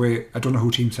fundamentals of the way I don't know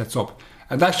who team sets up,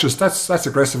 and that's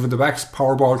aggressive with the backs,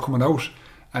 power ball coming out,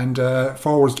 and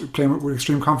forwards playing with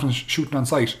extreme confidence, shooting on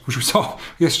sight, which we saw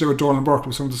yesterday with Dolan Burke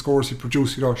with some of the scores he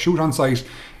produced. Shoot on sight.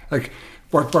 Like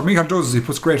what Michael does is he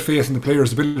puts great faith in the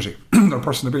players' ability, their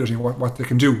personal ability, and what they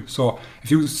can do. So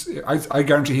I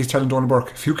guarantee he's telling Dolan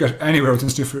Burke, if you get anywhere within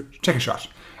sniffer, take a shot,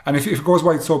 and if it goes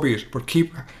wide, so be it. But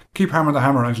keep hammering the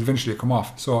hammer until eventually it come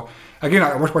off. So again,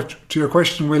 to your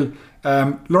question, Will,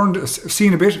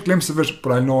 seen a bit, a glimpse of it,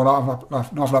 but I know an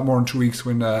awful lot more in 2 weeks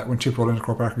when Tip roll into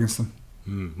Croke Park against them.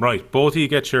 Right, both of you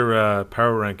get your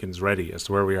power rankings ready as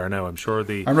to where we are now. I'm sure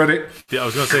I'm ready. I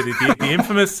was going to say the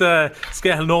infamous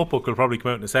Scahill notebook will probably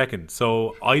come out in a second.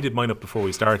 So I did mine up before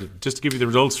we started. Just to give you the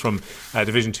results from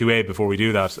Division 2A before we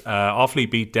do that. Offaly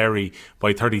beat Derry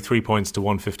by 33 points to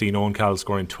 115. Owen Cowell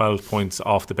scoring 12 points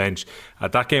off the bench.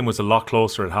 That game was a lot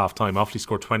closer at half time. Offaly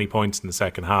scored 20 points in the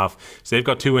second half. So they've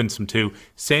got 2 wins from 2.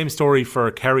 Same story for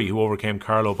Kerry, who overcame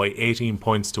Carlow by 18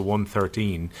 points to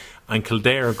 113. And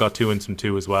Kildare have got 2 wins from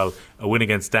 2 as well. A win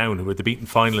against Down, who were the beaten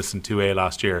finalists in 2A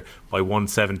last year, by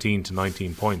 117 to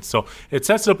 19 points. So it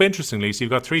sets it up interestingly. So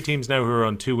you've got 3 teams now who are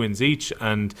on 2 wins each,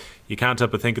 and you can't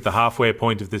help but think at the halfway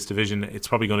point of this division, it's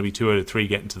probably going to be 2 out of 3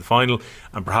 getting to the final.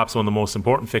 And perhaps one of the most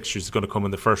important fixtures is going to come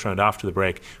in the first round after the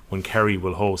break, when Kerry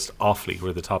will host Offaly, who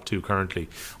are the top 2 currently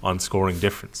on scoring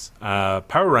difference. Power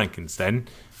rankings then.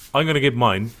 I'm going to give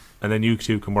mine, and then you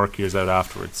two can work yours out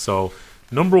afterwards. So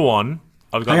number 1,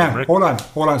 I've got Limerick. Hold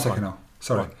on a second now.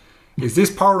 Sorry. Is this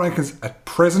power rankings at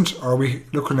present, or are we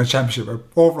looking at championship or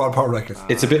overall power rankings?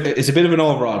 It's a bit of an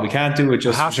overall. We can't do it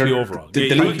just overall.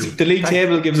 The league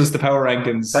table gives us the power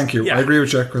rankings. Thank you. Yeah. I agree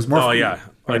with you.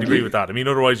 I'd agree with that. I mean,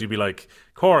 otherwise you'd be like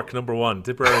Cork number 1,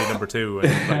 Tipperary number 2.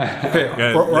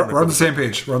 Okay, we're on the same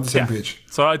page. Page.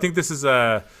 So I think this is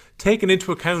taking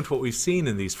into account what we've seen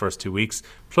in these first 2 weeks,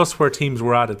 plus where teams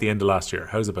were at the end of last year.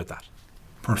 How's about that?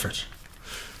 Perfect.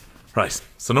 Right,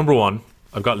 so number 1,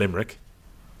 I've got Limerick.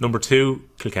 Number 2,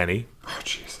 Kilkenny. Oh,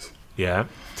 Jesus. Yeah.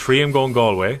 3, I'm going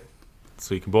Galway.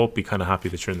 So you can both be kind of happy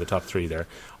that you're in the top 3 there.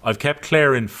 I've kept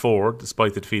Clare in 4,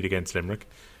 despite the defeat against Limerick.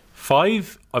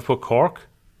 5, I've put Cork.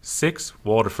 6,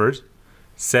 Waterford.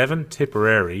 7,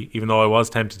 Tipperary. Even though I was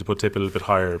tempted to put Tip a little bit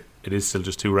higher, it is still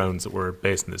just 2 rounds that we're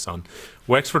basing this on.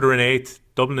 Wexford are in 8th.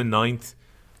 Dublin in 9th.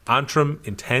 Antrim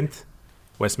in 10th.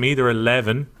 Westmeath are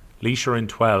 11. Laois are in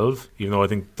 12, even though I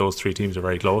think those 3 teams are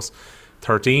very close.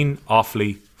 13,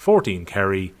 Offaly. 14,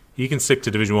 Kerry. You can stick to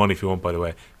Division 1 if you want, by the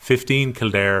way. 15,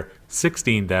 Kildare.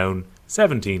 16, Down.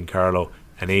 17, Carlow.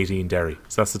 And 18, Derry.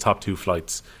 So that's the top 2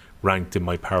 flights ranked in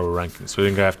my power rankings. So I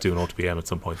think I have to do an OTBM at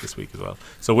some point this week as well.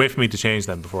 So wait for me to change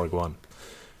them before I go on.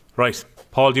 Right.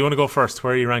 Paul, do you want to go first?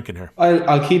 Where are you ranking here?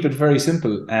 I'll keep it very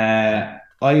simple. I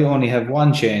only have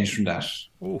one change from that.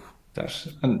 Oh.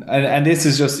 And this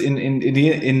is just in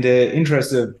the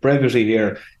interest of brevity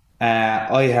here.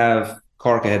 I have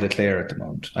Cork ahead of Clare at the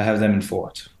moment. I have them in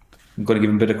 4th. I'm going to give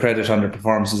them a bit of credit on their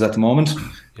performances at the moment,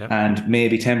 and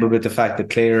maybe temper with the fact that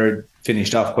Clare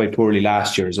finished off quite poorly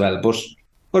last year as well. But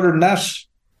other than that,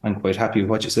 I'm quite happy with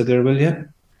what you said there, Will. Yeah.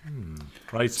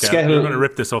 Right, Skehill, we're going to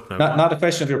rip this up now. Not a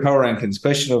question of your power rankings.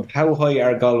 Question of how high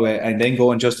are Galway, and then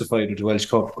go and justify it with the Welsh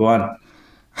Cup. Go on.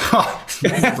 Oh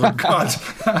God!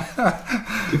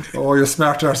 Oh, you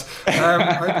smart ass.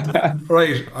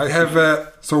 Right, I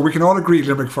have. So we can all agree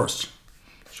Limerick first.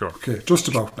 Sure. Okay, just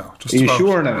about now. Are you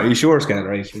sure now? Are you sure, Skehill?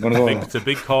 Right, you're going to go. It's a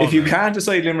big call. If you can't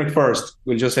decide Limerick first,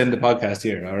 we'll just end the podcast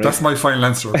here. All right. That's my final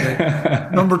answer. Okay.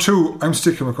 Number 2, I'm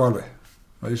sticking with Galway.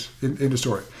 Right, in the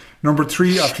story. Number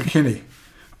 3, I have Kilkenny.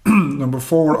 Number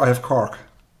 4, I have Cork.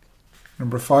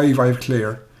 Number 5, I have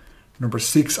Clare. Number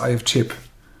 6, I have Tip.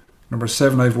 Number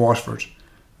 7, I have Waterford.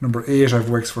 Number 8, I have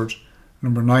Wexford.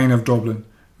 Number 9, I have Dublin.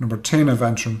 Number 10, I have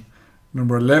Antrim.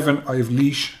 Number 11, I have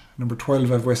Laois. Number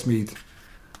 12, I have Westmeath.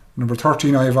 Number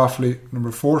 13, I have Offaly.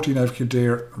 Number 14, I have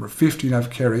Kildare. Number 15, I have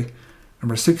Kerry.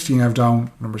 Number 16, I have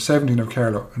Down. Number 17, I have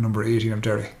Carlow. And number 18, I have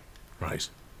Derry. Right.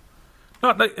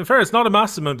 In fairness, not a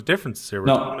massive amount of difference here. We're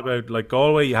talking about, like,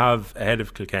 Galway you have ahead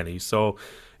of Kilkenny. So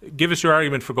give us your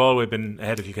argument for Galway being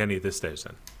ahead of Kilkenny at this stage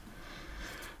then.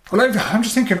 Well, I'm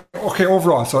just thinking, okay,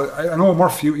 overall. So I know,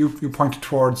 Murph, you pointed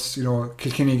towards,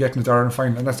 Kilkenny getting the Ireland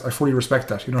final, and I fully respect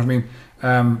that. You know what I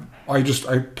mean?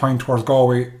 I point towards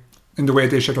Galway in the way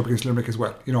they shut up against Limerick as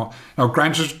well. Now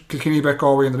granted, Kilkenny beat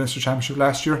Galway in the Leinster Championship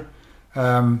last year.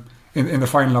 In the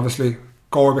final, obviously,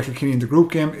 Galway beat Kilkenny in the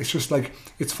group game. It's just like,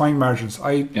 it's fine margins.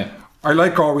 I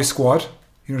like Galway's squad.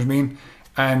 You know what I mean?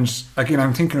 And again,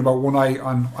 I'm thinking about one eye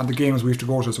on the games we have to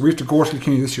go to. So we have to go to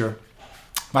Kilkenny this year.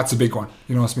 That's a big one.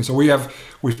 You know what I mean? So we have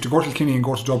to go to Kilkenny and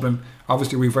go to Dublin.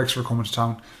 Obviously, we have Wexford coming to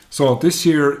town. So this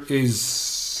year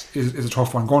is a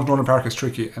tough one. Going to Dublin Park is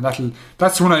tricky, and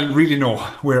that's when I really know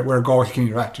where Galway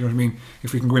Kilkenny are at. You know what I mean?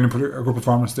 If we can go in and put a good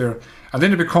performance there, and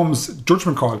then it becomes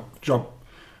judgment call,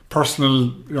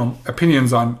 personal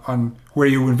opinions on where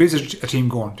you envisage a team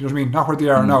going. Do you know what I mean? Not where they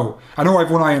are now. I know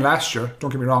I've one eye in last year. Don't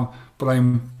get me wrong, but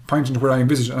I'm pointing to where I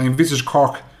envisage, and I envisage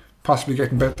Cork possibly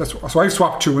getting better. So I've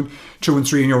swapped 2 and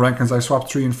 3 in your rankings. I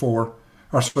swapped 3 and 4,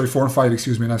 or sorry, 4 and 5.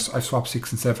 Excuse me, and I swapped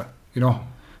 6 and 7. You know,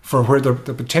 for where the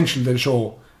potential they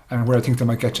show and where I think they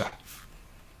might get you.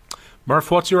 Murph,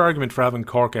 what's your argument for having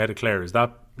Cork ahead of Clare? Is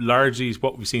that largely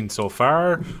what we've seen so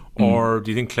far, or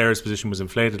do you think Clare's position was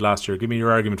inflated last year? Give me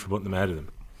your argument for putting them ahead of them.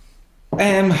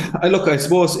 I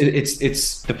suppose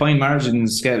it's the fine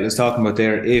margins Scale is talking about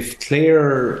there. If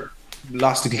Clare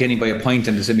lost to Kilkenny by a point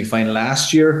in the semi-final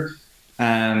last year,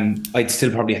 I'd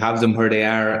still probably have them where they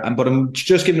are. But I'm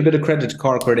just giving a bit of credit to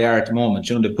Cork where they are at the moment.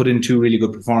 You know, they put in 2 really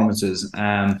good performances.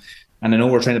 And I know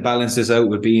we're trying to balance this out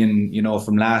with being,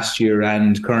 from last year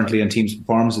and currently on teams'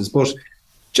 performances. But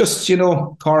just,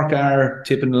 Cork are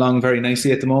tipping along very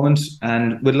nicely at the moment.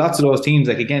 And with lots of those teams,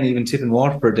 like again, even tipping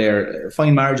Waterford there,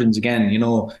 fine margins again,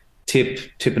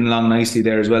 tipping along nicely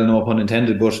there as well, no pun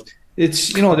intended. But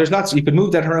it's, there's lots, you could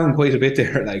move that around quite a bit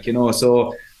there,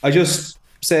 so I just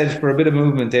said for a bit of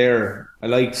movement there, I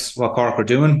liked what Cork are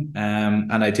doing.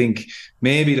 And I think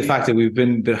maybe the fact that we've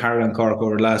been a bit hard on Cork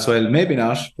over the last while, maybe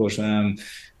not, but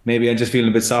maybe I'm just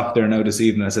feeling a bit softer now this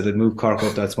evening. I said I'd move Cork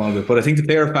up that small bit. But I think the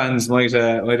Clare fans might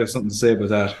have something to say about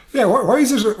that. Yeah, why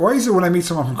is it when I meet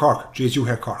someone from Cork, geez, you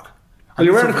hate Cork? Well,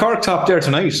 you're wearing a Cork top there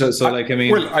tonight,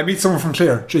 Well, I meet someone from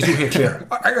Clare. Jeez, you hate Clare.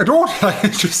 I don't.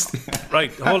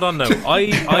 Right, hold on now.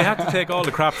 I had to take all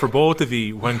the crap for both of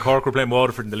you when Cork were playing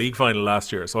Waterford in the league final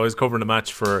last year. So I was covering a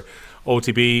match for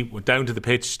OTB, went down to the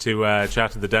pitch to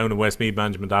chat to the Down and Westmeath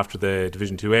management after the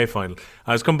Division 2A final.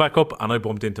 I was coming back up and I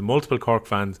bumped into multiple Cork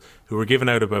fans who were giving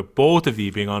out about both of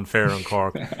you being unfair on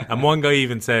Cork. And one guy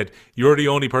even said, "You're the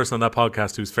only person on that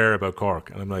podcast who's fair about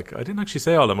Cork." And I'm like, I didn't actually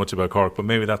say all that much about Cork, but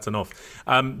maybe that's enough.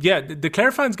 The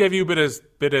Clare fans gave you a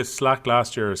bit of slack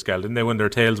last year, Skell, didn't they, when their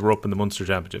tails were up in the Munster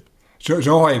Championship? Do you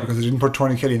know why? Because they didn't put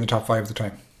Tony Kelly in the top 5 at the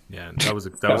time. Yeah, and that was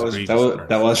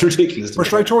ridiculous.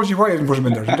 But I told you why I didn't put him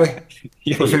in there, didn't I?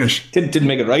 Yeah, for finish. Didn't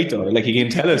make it right though. Like, you can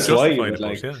tell us why.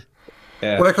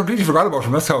 Yeah. Well, I completely forgot about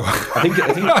him. That's how. I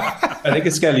think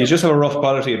it's Skelly. You just have a rough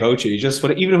quality about you.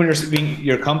 Even when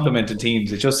you're complimenting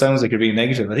teams, it just sounds like you're being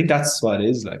negative. I think that's what it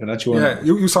is. Like, I'm not sure. Yeah,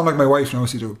 you sound like my wife now,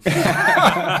 so you do.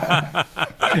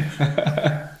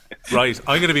 Right,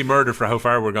 I'm going to be murdered for how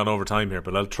far we're gone over time here,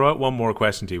 but I'll throw out one more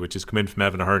question to you, which has come in from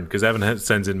Evan Ahern, because Evan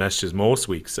sends in messages most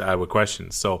weeks with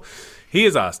questions. So he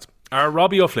has asked, are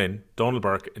Robbie O'Flynn, Donald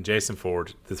Burke and Jason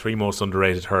Ford the 3 most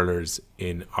underrated hurlers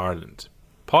in Ireland?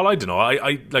 Paul, I don't know.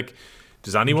 I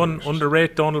does anyone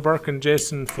underrate Donald Burke and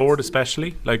Jason Ford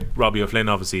especially? Like, Robbie O'Flynn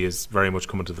obviously is very much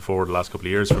coming to the fore the last couple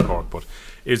of years for Cork, but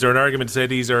is there an argument to say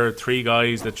these are 3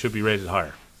 guys that should be rated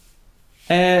higher?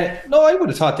 No, I would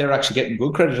have thought they're actually getting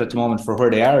good credit at the moment for where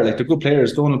they are. Like, they're good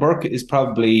players. Donald Burke is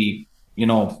probably,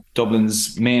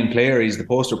 Dublin's main player. He's the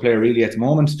poster player really at the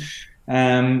moment.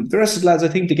 The rest of the lads, I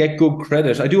think they get good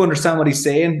credit. I do understand what he's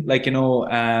saying. Like,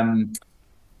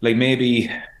 like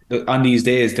maybe on these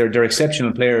days they're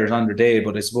exceptional players on their day,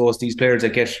 but I suppose these players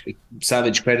that get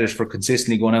savage credit for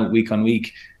consistently going out week on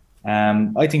week,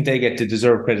 I think they get the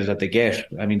deserved credit that they get.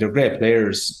 I mean, they're great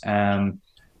players.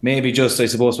 Maybe just, I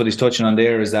suppose, what he's touching on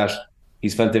there is that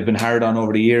he's felt they've been hard on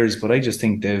over the years, but I just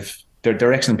think they're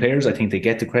excellent players. I think they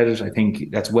get the credit. I think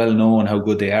that's well known how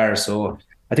good they are. So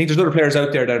I think there's other players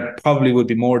out there that probably would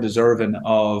be more deserving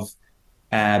of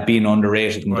being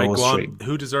underrated than those 3.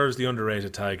 Who deserves the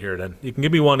underrated tag here then? You can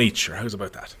give me one each, or how's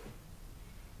about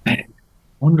that?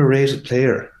 Underrated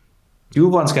player. Do you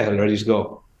have one, Scattle, ready to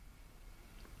go?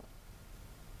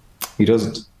 He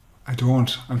doesn't. I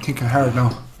don't. I'm thinking hard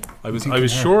now. I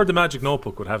was sure the Magic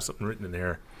Notebook would have something written in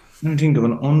there. I don't think of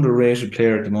an underrated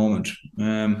player at the moment.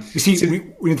 You see,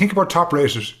 when you think about top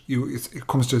rated, it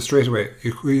comes to straight away.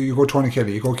 You go Tony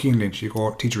Kelly, you go Keane Lynch, you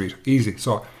go Teacher Reid. Easy.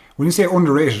 So when you say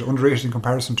underrated in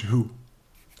comparison to who?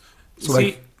 So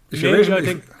see,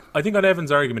 I think on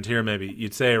Evan's argument here, maybe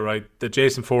you'd say, right, that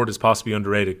Jason Ford is possibly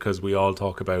underrated because we all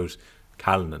talk about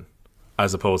Callanan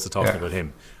as opposed to talking about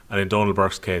him. And in Donald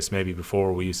Burke's case, maybe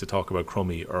before we used to talk about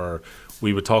Crummy, or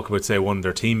we would talk about, say, one of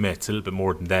their teammates a little bit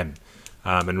more than them.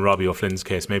 In Robbie O'Flynn's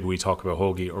case, maybe we talk about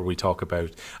Hoagie, or we talk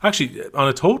about... Actually, on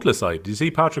a total aside, did you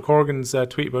see Patrick Horgan's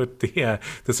tweet about the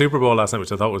Super Bowl last night,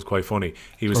 which I thought was quite funny?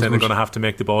 He was saying they're going to have to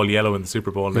make the ball yellow in the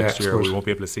Super Bowl next year, or we won't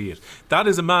be able to see it. That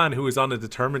is a man who is on a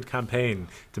determined campaign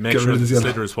to make sure that the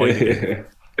sliotar is white again.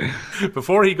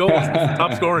 Before he goes,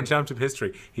 top scorer in championship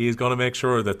history, he is going to make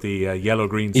sure that the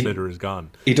yellow-green sliotar is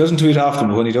gone. He doesn't tweet often,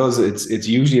 but when he does, it's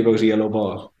usually about a yellow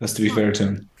ball. That's to be fair to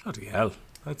him. Bloody hell.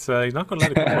 That's he's not going to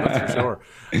let it go, that's for sure.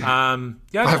 I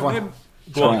have one.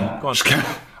 Go on.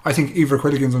 I think Eibhear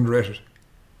Quilligan's underrated. He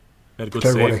had a good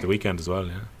save the weekend as well,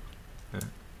 yeah.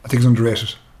 I think he's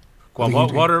underrated. Go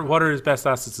on, what are his best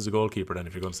assets as a goalkeeper then,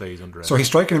 if you're going to say he's underrated? So his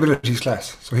striking ability is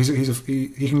class. So he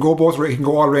can go he can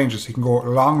go all ranges. He can go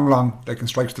long, like and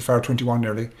strike to the far 21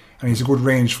 nearly, and he's a good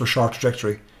range for short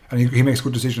trajectory, and he makes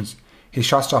good decisions. His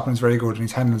shot stopping is very good, and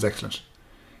his handling is excellent.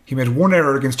 He made one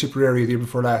error against Tipperary the year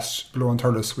before last, below on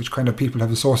Thurles, which kind of people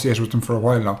have associated with him for a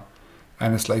while now.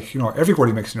 And it's like,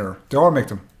 everybody makes an error. They all make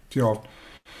them.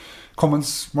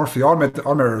 Cummins, Murphy, all made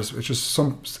errors. It's just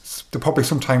the public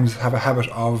sometimes have a habit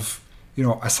of,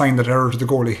 assign that error to the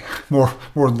goalie more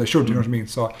than they should. You know what I mean?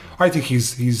 So I think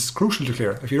he's crucial to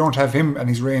Clare. If you don't have him and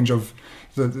his range of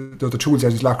the tools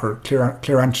at his locker, Clare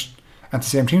aren't the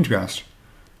same team, to be honest.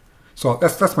 So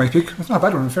that's my pick. It's not a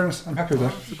bad one, in fairness. I'm happy with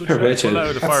that.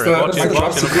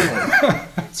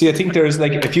 See, I think there's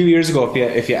like a few years ago,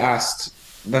 if you asked,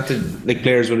 not that like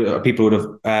players people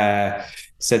would have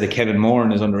said that Kevin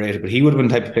Moran is underrated, but he would have been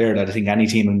the type of player that I think any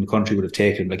team in the country would have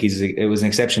taken. Like it was an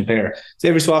exceptional player. So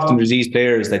every so often there's these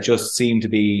players that just seem to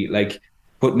be like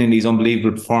putting in these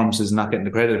unbelievable performances and not getting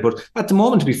the credit. But at the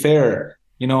moment, to be fair,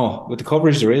 with the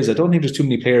coverage there is, I don't think there's too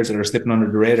many players that are slipping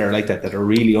under the radar like that are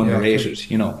really underrated.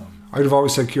 I'd have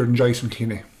always said Kieran Joyce and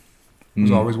Keane.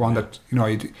 Was always one that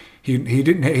he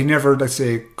never, let's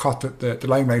say, caught the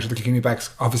limelight of the Keane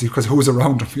backs, obviously because who was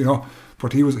around him,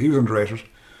 but he was underrated.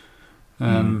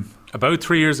 About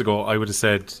 3 years ago, I would have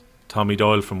said Tommy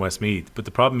Doyle from Westmeath, but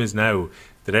the problem is now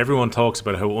that everyone talks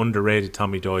about how underrated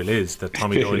Tommy Doyle is, that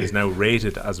Tommy Doyle is now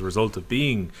rated as a result of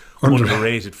being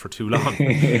underrated for too long.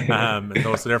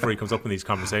 So therefore he comes up in these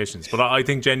conversations. But I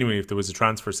think genuinely if there was a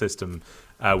transfer system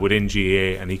within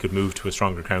GAA and he could move to a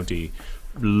stronger county,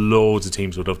 loads of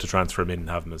teams would love to transfer him in and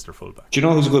have him as their fullback. Do you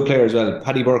know who's a good player as well?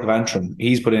 Paddy Burke of Antrim.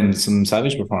 He's put in some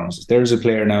savage performances. There's a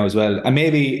player now as well. And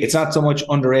maybe it's not so much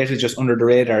underrated, just under the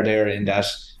radar there, in that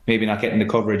maybe not getting the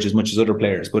coverage as much as other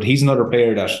players. But he's another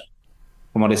player that,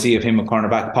 from what I see of him, a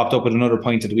cornerback, popped up with another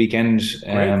point at the weekend.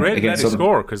 Great against let him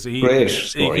score, because he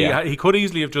could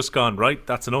easily have just gone, right,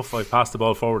 that's enough, I've passed the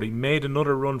ball forward. He made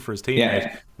another run for his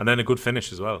teammate, and then a good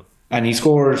finish as well. And he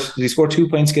scored 2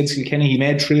 points against Kilkenny. He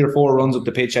made 3 or 4 runs up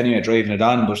the pitch anyway, driving it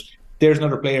on. But there's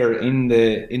another player in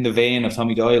the vein of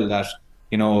Tommy Doyle that,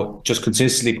 just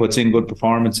consistently puts in good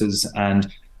performances. And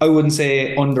I wouldn't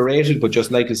say underrated, but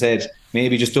just like I said,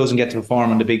 maybe just doesn't get to perform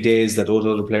on the big days that those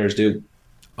other players do.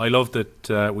 I love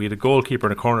that we had a goalkeeper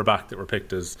and a cornerback that were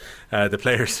picked as the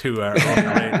players who are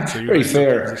underrated. So very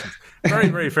fair. Very,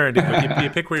 very fair indeed. But you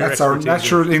pick where your That's our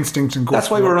natural instinct and that's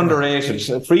why we're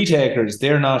underrated. Free takers,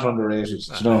 they're not underrated.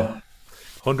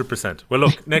 100%. Well,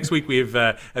 look, next week we have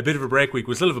a bit of a break week.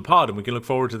 We still have a pod and we can look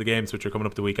forward to the games which are coming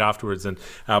up the week afterwards. And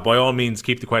by all means,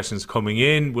 keep the questions coming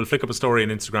in. We'll flick up a story on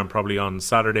Instagram probably on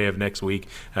Saturday of next week,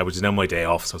 which is now my day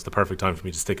off, so it's the perfect time for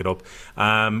me to stick it up.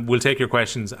 We'll take your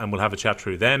questions and we'll have a chat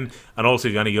through them. And also,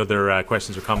 if you have any other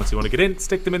questions or comments you want to get in,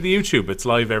 stick them in the YouTube. It's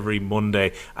live every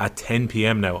Monday at 10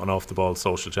 p.m. now on Off the Ball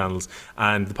social channels.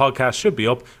 And the podcast should be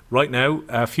up right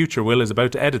now. Future Will is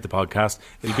about to edit the podcast.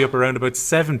 It'll be up around about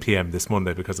 7 p.m. this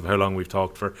Monday, because of how long we've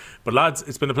talked for. But lads,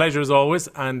 it's been a pleasure as always,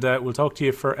 and we'll talk to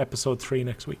you for episode 3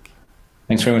 next week.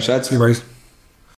 Thanks very much, lads. See you guys.